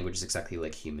interpret languages exactly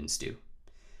like humans do.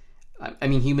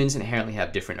 Humans inherently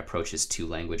have different approaches to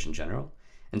language in general,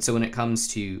 and so when it comes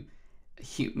to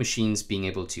machines being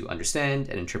able to understand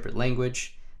and interpret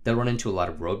language, they'll run into a lot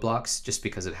of roadblocks just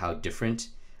because of how different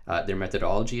their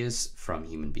methodology is from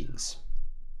human beings.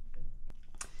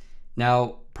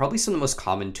 Now, probably some of the most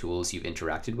common tools you've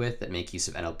interacted with that make use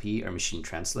of NLP are machine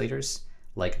translators,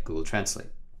 like Google Translate.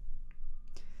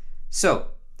 So,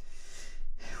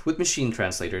 with machine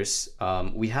translators, there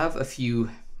are a few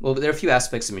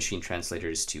aspects of machine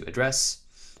translators to address.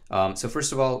 So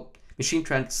first of all, machine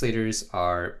translators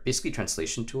are basically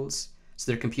translation tools.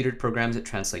 So they're computer programs that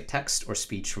translate text or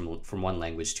speech from one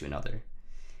language to another.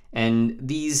 And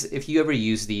these, if you ever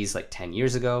used these like 10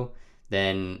 years ago,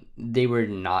 then they were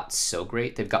not so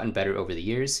great. They've gotten better over the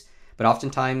years, but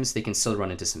oftentimes they can still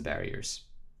run into some barriers.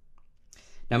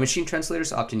 Now, machine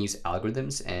translators often use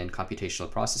algorithms and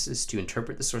computational processes to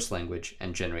interpret the source language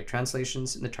and generate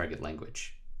translations in the target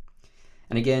language.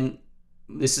 And again,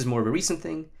 this is more of a recent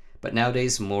thing, but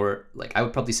nowadays more like I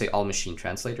would probably say all machine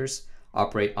translators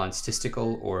operate on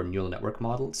statistical or neural network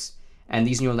models. And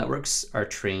these neural networks are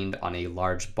trained on a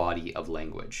large body of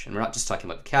language. And we're not just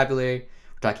talking about vocabulary,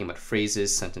 we're talking about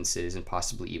phrases, sentences, and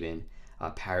possibly even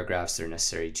paragraphs that are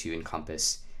necessary to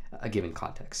encompass a given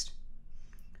context.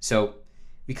 So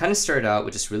we kind of started out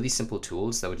with just really simple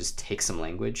tools that would just take some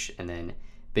language and then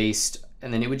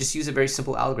it would just use a very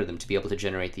simple algorithm to be able to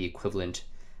generate the equivalent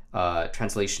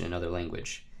translation in another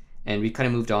language. And we kind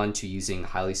of moved on to using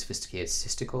highly sophisticated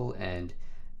statistical and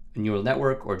neural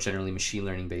network or generally machine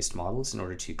learning based models in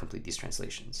order to complete these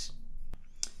translations.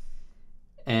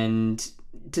 And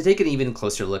to take an even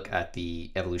closer look at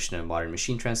the evolution of modern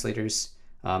machine translators,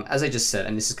 as I just said,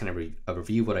 and this is kind of a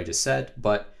review of what I just said,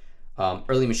 but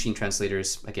early machine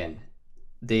translators, again,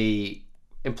 they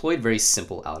employed very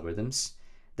simple algorithms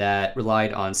that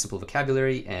relied on simple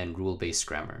vocabulary and rule-based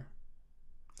grammar.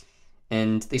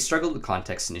 And they struggled with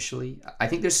context initially. I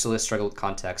think there's still a struggle with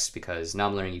context because now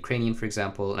I'm learning Ukrainian, for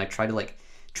example, and I try to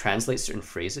translate certain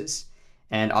phrases.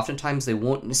 And oftentimes they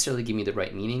won't necessarily give me the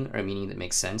right meaning or a meaning that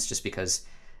makes sense just because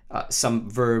some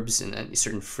verbs and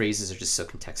certain phrases are just so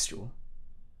contextual.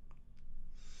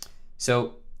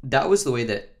 So that was the way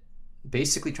that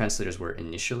basically translators were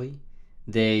initially.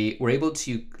 They were able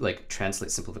to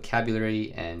translate simple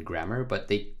vocabulary and grammar, but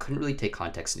they couldn't really take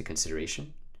context into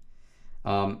consideration.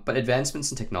 But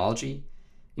advancements in technology,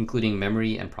 including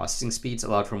memory and processing speeds,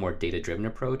 allowed for a more data-driven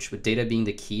approach, with data being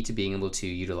the key to being able to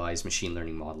utilize machine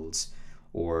learning models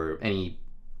or any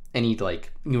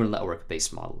neural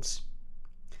network-based models.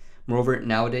 Moreover,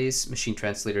 nowadays, machine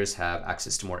translators have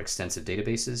access to more extensive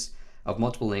databases of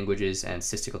multiple languages and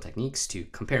statistical techniques to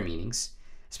compare meanings,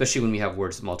 especially when we have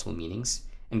words with multiple meanings,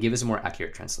 and give us a more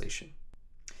accurate translation.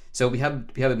 So we have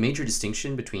a major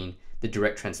distinction between the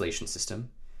direct translation system,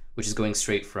 which is going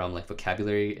straight from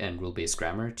vocabulary and rule-based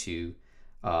grammar to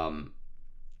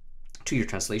your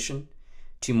translation,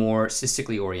 to more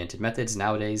statistically oriented methods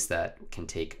nowadays that can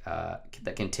take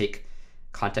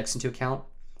context into account,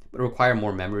 but require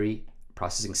more memory,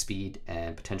 processing speed,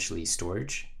 and potentially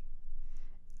storage.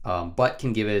 But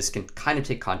can kind of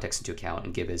take context into account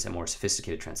and give us a more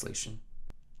sophisticated translation.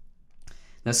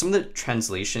 Now, some of the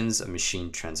translations of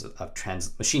machine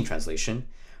translation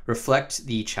reflect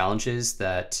the challenges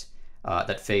that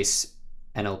face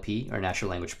NLP, or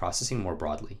natural language processing, more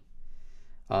broadly.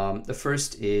 The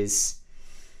first is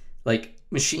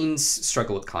machines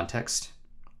struggle with context,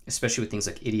 especially with things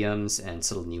like idioms and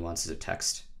subtle nuances of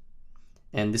text.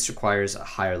 And this requires a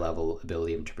higher level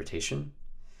ability of interpretation.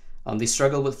 They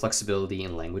struggle with flexibility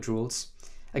in language rules.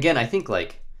 Again, I think a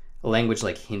language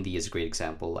like Hindi is a great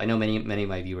example. I know many of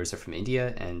my viewers are from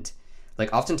India, and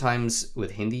oftentimes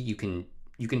with Hindi you can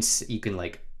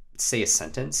say a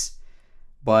sentence,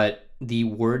 but the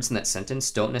words in that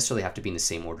sentence don't necessarily have to be in the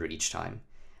same order each time.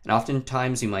 And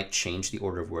oftentimes we might change the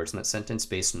order of words in that sentence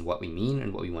based on what we mean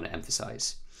and what we want to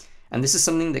emphasize. And this is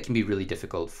something that can be really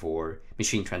difficult for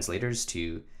machine translators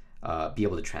to be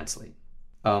able to translate.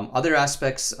 Other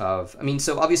aspects of,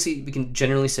 so obviously we can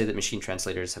generally say that machine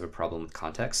translators have a problem with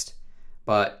context,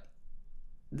 but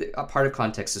a part of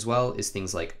context as well is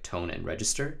things like tone and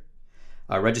register.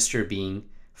 Register being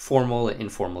formal and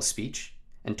informal speech,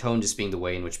 and tone just being the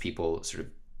way in which people sort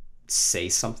of say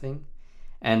something.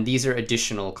 And these are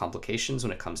additional complications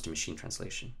when it comes to machine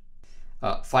translation.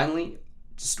 Finally,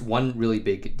 just one really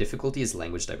big difficulty is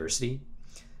language diversity.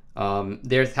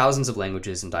 There are thousands of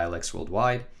languages and dialects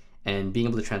worldwide, and being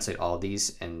able to translate all of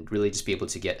these and really just be able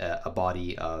to get a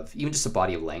body of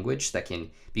language that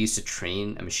can be used to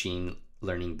train a machine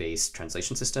learning based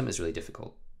translation system is really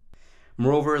difficult.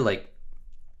 Moreover,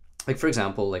 for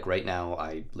example, right now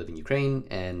I live in Ukraine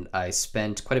and I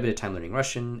spent quite a bit of time learning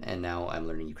Russian, and now I'm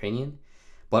learning Ukrainian.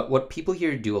 But what people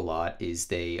here do a lot is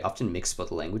they often mix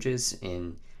both languages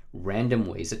in random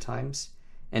ways at times.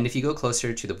 And if you go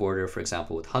closer to the border, for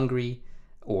example, with Hungary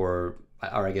or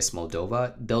I guess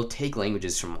Moldova, they'll take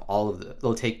languages from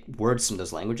they'll take words from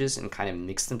those languages and kind of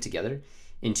mix them together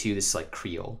into this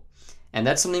Creole. And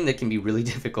that's something that can be really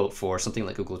difficult for something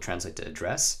like Google Translate to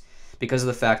address, because of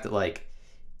the fact that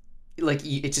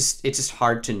it's just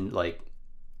hard to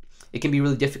it can be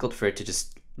really difficult for it to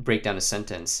just break down a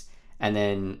sentence and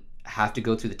then have to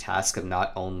go through the task of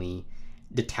not only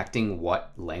detecting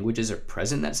what languages are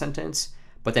present in that sentence,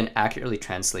 but then accurately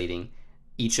translating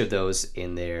each of those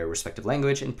in their respective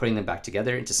language and putting them back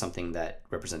together into something that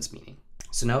represents meaning.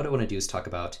 So now what I want to do is talk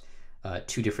about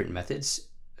two different methods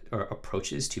or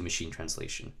approaches to machine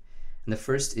translation. And the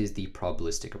first is the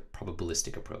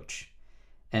probabilistic approach.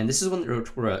 And this is one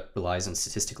that relies on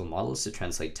statistical models to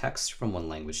translate text from one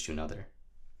language to another.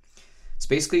 So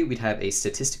basically, we'd have a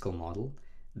statistical model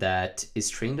that is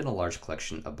trained on a large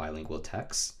collection of bilingual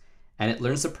texts, and it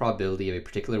learns the probability of a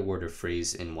particular word or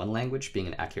phrase in one language being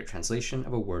an accurate translation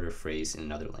of a word or phrase in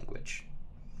another language.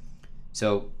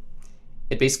 So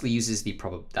it basically uses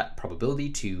that probability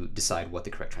to decide what the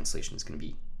correct translation is going to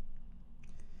be.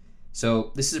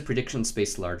 So this is a prediction that's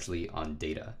based largely on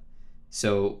data.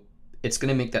 So it's going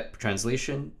to make that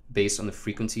translation based on the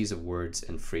frequencies of words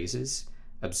and phrases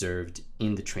observed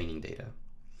in the training data.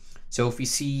 So if we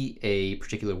see a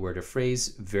particular word or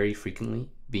phrase very frequently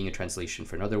being a translation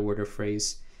for another word or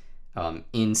phrase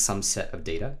in some set of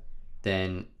data,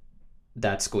 then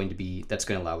that's going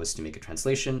to allow us to make a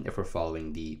translation if we're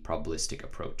following the probabilistic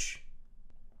approach.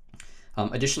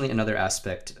 Additionally, another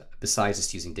aspect besides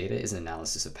just using data is an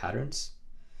analysis of patterns.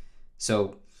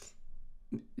 So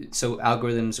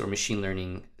algorithms or machine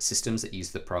learning systems that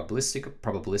use the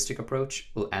probabilistic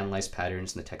approach will analyze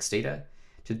patterns in the text data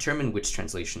to determine which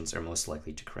translations are most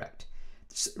likely to correct,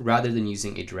 rather than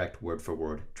using a direct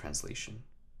word-for-word translation.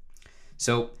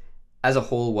 So as a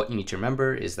whole, what you need to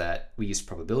remember is that we use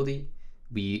probability.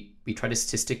 We try to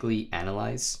statistically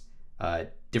analyze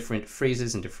different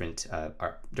phrases and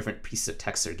different pieces of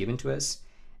text that are given to us,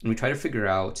 and we try to figure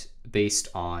out, based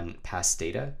on past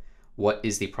data, what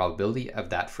is the probability of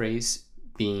that phrase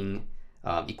being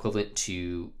equivalent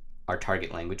to our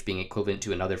target language, being equivalent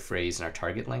to another phrase in our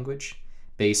target language,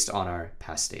 based on our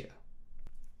past data.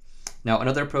 Now,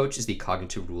 another approach is the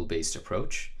cognitive rule-based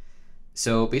approach.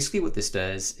 So basically what this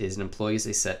does is it employs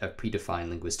a set of predefined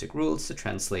linguistic rules to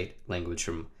translate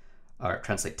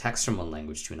text from one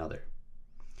language to another.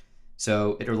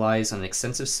 So it relies on an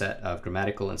extensive set of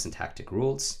grammatical and syntactic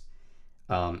rules,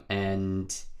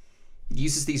 and it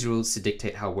uses these rules to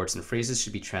dictate how words and phrases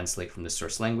should be translated from the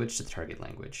source language to the target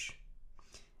language.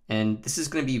 And this is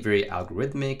going to be very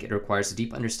algorithmic. It requires a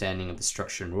deep understanding of the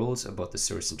structure and rules of both the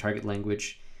source and target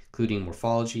language, including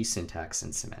morphology, syntax,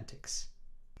 and semantics.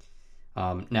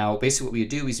 Now, basically what we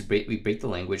do is we break the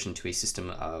language into a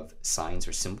system of signs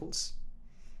or symbols.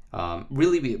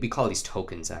 Really, we call these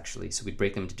tokens, actually. So we'd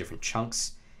break them into different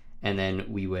chunks, and then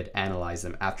we would analyze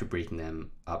them after breaking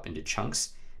them up into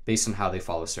chunks based on how they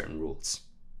follow certain rules.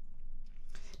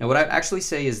 Now, what I'd actually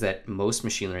say is that most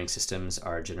machine learning systems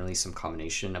are generally some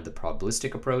combination of the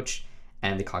probabilistic approach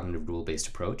and the cognitive rule-based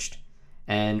approach.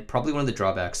 And probably one of the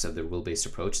drawbacks of the rule-based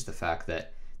approach is the fact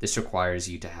that this requires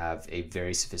you to have a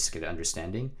very sophisticated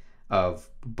understanding of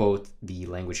both the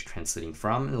language you're translating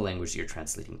from and the language you're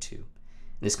translating to. And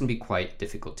this can be quite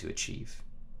difficult to achieve.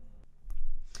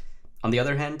 On the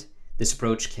other hand, this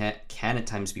approach can at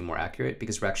times be more accurate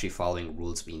because we're actually following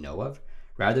rules we know of,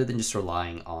 rather than just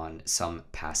relying on some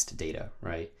past data,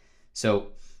 right?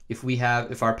 So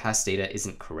if our past data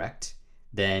isn't correct,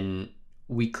 then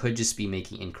we could just be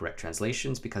making incorrect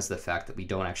translations because of the fact that we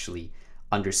don't actually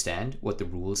understand what the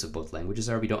rules of both languages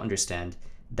are. We don't understand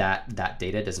that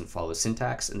data doesn't follow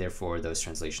syntax, and therefore those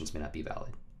translations may not be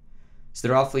valid. So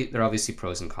there are obviously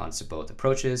pros and cons to both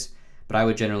approaches, but I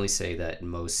would generally say that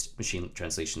most machine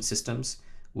translation systems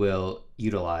will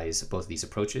utilize both of these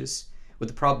approaches, with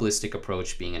the probabilistic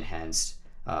approach being enhanced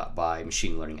by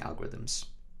machine learning algorithms.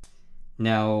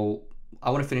 Now, I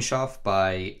want to finish off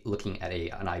by looking at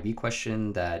an IB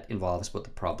question that involves both the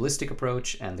probabilistic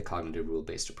approach and the cognitive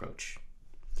rule-based approach.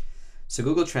 So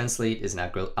Google Translate is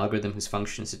an algorithm whose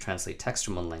function is to translate text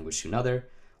from one language to another.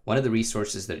 One of the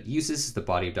resources that it uses is the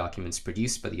body of documents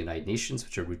produced by the United Nations,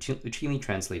 which are routinely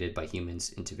translated by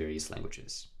humans into various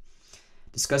languages.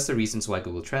 Discuss the reasons why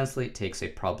Google Translate takes a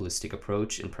probabilistic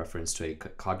approach in preference to a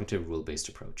cognitive rule-based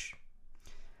approach.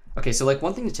 Okay, so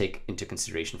one thing to take into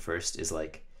consideration first is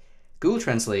Google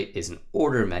Translate is an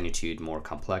order of magnitude more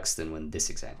complex than when this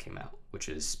exam came out, which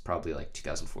is probably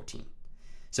 2014.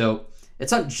 So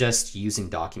it's not just using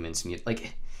documents.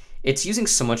 It's using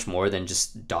so much more than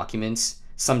just documents.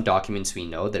 Some documents we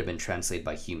know that have been translated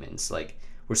by humans.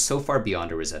 We're so far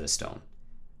beyond a Rosetta Stone.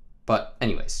 But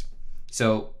anyways,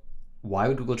 so why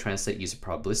would Google Translate use a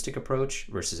probabilistic approach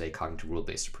versus a cognitive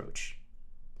rule-based approach?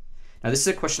 Now, this is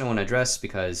a question I want to address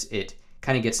because it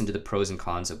kind of gets into the pros and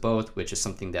cons of both, which is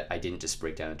something that I didn't just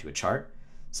break down into a chart.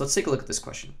 So let's take a look at this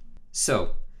question.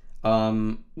 So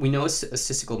we know a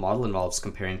statistical model involves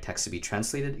comparing text to be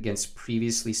translated against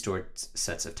previously stored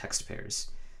sets of text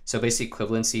pairs. So basic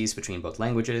equivalencies between both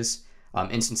languages,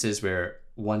 instances where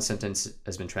one sentence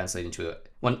has been translated into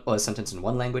a sentence in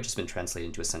one language has been translated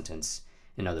into a sentence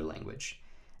in another language.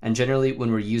 And generally,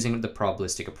 when we're using the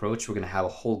probabilistic approach, we're going to have a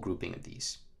whole grouping of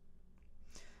these.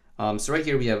 So right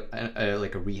here we have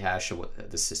like a rehash of what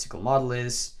the statistical model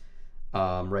is.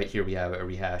 Right here we have a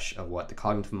rehash of what the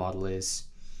cognitive model is.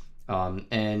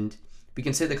 And we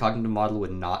can say the cognitive model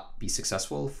would not be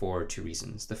successful for two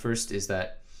reasons. The first is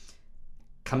that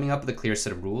coming up with a clear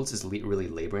set of rules is really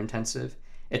labor intensive.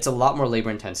 It's a lot more labor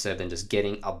intensive than just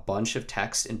getting a bunch of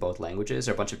text in both languages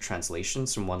or a bunch of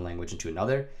translations from one language into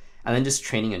another, and then just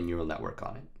training a neural network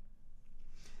on it.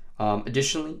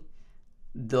 Additionally,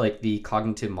 the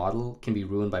cognitive model can be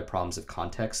ruined by problems of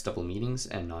context, double meanings,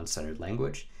 and non-standard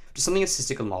language, which is something that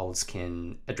statistical models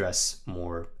can address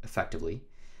more effectively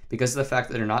because of the fact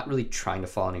that they're not really trying to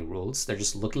follow any rules. They're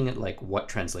just looking at like what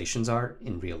translations are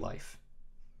in real life.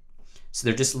 So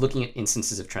they're just looking at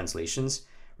instances of translations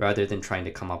rather than trying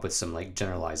to come up with some like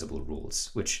generalizable rules,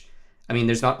 which, I mean,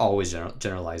 there's not always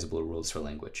generalizable rules for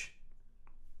language.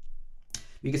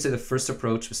 We could say the first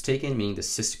approach was taken, meaning the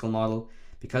statistical model,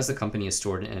 because the company has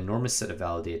stored an enormous set of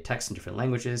validated text in different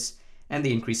languages, and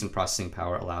the increase in processing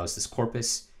power allows this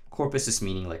corpus is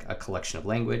meaning like a collection of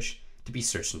language, to be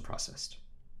searched and processed.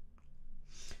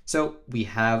 So we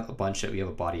have a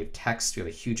body of text, we have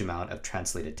a huge amount of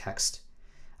translated text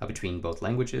between both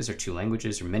languages or two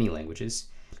languages or many languages.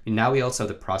 And now we also have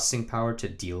the processing power to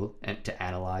deal and to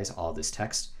analyze all this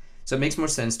text. So it makes more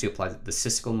sense to apply the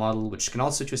statistical model, which can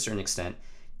also to a certain extent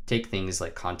take things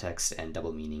like context and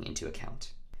double meaning into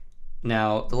account.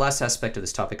 Now, the last aspect of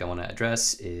this topic I want to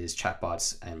address is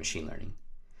chatbots and machine learning.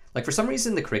 Like for some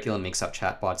reason, the curriculum makes up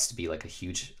chatbots to be like a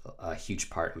huge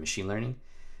part of machine learning.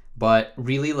 But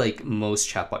really, like most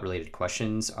chatbot related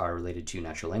questions are related to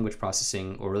natural language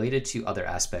processing or related to other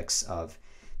aspects of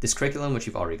this curriculum, which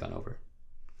we've already gone over.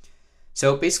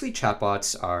 So basically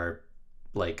chatbots are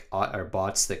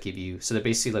bots that give you, so they're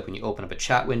basically like when you open up a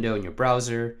chat window in your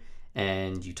browser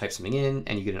and you type something in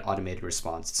and you get an automated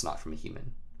response that's not from a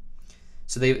human.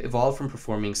 So they evolved from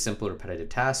performing simple repetitive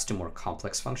tasks to more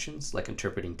complex functions like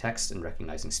interpreting text and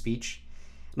recognizing speech.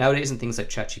 Nowadays, in things like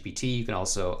ChatGPT, you can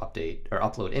also update or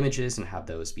upload images and have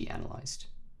those be analyzed.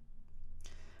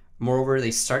 Moreover,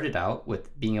 they started out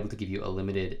with being able to give you a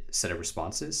limited set of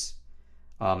responses.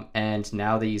 And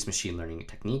now they use machine learning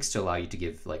techniques to allow you to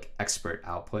give like expert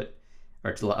output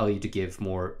or to allow you to give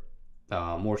more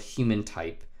human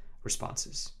type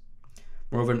responses.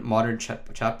 Moreover, modern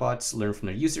chatbots learn from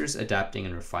their users, adapting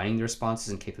and refining their responses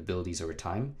and capabilities over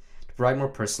time to provide more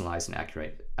personalized and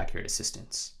accurate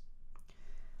assistance.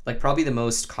 Like probably the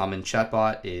most common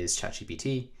chatbot is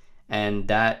ChatGPT, and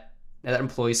that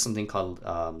employs something called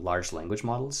large language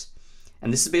models.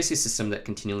 And this is basically a system that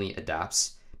continually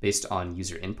adapts based on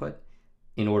user input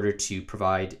in order to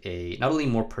provide not only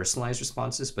more personalized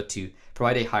responses, but to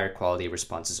provide a higher quality of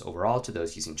responses overall to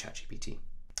those using ChatGPT.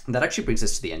 And that actually brings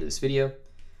us to the end of this video.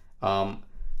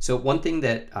 So one thing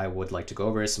that I would like to go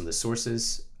over is some of the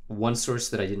sources. One source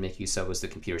that I did make use of was the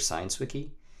Computer Science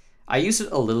Wiki. I used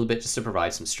it a little bit just to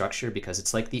provide some structure because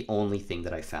it's like the only thing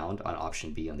that I found on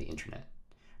option B on the internet.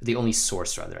 The only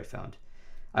source rather I found.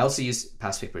 I also used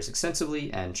past papers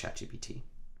extensively and ChatGPT.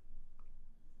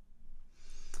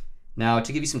 Now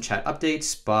to give you some chat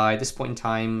updates, by this point in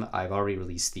time, I've already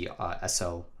released the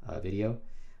SL video,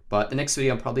 but the next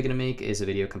video I'm probably going to make is a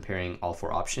video comparing all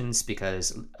four options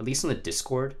because at least on the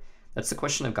Discord, that's the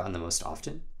question I've gotten the most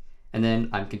often. And then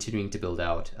I'm continuing to build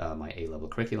out my A-level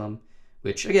curriculum,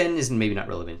 which again is maybe not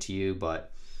relevant to you,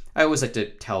 but I always like to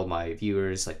tell my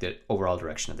viewers like the overall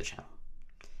direction of the channel.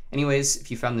 Anyways,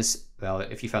 if you found this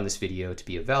video to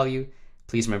be of value,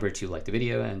 please remember to like the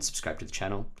video and subscribe to the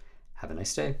channel. Have a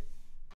nice day.